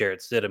boy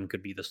Jarrett Stidham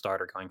could be the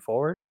starter going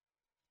forward?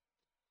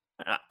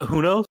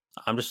 Who knows?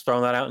 I'm just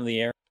throwing that out in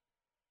the air.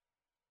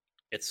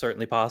 It's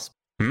certainly possible.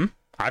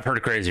 I've heard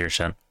of crazier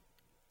shit.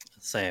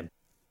 Same.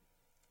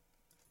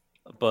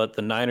 But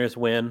the Niners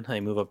win. They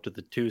move up to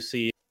the 2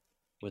 seed.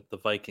 with the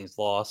Vikings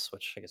loss,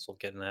 which I guess we'll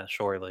get in that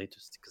shortly,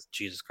 just because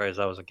Jesus Christ,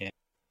 that was a game.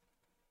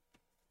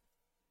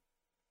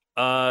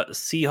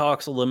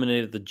 Seahawks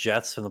eliminated the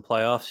Jets in the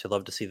playoffs. You'd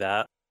love to see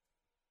that.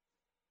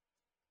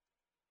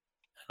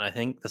 And I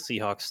think the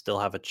Seahawks still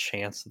have a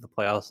chance at the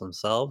playoffs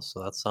themselves,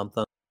 so that's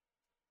something.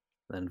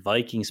 And then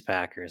Vikings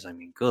Packers. I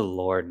mean, good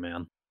lord,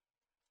 man.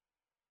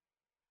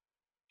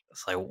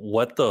 It's like,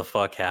 what the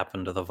fuck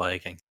happened to the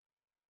Vikings?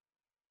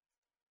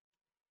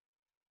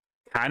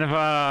 Kind of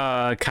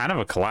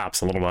a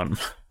collapse a little bit.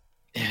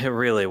 It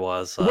really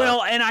was.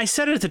 Well, and I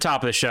said it at the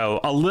top of the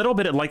show, a little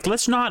bit like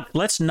let's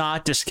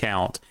not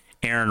discount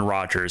Aaron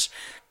Rodgers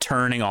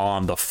turning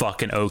on the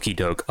fucking okey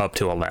doke up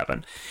to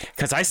 11,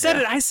 because I've said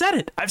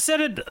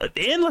it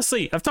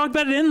endlessly. I've talked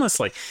about it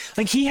endlessly.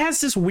 Like, he has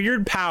this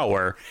weird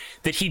power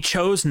that he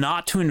chose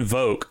not to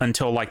invoke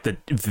until like the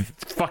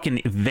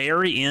fucking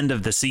very end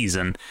of the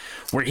season,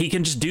 where he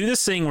can just do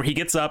this thing where he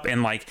gets up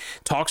and like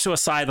talks to a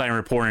sideline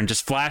reporter and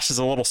just flashes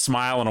a little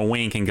smile and a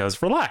wink and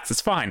goes, relax,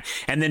 it's fine,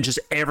 and then just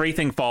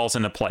everything falls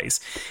into place.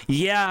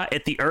 Yeah,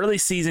 at the early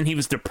season he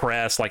was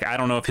depressed, like I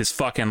don't know if his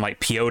fucking like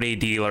peyote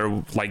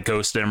dealer like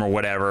ghosted him or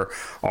whatever,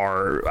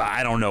 or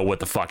I don't know what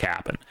the fuck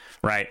happened,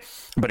 right?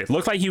 But it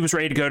looked like he was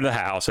ready to go to the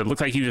house. It looked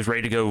like he was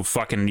ready to go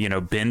fucking,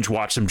 binge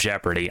watch some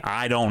Jeopardy.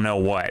 I don't know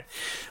what.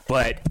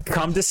 But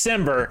come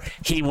December,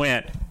 he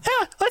went,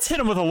 let's hit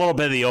him with a little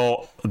bit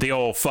of the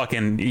old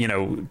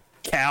fucking,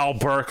 Cal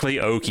Berkeley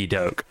okey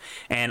doke.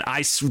 And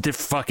the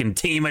fucking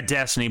Team of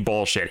Destiny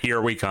bullshit.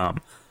 Here we come.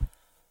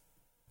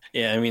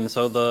 Yeah, I mean,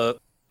 so the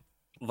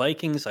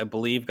Vikings, I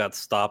believe, got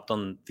stopped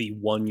on the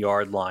 1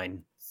 yard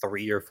line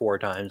 3 or 4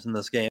 times in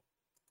this game.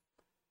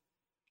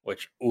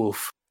 Which,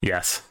 oof.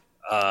 Yes.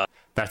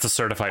 That's a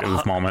certified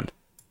oof moment.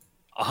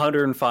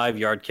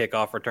 105-yard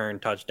kickoff return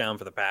touchdown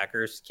for the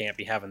Packers. Can't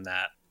be having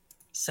that.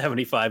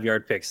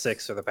 75-yard pick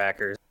six for the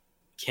Packers.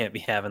 Can't be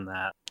having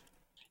that.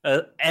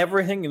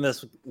 Everything in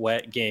this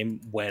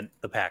game went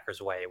the Packers'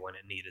 way when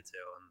it needed to.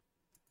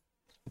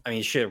 And, I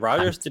mean, shit,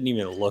 Rodgers didn't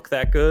even look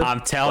that good.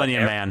 I'm telling you,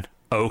 man.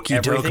 Okey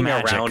doke everything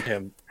magic. Around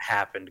him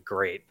happened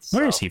great. So.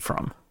 Where is he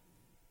from?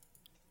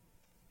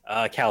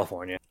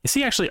 California. Is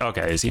he actually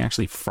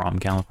from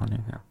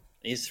California? Yeah.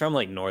 He's from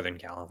like Northern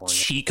California.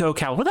 Chico,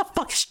 Where the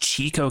fuck is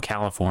Chico,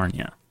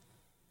 California?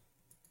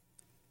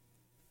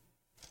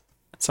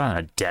 It's not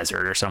a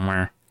desert or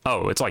somewhere.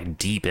 Oh, it's like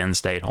deep in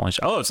state. Holy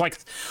shit. Oh, it's like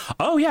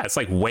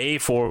way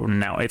forward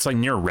now. It's like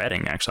near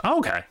Redding, actually. Oh,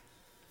 okay.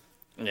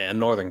 Yeah,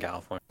 Northern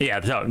California. Yeah,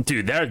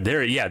 dude,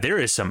 there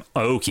is some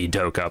okey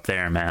doke up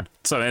there, man.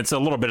 So it's a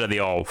little bit of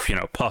the old,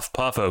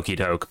 puff okey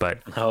doke, but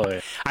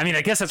yeah. I mean,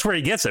 I guess that's where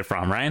he gets it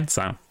from, right?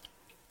 So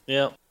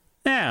yeah,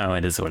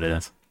 it is what it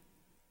is.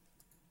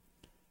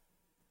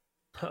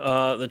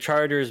 The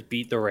Chargers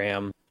beat the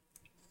Rams.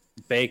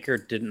 Baker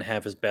didn't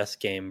have his best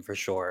game for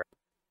sure.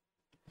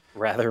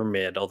 Rather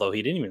mid, although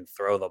he didn't even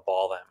throw the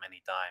ball that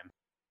many times.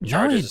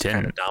 Chargers just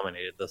kind of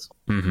dominated this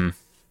one. Mm-hmm.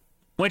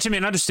 Which, I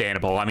mean,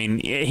 understandable. I mean,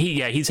 he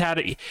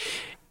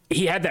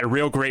had that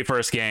real great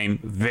first game,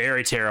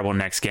 very terrible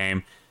next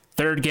game.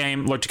 Third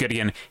game looked good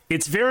again.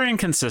 It's very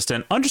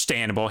inconsistent.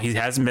 Understandable. He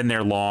hasn't been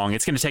there long.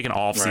 It's going to take an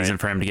off season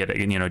for him to get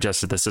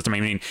adjusted to the system.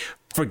 I mean,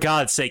 for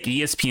God's sake,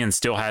 ESPN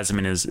still has him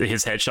in his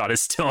headshot is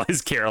still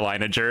his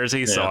Carolina jersey.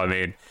 Yeah. So I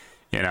mean,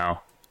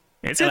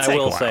 it's. And I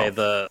will say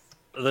the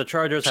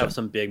Chargers have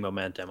some big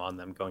momentum on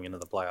them going into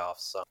the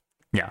playoffs. So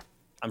yeah.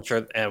 I'm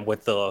sure, and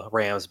with the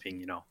Rams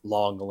being,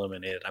 long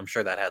eliminated, I'm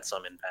sure that had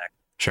some impact.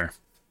 Sure.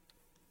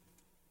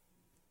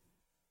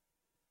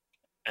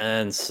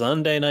 And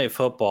Sunday Night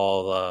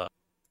Football,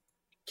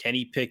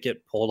 Kenny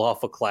Pickett pulled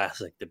off a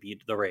classic to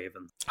beat the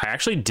Ravens. I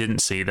actually didn't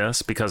see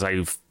this because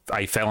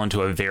I fell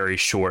into a very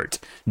short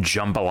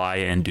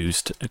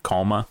jambalaya-induced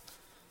coma.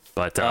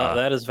 But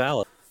that is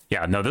valid.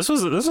 Yeah, no, this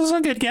was a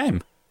good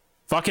game.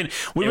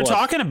 We were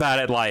talking about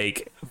it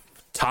like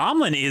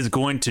Tomlin is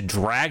going to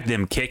drag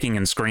them kicking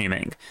and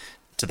screaming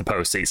to the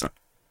postseason.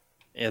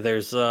 Yeah,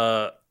 there's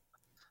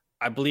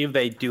I believe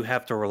they do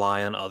have to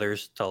rely on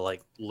others to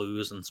like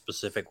lose in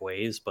specific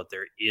ways, but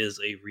there is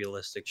a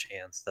realistic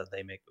chance that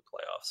they make the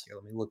playoffs. Here,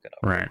 let me look it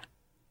up. Right.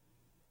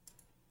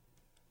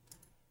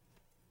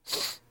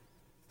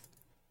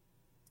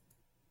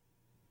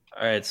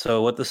 All right,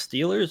 so what the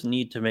Steelers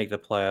need to make the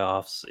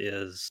playoffs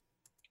is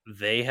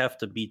they have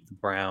to beat the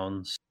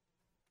Browns.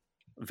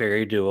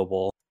 Very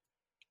doable.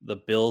 The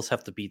Bills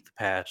have to beat the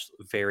Pats.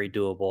 Very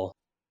doable.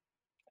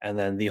 And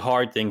then the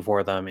hard thing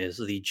for them is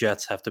the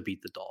Jets have to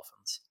beat the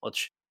Dolphins,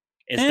 which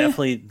is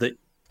definitely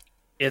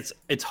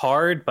it's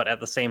hard, but at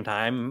the same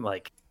time,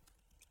 like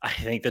I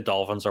think the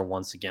Dolphins are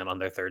once again on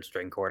their third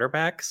string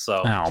quarterback.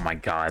 So oh my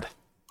God.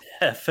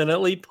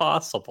 Definitely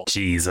possible.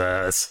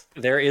 Jesus.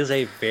 There is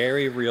a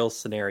very real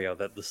scenario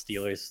that the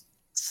Steelers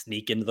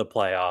sneak into the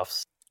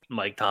playoffs.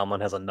 Mike Tomlin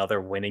has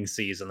another winning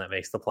season that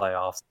makes the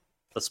playoffs,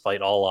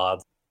 despite all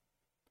odds.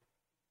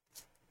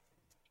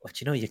 But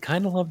you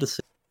kind of love to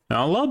see.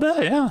 A little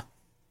bit, yeah.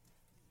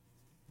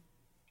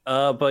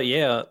 But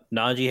yeah,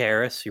 Najee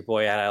Harris, your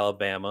boy at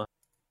Alabama,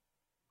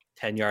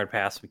 10-yard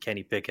pass from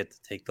Kenny Pickett to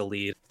take the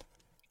lead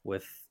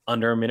with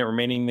under a minute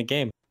remaining in the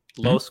game.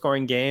 Low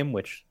scoring game,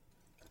 which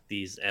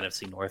these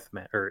NFC North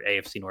or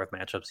AFC North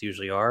matchups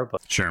usually are,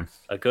 but sure,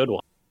 a good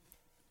one.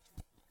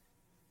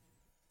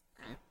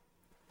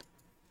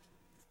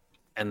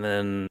 And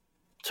then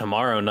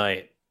tomorrow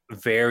night,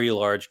 very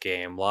large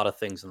game, a lot of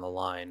things in the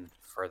line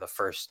for the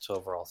first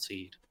overall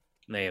seed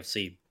in the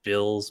AFC.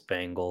 Bills,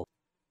 Bengals.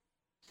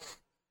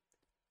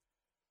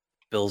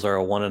 Bills are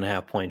a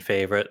 1.5 point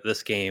favorite.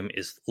 This game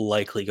is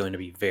likely going to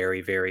be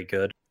very, very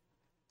good.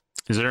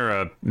 Is there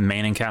a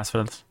Manning cast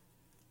for this?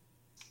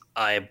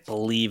 I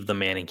believe the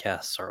Manning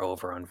casts are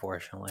over,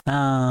 unfortunately.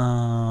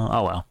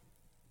 Oh well.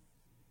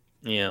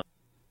 Yeah.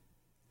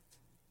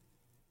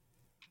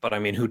 But I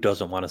mean, who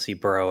doesn't want to see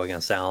Burrow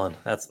against Allen?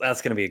 That's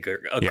going to be a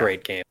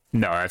great game.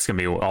 No, that's going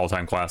to be an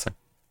all-time classic.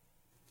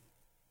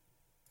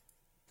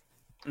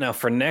 Now,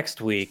 for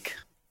next week,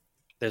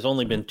 there's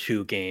only been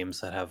 2 games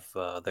that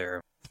have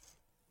their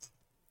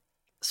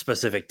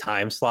specific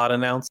time slot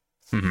announced.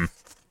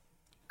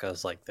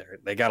 Because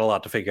they got a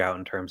lot to figure out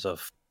in terms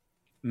of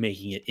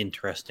making it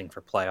interesting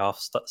for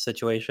playoff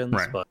situations.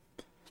 Right. But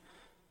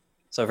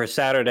so for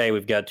Saturday,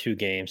 we've got 2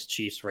 games: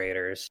 Chiefs,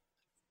 Raiders.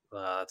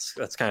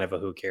 That's kind of a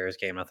who cares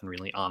game. Nothing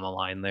really on the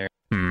line there.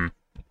 And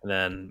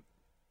then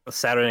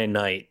Saturday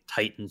night,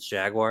 Titans,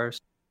 Jaguars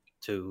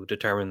to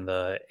determine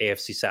the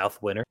AFC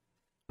South winner.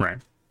 Right.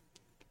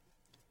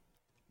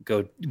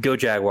 Go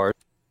Jaguars.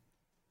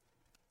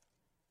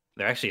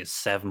 They're actually a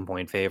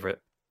 7-point favorite.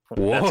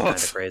 Whoa. That's kind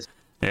of crazy.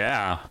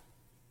 Yeah.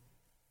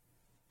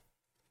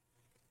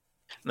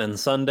 Then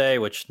Sunday,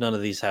 which none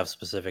of these have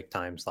specific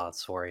time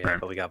slots for yet,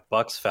 but we got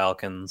Bucks,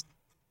 Falcons,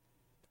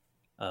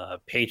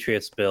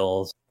 Patriots,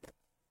 Bills.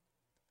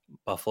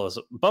 Buffalo's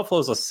a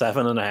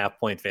 7.5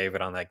 point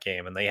favorite on that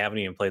game, and they haven't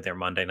even played their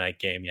Monday night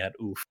game yet.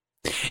 Oof.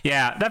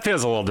 Yeah, that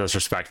feels a little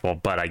disrespectful,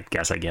 but I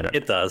guess I get it.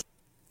 It does.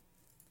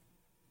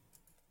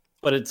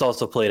 But it's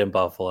also played in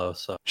Buffalo,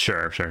 so.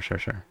 Sure.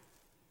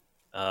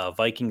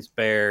 Vikings,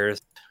 Bears,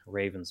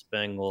 Ravens,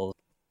 Bengals,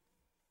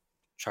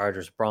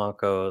 Chargers,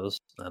 Broncos,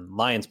 and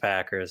Lions,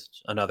 Packers,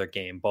 another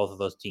game. Both of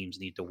those teams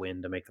need to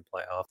win to make the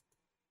playoff.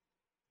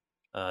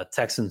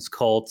 Texans,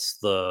 Colts,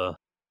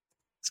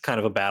 it's kind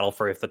of a battle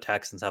for if the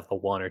Texans have the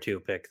 1 or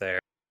 2 pick there.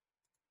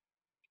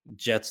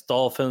 Jets,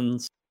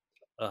 Dolphins.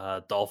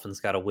 Dolphins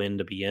got to win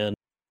to be in.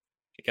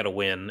 They got to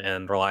win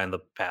and rely on the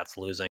Pats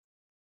losing.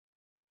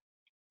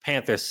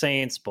 Panthers,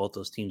 Saints, both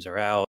those teams are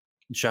out.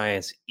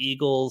 Giants,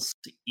 Eagles.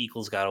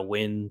 Eagles got to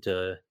win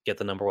to get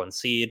the number 1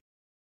 seed.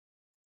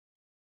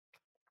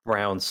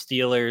 Browns,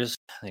 Steelers.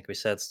 I think we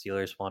said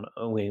Steelers won.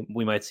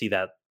 We might see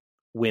that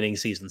winning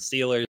season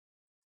Steelers.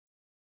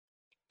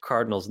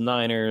 Cardinals,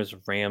 Niners,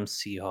 Rams,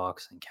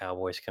 Seahawks, and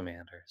Cowboys,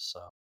 Commanders. So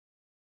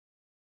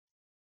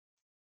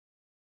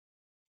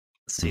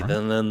let's see.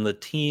 Then the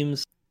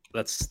teams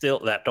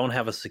that don't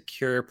have a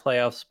secure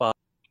playoff spot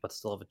but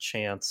still have a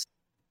chance.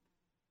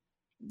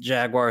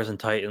 Jaguars and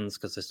Titans,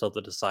 because they still have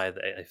to decide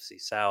the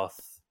AFC South.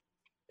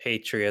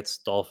 Patriots,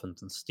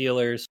 Dolphins, and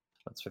Steelers.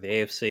 That's for the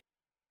AFC.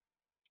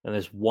 And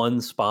there's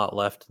 1 spot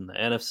left in the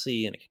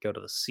NFC, and it could go to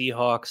the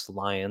Seahawks,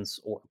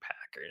 Lions, or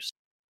Packers.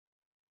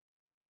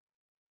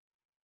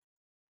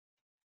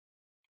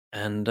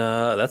 And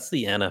that's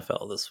the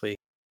NFL this week.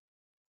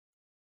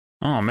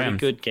 Oh man,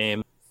 pretty good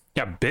game.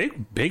 Yeah,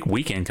 big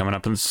weekend coming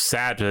up. And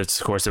sad, of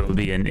course, it will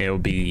be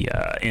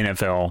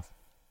NFL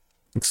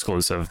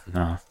exclusive.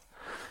 No.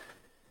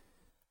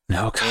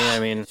 God. Yeah, I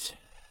mean,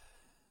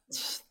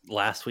 it's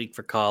last week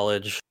for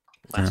college,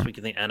 last week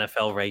in the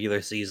NFL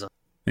regular season.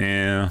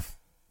 Yeah,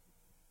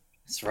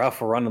 it's rough.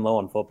 We're running low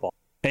on football.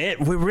 We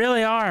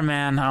really are,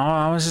 man.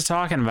 I was just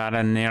talking about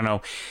it, and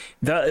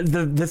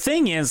the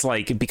thing is,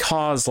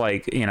 because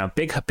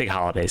big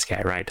holidays,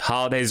 guy, right?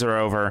 Holidays are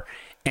over,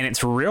 and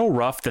it's real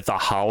rough that the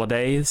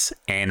holidays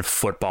and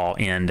football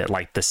end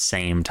at the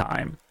same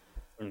time.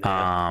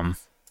 Yeah.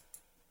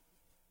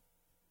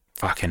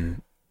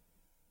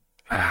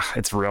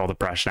 It's real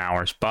depression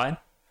hours,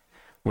 but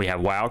we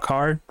have wild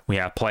card, we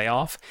have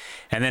playoff,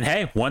 and then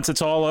hey, once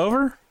it's all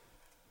over,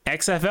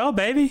 XFL,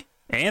 baby.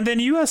 And then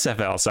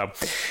USFL. So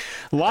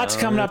lots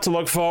coming up to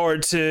look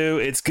forward to.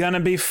 It's going to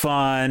be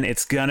fun.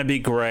 It's going to be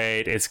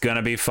great. It's going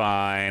to be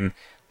fine.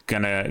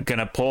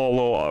 Gonna pull a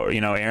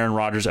little, Aaron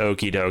Rodgers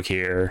okey doke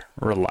here.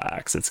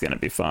 Relax. It's going to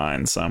be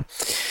fine. So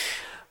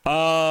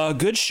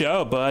good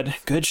show, bud.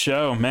 Good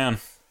show, man.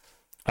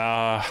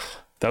 Those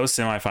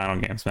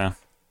semifinal games, man.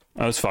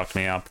 Those fucked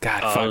me up.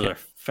 God, fuck it.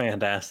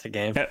 Fantastic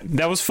game.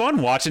 That was fun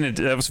watching it.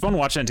 That was fun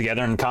watching it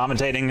together and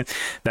commentating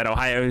that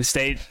Ohio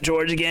State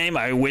Georgia game.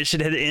 I wish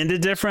it had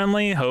ended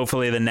differently.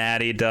 Hopefully the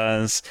Natty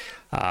does.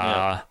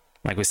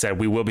 Like we said,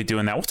 we will be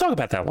doing that. We'll talk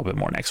about that a little bit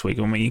more next week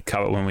when we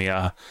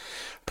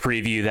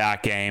preview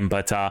that game.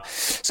 But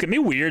it's gonna be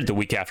weird the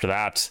week after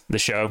that. The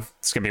show.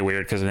 It's gonna be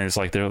weird because it's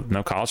there's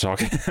no college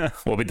talk.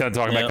 We'll be done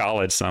talking about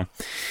college. So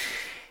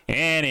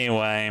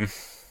anyway,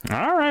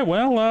 all right.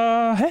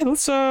 Well, hey,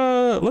 let's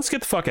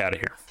get the fuck out of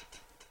here.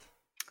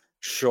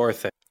 Sure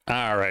thing.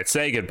 All right.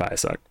 Say goodbye,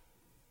 Suck.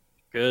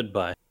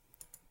 Goodbye.